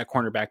at that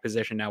cornerback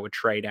position now with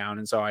Trey down,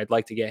 and so I'd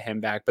like to get him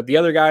back. But the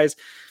other guys,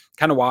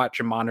 kind of watch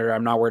and monitor.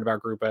 I'm not worried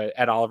about Group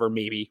at Oliver.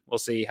 Maybe we'll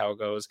see how it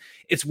goes.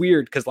 It's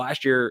weird because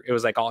last year it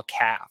was like all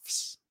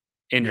calves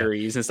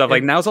injuries and stuff.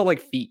 Like now it's all like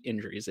feet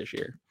injuries this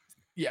year.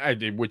 Yeah, I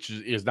did, which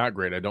is not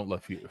great. I don't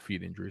love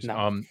feet injuries.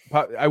 No.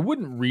 I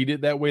wouldn't read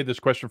it that way. This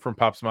question from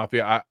Pops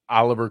Mafia: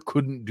 Oliver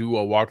couldn't do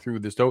a walkthrough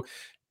with this toe.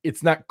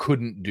 It's not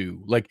couldn't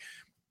do. Like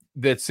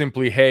that's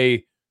simply,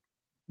 hey,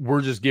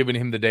 we're just giving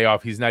him the day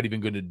off. He's not even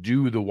going to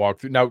do the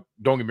walkthrough. Now,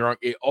 don't get me wrong.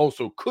 It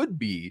also could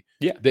be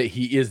that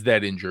he is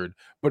that injured,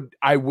 but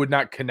I would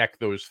not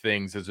connect those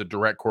things as a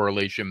direct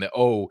correlation that,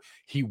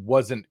 he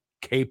wasn't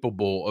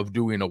capable of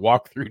doing a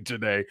walkthrough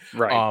today.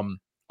 Right.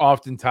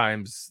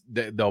 Oftentimes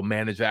they'll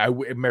manage that.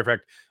 Matter of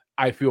fact,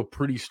 I feel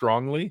pretty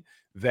strongly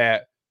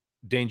that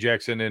Dane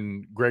Jackson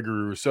and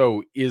Gregory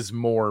Rousseau is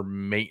more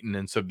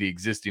maintenance of the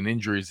existing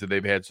injuries that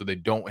they've had, so they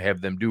don't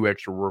have them do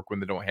extra work when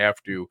they don't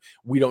have to.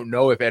 We don't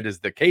know if that is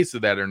the case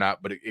of that or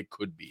not, but it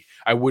could be.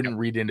 I wouldn't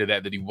read into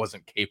that he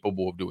wasn't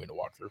capable of doing a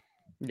walkthrough.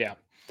 Yeah.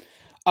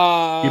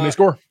 Give me a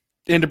score.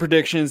 Into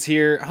predictions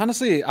here.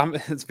 Honestly,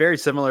 it's very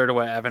similar to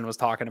what Evan was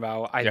talking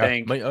about. I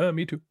think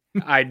me too.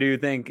 I do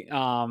think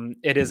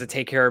it is a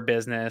take care of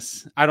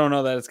business. I don't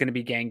know that it's going to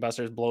be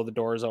gangbusters, blow the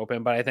doors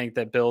open, but I think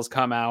that Bills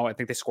come out. I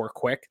think they score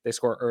quick. They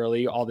score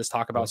early. All this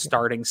talk about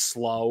starting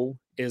slow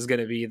is going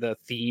to be the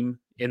theme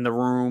in the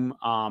room.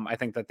 I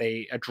think that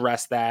they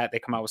address that. They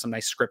come out with some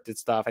nice scripted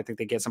stuff. I think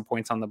they get some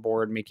points on the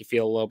board, make you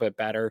feel a little bit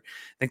better.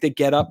 I think they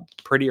get up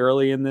pretty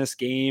early in this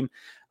game.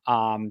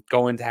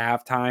 Go into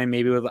halftime,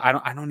 maybe with I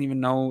don't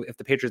even know if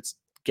the Patriots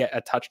get a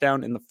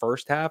touchdown in the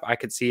first half. I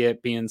could see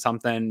it being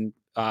something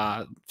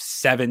 17-6,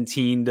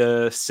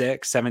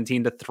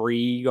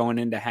 17-3 going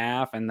into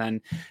half, and then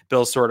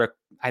Bills sort of,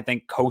 I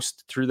think,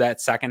 coast through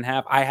that second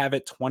half. I have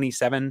it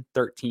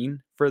 27-13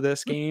 for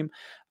this game.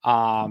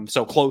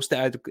 So close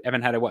to,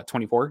 Evan had it,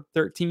 24-13?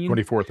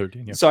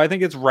 24-13, yeah. So I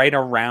think it's right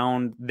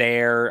around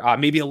there.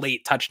 Maybe a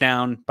late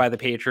touchdown by the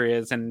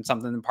Patriots and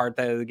something in part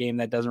of the game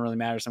that doesn't really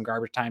matter, some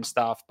garbage time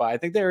stuff. But I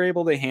think they're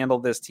able to handle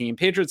this team.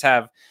 Patriots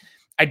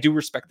I do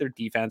respect their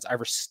defense. I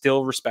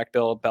still respect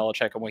Bill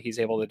Belichick and what he's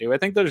able to do. I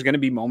think there's going to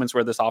be moments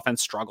where this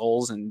offense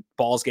struggles and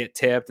balls get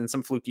tipped and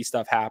some fluky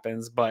stuff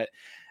happens. But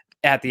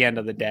at the end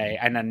of the day,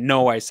 and I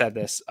know I said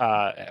this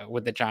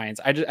with the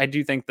Giants, I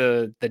do think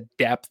the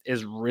depth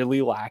is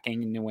really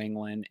lacking in New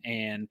England,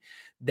 and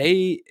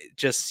they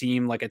just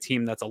seem like a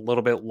team that's a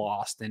little bit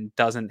lost and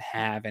doesn't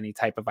have any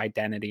type of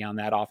identity on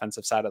that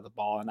offensive side of the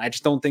ball. And I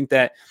just don't think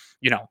that,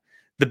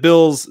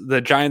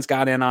 the Giants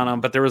got in on them,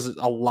 but there was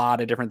a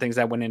lot of different things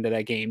that went into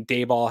that game.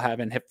 Dayball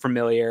having hip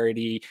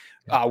familiarity,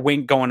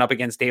 Wink going up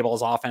against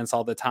Dayball's offense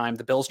all the time,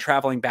 the Bills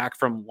traveling back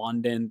from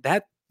London.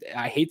 That,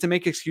 I hate to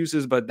make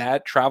excuses, but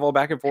that travel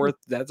back and forth,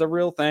 that's a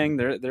real thing.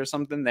 There's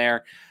something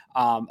there.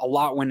 A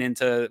lot went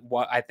into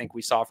what I think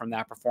we saw from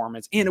that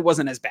performance, and it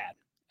wasn't as bad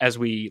as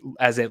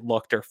it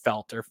looked or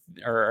felt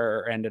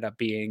or ended up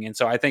being. And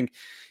so I think,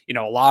 a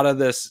lot of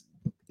this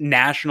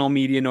national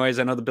media noise,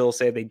 I know the Bills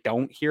say they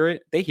don't hear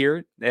it. They hear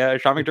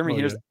it. Sean McDermott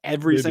hears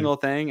every single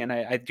thing. And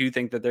I do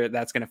think that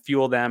that's going to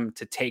fuel them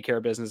to take care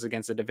of business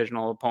against a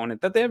divisional opponent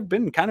that they have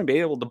been kind of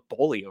able to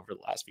bully over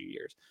the last few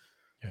years.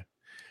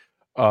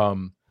 Yeah.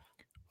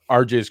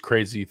 RJ's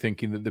crazy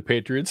thinking that the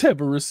Patriots have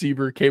a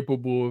receiver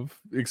capable of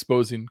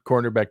exposing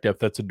cornerback depth.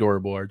 That's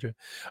adorable, RJ.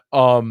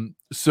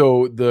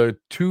 So the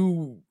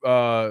two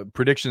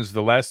predictions,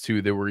 the last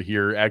two that were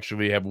here,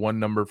 actually have one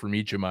number from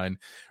each of mine.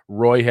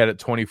 Roy had it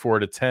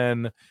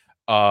 24-10.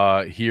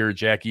 Here,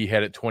 Jackie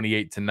had it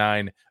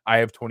 28-9. I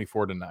have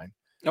 24-9.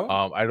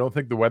 Oh. I don't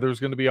think the weather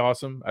is going to be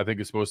awesome. I think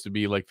it's supposed to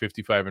be like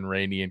 55 and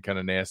rainy and kind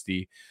of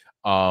nasty.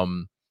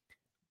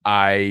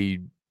 I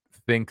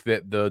think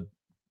that the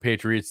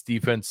Patriots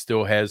defense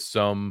still has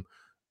some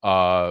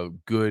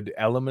good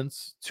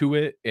elements to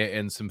it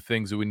and some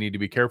things that we need to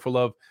be careful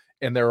of.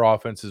 And their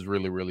offense is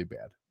really, really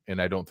bad.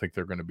 And I don't think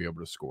they're going to be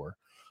able to score.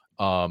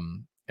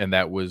 And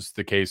that was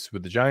the case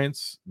with the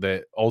Giants,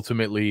 that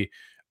ultimately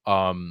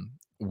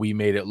we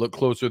made it look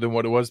closer than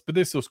what it was, but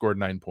they still scored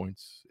 9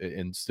 points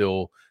and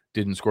still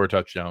didn't score a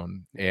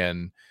touchdown.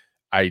 And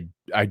I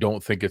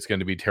don't think it's going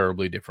to be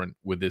terribly different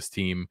with this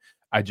team.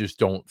 I just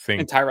don't think.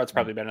 And Tyrod's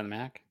probably better than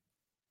Mac.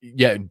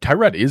 Yeah,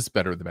 Tyrod is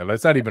better than Mac.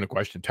 That's not even a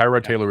question.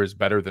 Tyrod Taylor is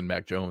better than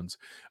Mac Jones.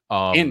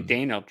 And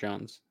Daniel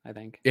Jones, I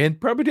think. And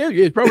probably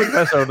Daniel. He's probably the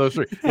best out of those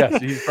three.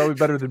 Yes, he's probably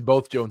better than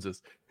both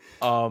Joneses.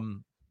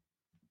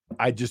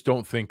 I just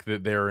don't think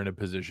that they're in a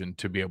position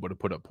to be able to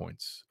put up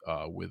points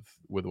with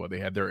what they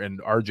had there.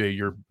 And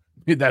RJ,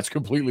 that's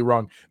completely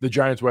wrong. The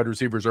Giants wide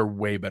receivers are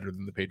way better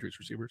than the Patriots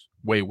receivers.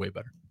 Way, way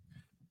better.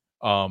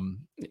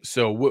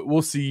 So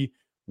we'll see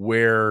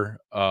where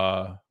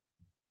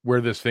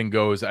this thing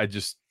goes. I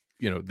just,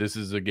 this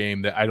is a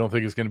game that I don't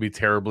think is going to be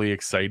terribly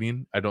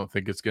exciting. I don't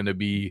think it's going to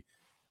be,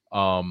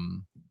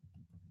 some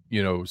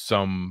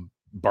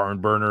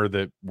barn burner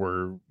that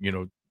we're,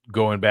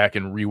 going back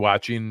and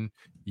rewatching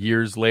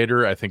years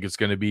later. I think it's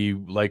going to be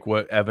like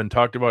what Evan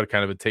talked about,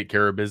 kind of a take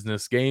care of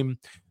business game.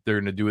 They're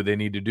going to do what they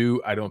need to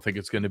do. I don't think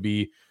it's going to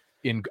be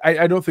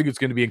I don't think it's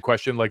going to be in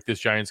question like this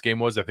Giants game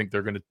was. I think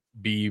they're going to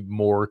be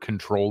more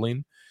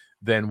controlling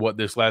than what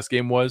this last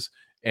game was.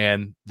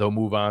 And they'll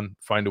move on,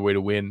 find a way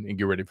to win, and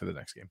get ready for the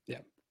next game. Yeah.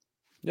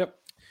 Yep.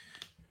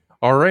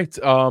 All right.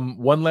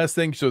 One last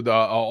thing. So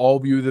all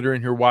of you that are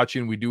in here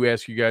watching, we do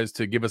ask you guys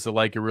to give us a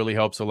like. It really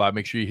helps a lot.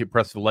 Make sure you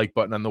press the like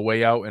button on the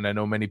way out. And I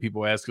know many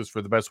people ask us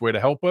for the best way to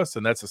help us,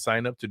 and that's to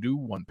sign up to do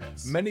One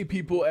Pass. Many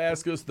people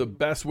ask us the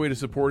best way to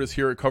support us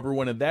here at Cover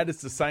One, and that is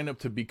to sign up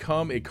to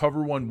become a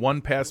Cover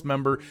One Pass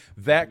member.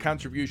 That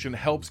contribution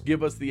helps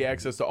give us the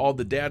access to all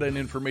the data and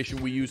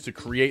information we use to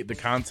create the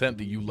content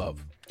that you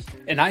love.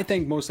 And I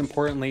think most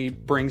importantly,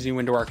 brings you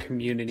into our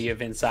community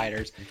of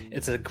insiders.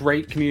 It's a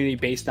great community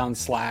based on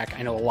Slack.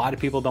 I know a lot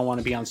of people don't want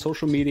to be on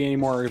social media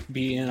anymore or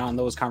be in on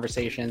those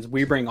conversations.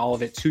 We bring all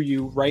of it to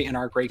you right in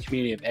our great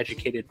community of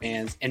educated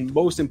fans. And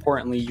most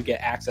importantly, you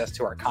get access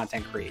to our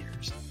content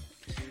creators.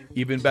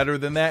 Even better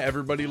than that,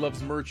 everybody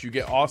loves merch. You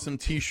get awesome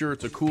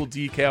t-shirts, a cool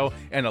decal,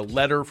 and a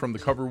letter from the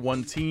Cover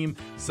One team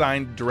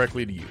signed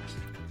directly to you.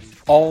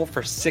 All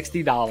for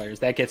 $60.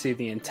 That gets you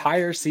the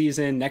entire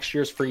season, next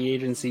year's free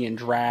agency and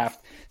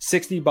draft.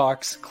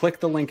 $60. Click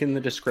the link in the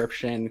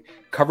description.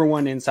 Cover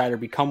One Insider.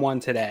 Become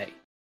one today.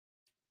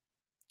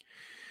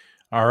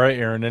 All right,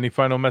 Aaron. Any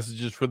final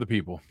messages for the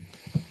people?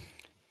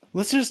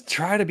 Let's just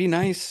try to be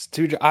nice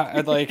to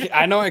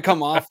I know I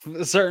come off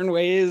certain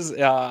ways.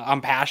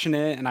 I'm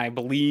passionate and I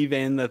believe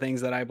in the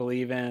things that I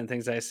believe in and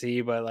things I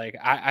see, but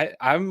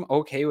I'm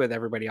okay with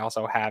everybody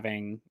also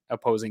having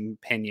opposing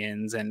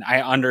opinions, and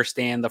I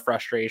understand the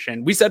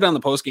frustration. We said it on the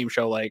post-game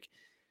show,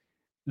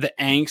 the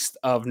angst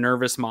of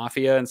nervous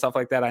mafia and stuff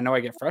like that. I know I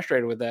get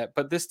frustrated with that,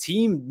 but this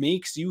team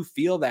makes you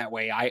feel that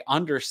way. I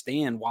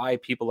understand why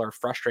people are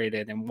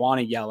frustrated and want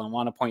to yell and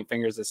want to point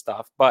fingers at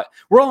stuff, but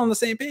we're all on the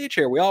same page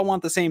here. We all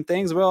want the same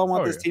things. We all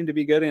want this team to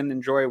be good and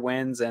enjoy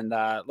wins. And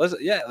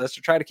let's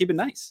try to keep it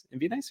nice and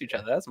be nice to each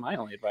other. That's my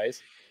only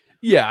advice.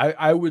 Yeah,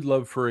 I would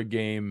love for a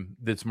game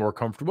that's more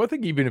comfortable. I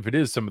think even if it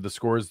is some of the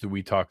scores that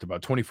we talked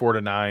about,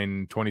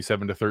 24-9,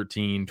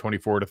 27-13,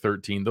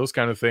 24-13, those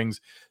kind of things,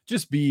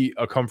 just be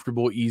a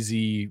comfortable,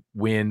 easy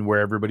win where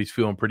everybody's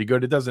feeling pretty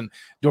good.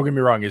 Don't get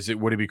me wrong,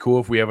 would it be cool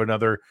if we have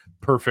another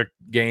perfect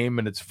game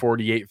and it's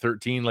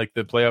 48-13 like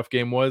the playoff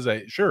game was?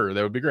 Sure,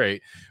 that would be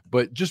great.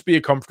 But just be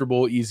a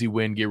comfortable, easy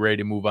win, get ready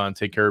to move on,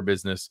 take care of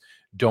business,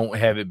 Don't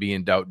have it be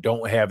in doubt.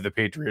 Don't have the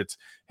Patriots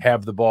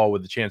have the ball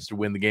with a chance to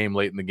win the game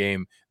late in the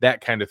game,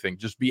 that kind of thing.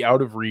 Just be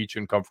out of reach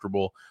and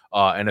comfortable.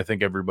 And I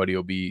think everybody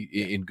will be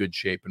in good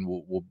shape, and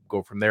we'll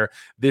go from there.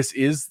 This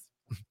is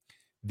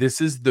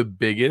the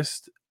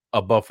biggest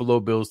a Buffalo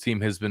Bills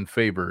team has been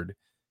favored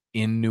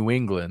in New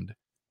England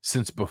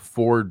since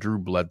before Drew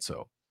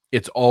Bledsoe.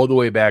 It's all the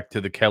way back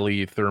to the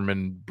Kelly,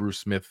 Thurman, Bruce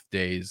Smith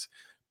days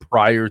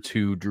prior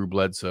to Drew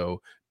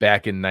Bledsoe.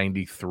 Back in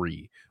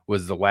 93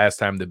 was the last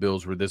time the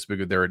Bills were this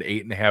big. They're an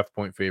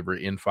 8.5-point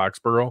favorite in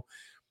Foxborough.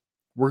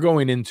 We're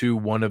going into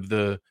one of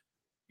the,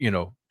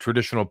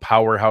 traditional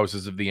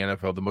powerhouses of the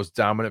NFL, the most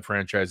dominant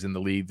franchise in the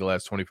league the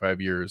last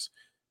 25 years.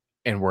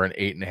 And we're an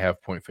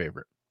 8.5-point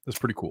favorite. That's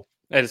pretty cool.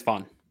 That is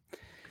fun.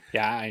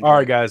 Yeah. All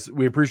right, guys.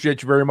 We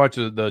appreciate you very much.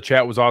 The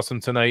chat was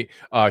awesome tonight.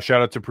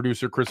 Shout out to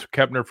producer Chris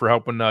Kepner for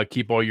helping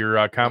keep all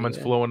your comments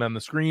flowing on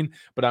the screen.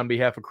 But on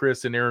behalf of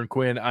Chris and Aaron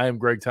Quinn, I am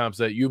Greg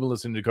Thompson. You've been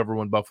listening to Cover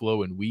One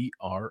Buffalo, and we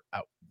are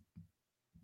out.